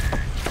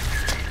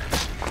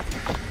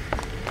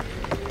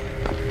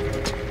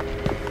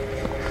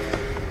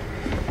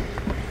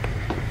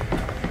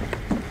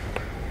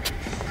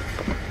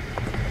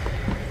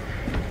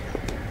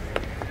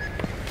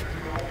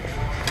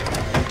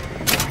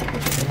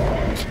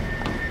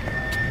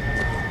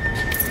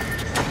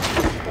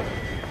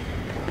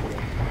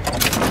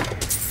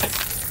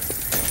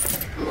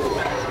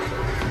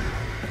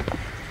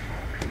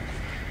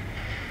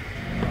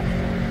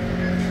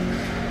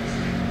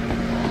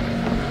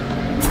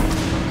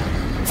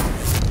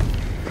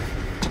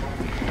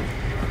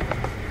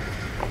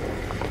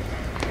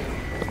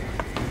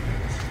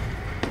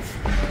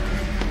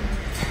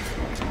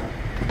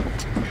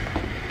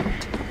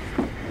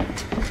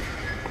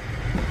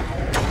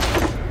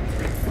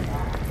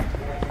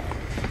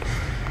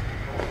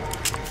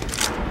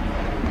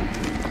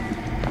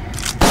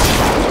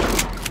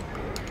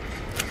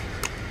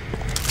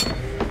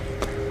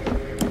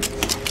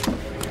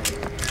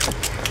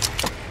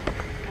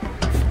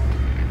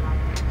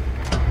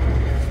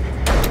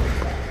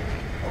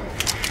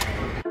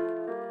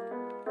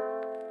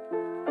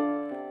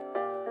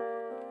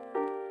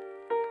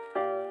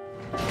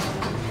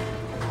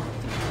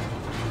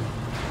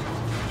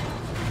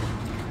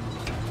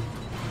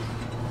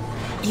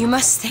 You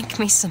must think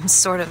me some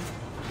sort of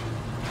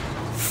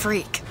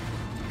freak.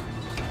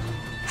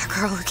 A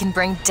girl who can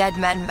bring dead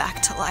men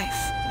back to life.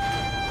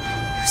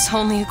 Whose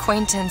only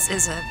acquaintance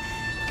is a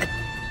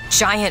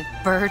giant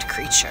bird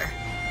creature.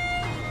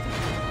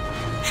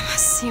 It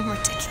must seem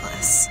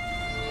ridiculous.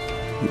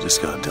 You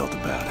just got dealt a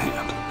bad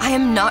hand. I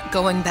am not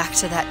going back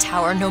to that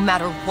tower no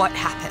matter what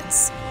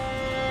happens.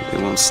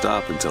 They won't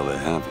stop until they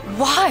have you.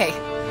 Why?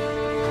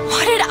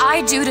 What did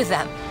I do to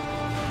them?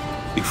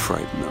 You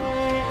frighten them.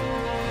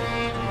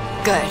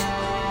 Good.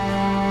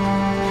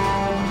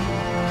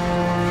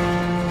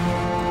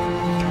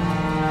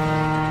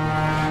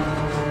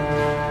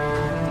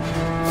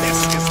 This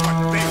is what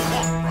they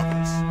want,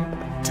 brothers.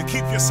 To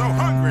keep you so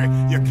hungry,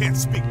 you can't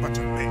speak but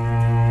to beg.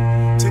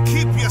 To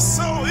keep you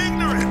so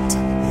ignorant,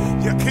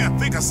 you can't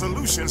think of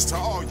solutions to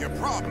all your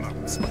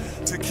problems.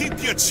 To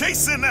keep you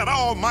chasing that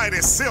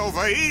almighty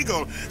silver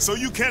eagle so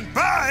you can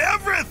buy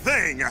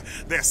everything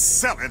they're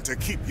selling to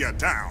keep you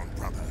down,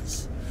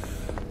 brothers.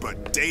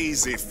 But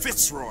Daisy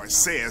Fitzroy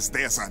says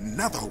there's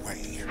another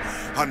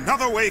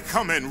way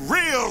coming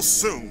real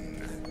soon.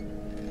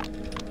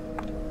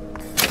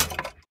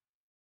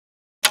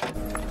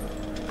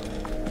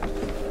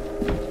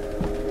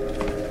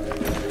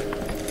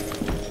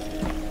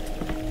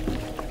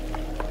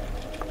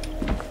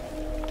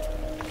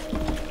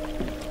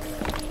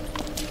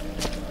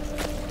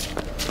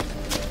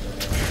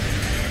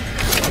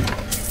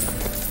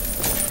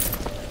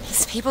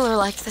 People are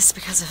like this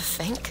because of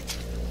Fink?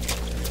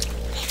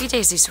 Maybe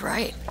Daisy's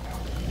right.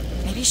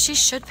 Maybe she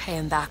should pay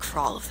him back for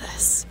all of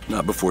this.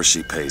 Not before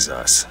she pays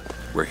us.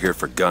 We're here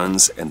for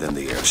guns and then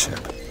the airship.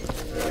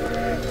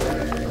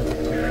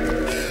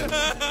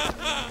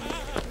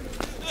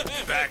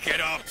 Back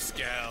it up,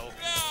 Scal.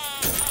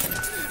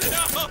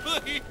 No,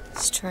 please.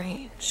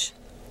 Strange.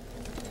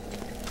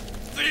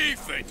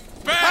 Thief it!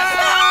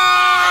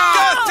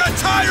 Death to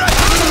tyrant!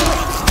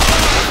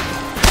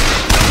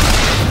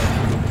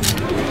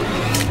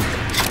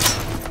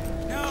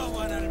 No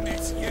one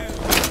admits you.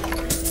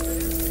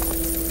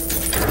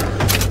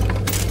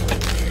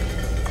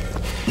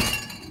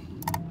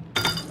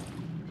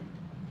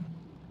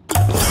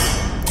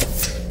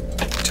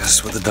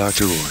 Just what the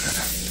doctor ordered.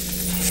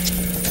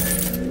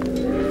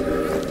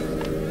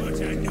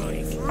 Put a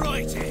knife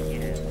right in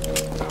you.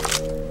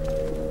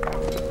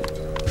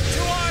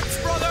 To arms,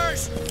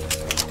 brothers!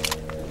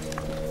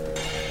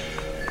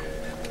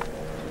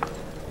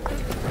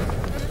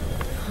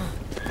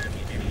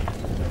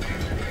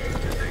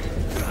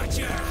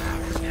 Gotcha.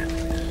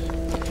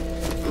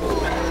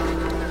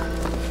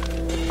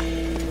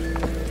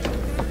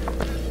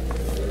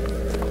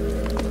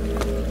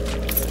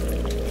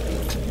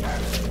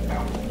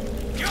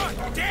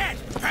 You're dead,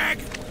 Peg!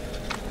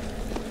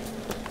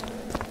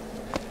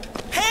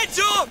 Heads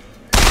up!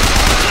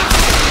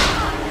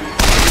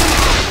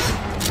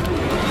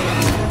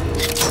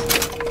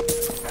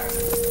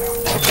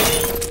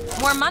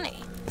 More money.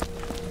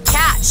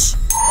 Cash.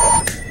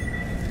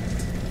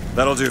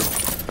 That'll do.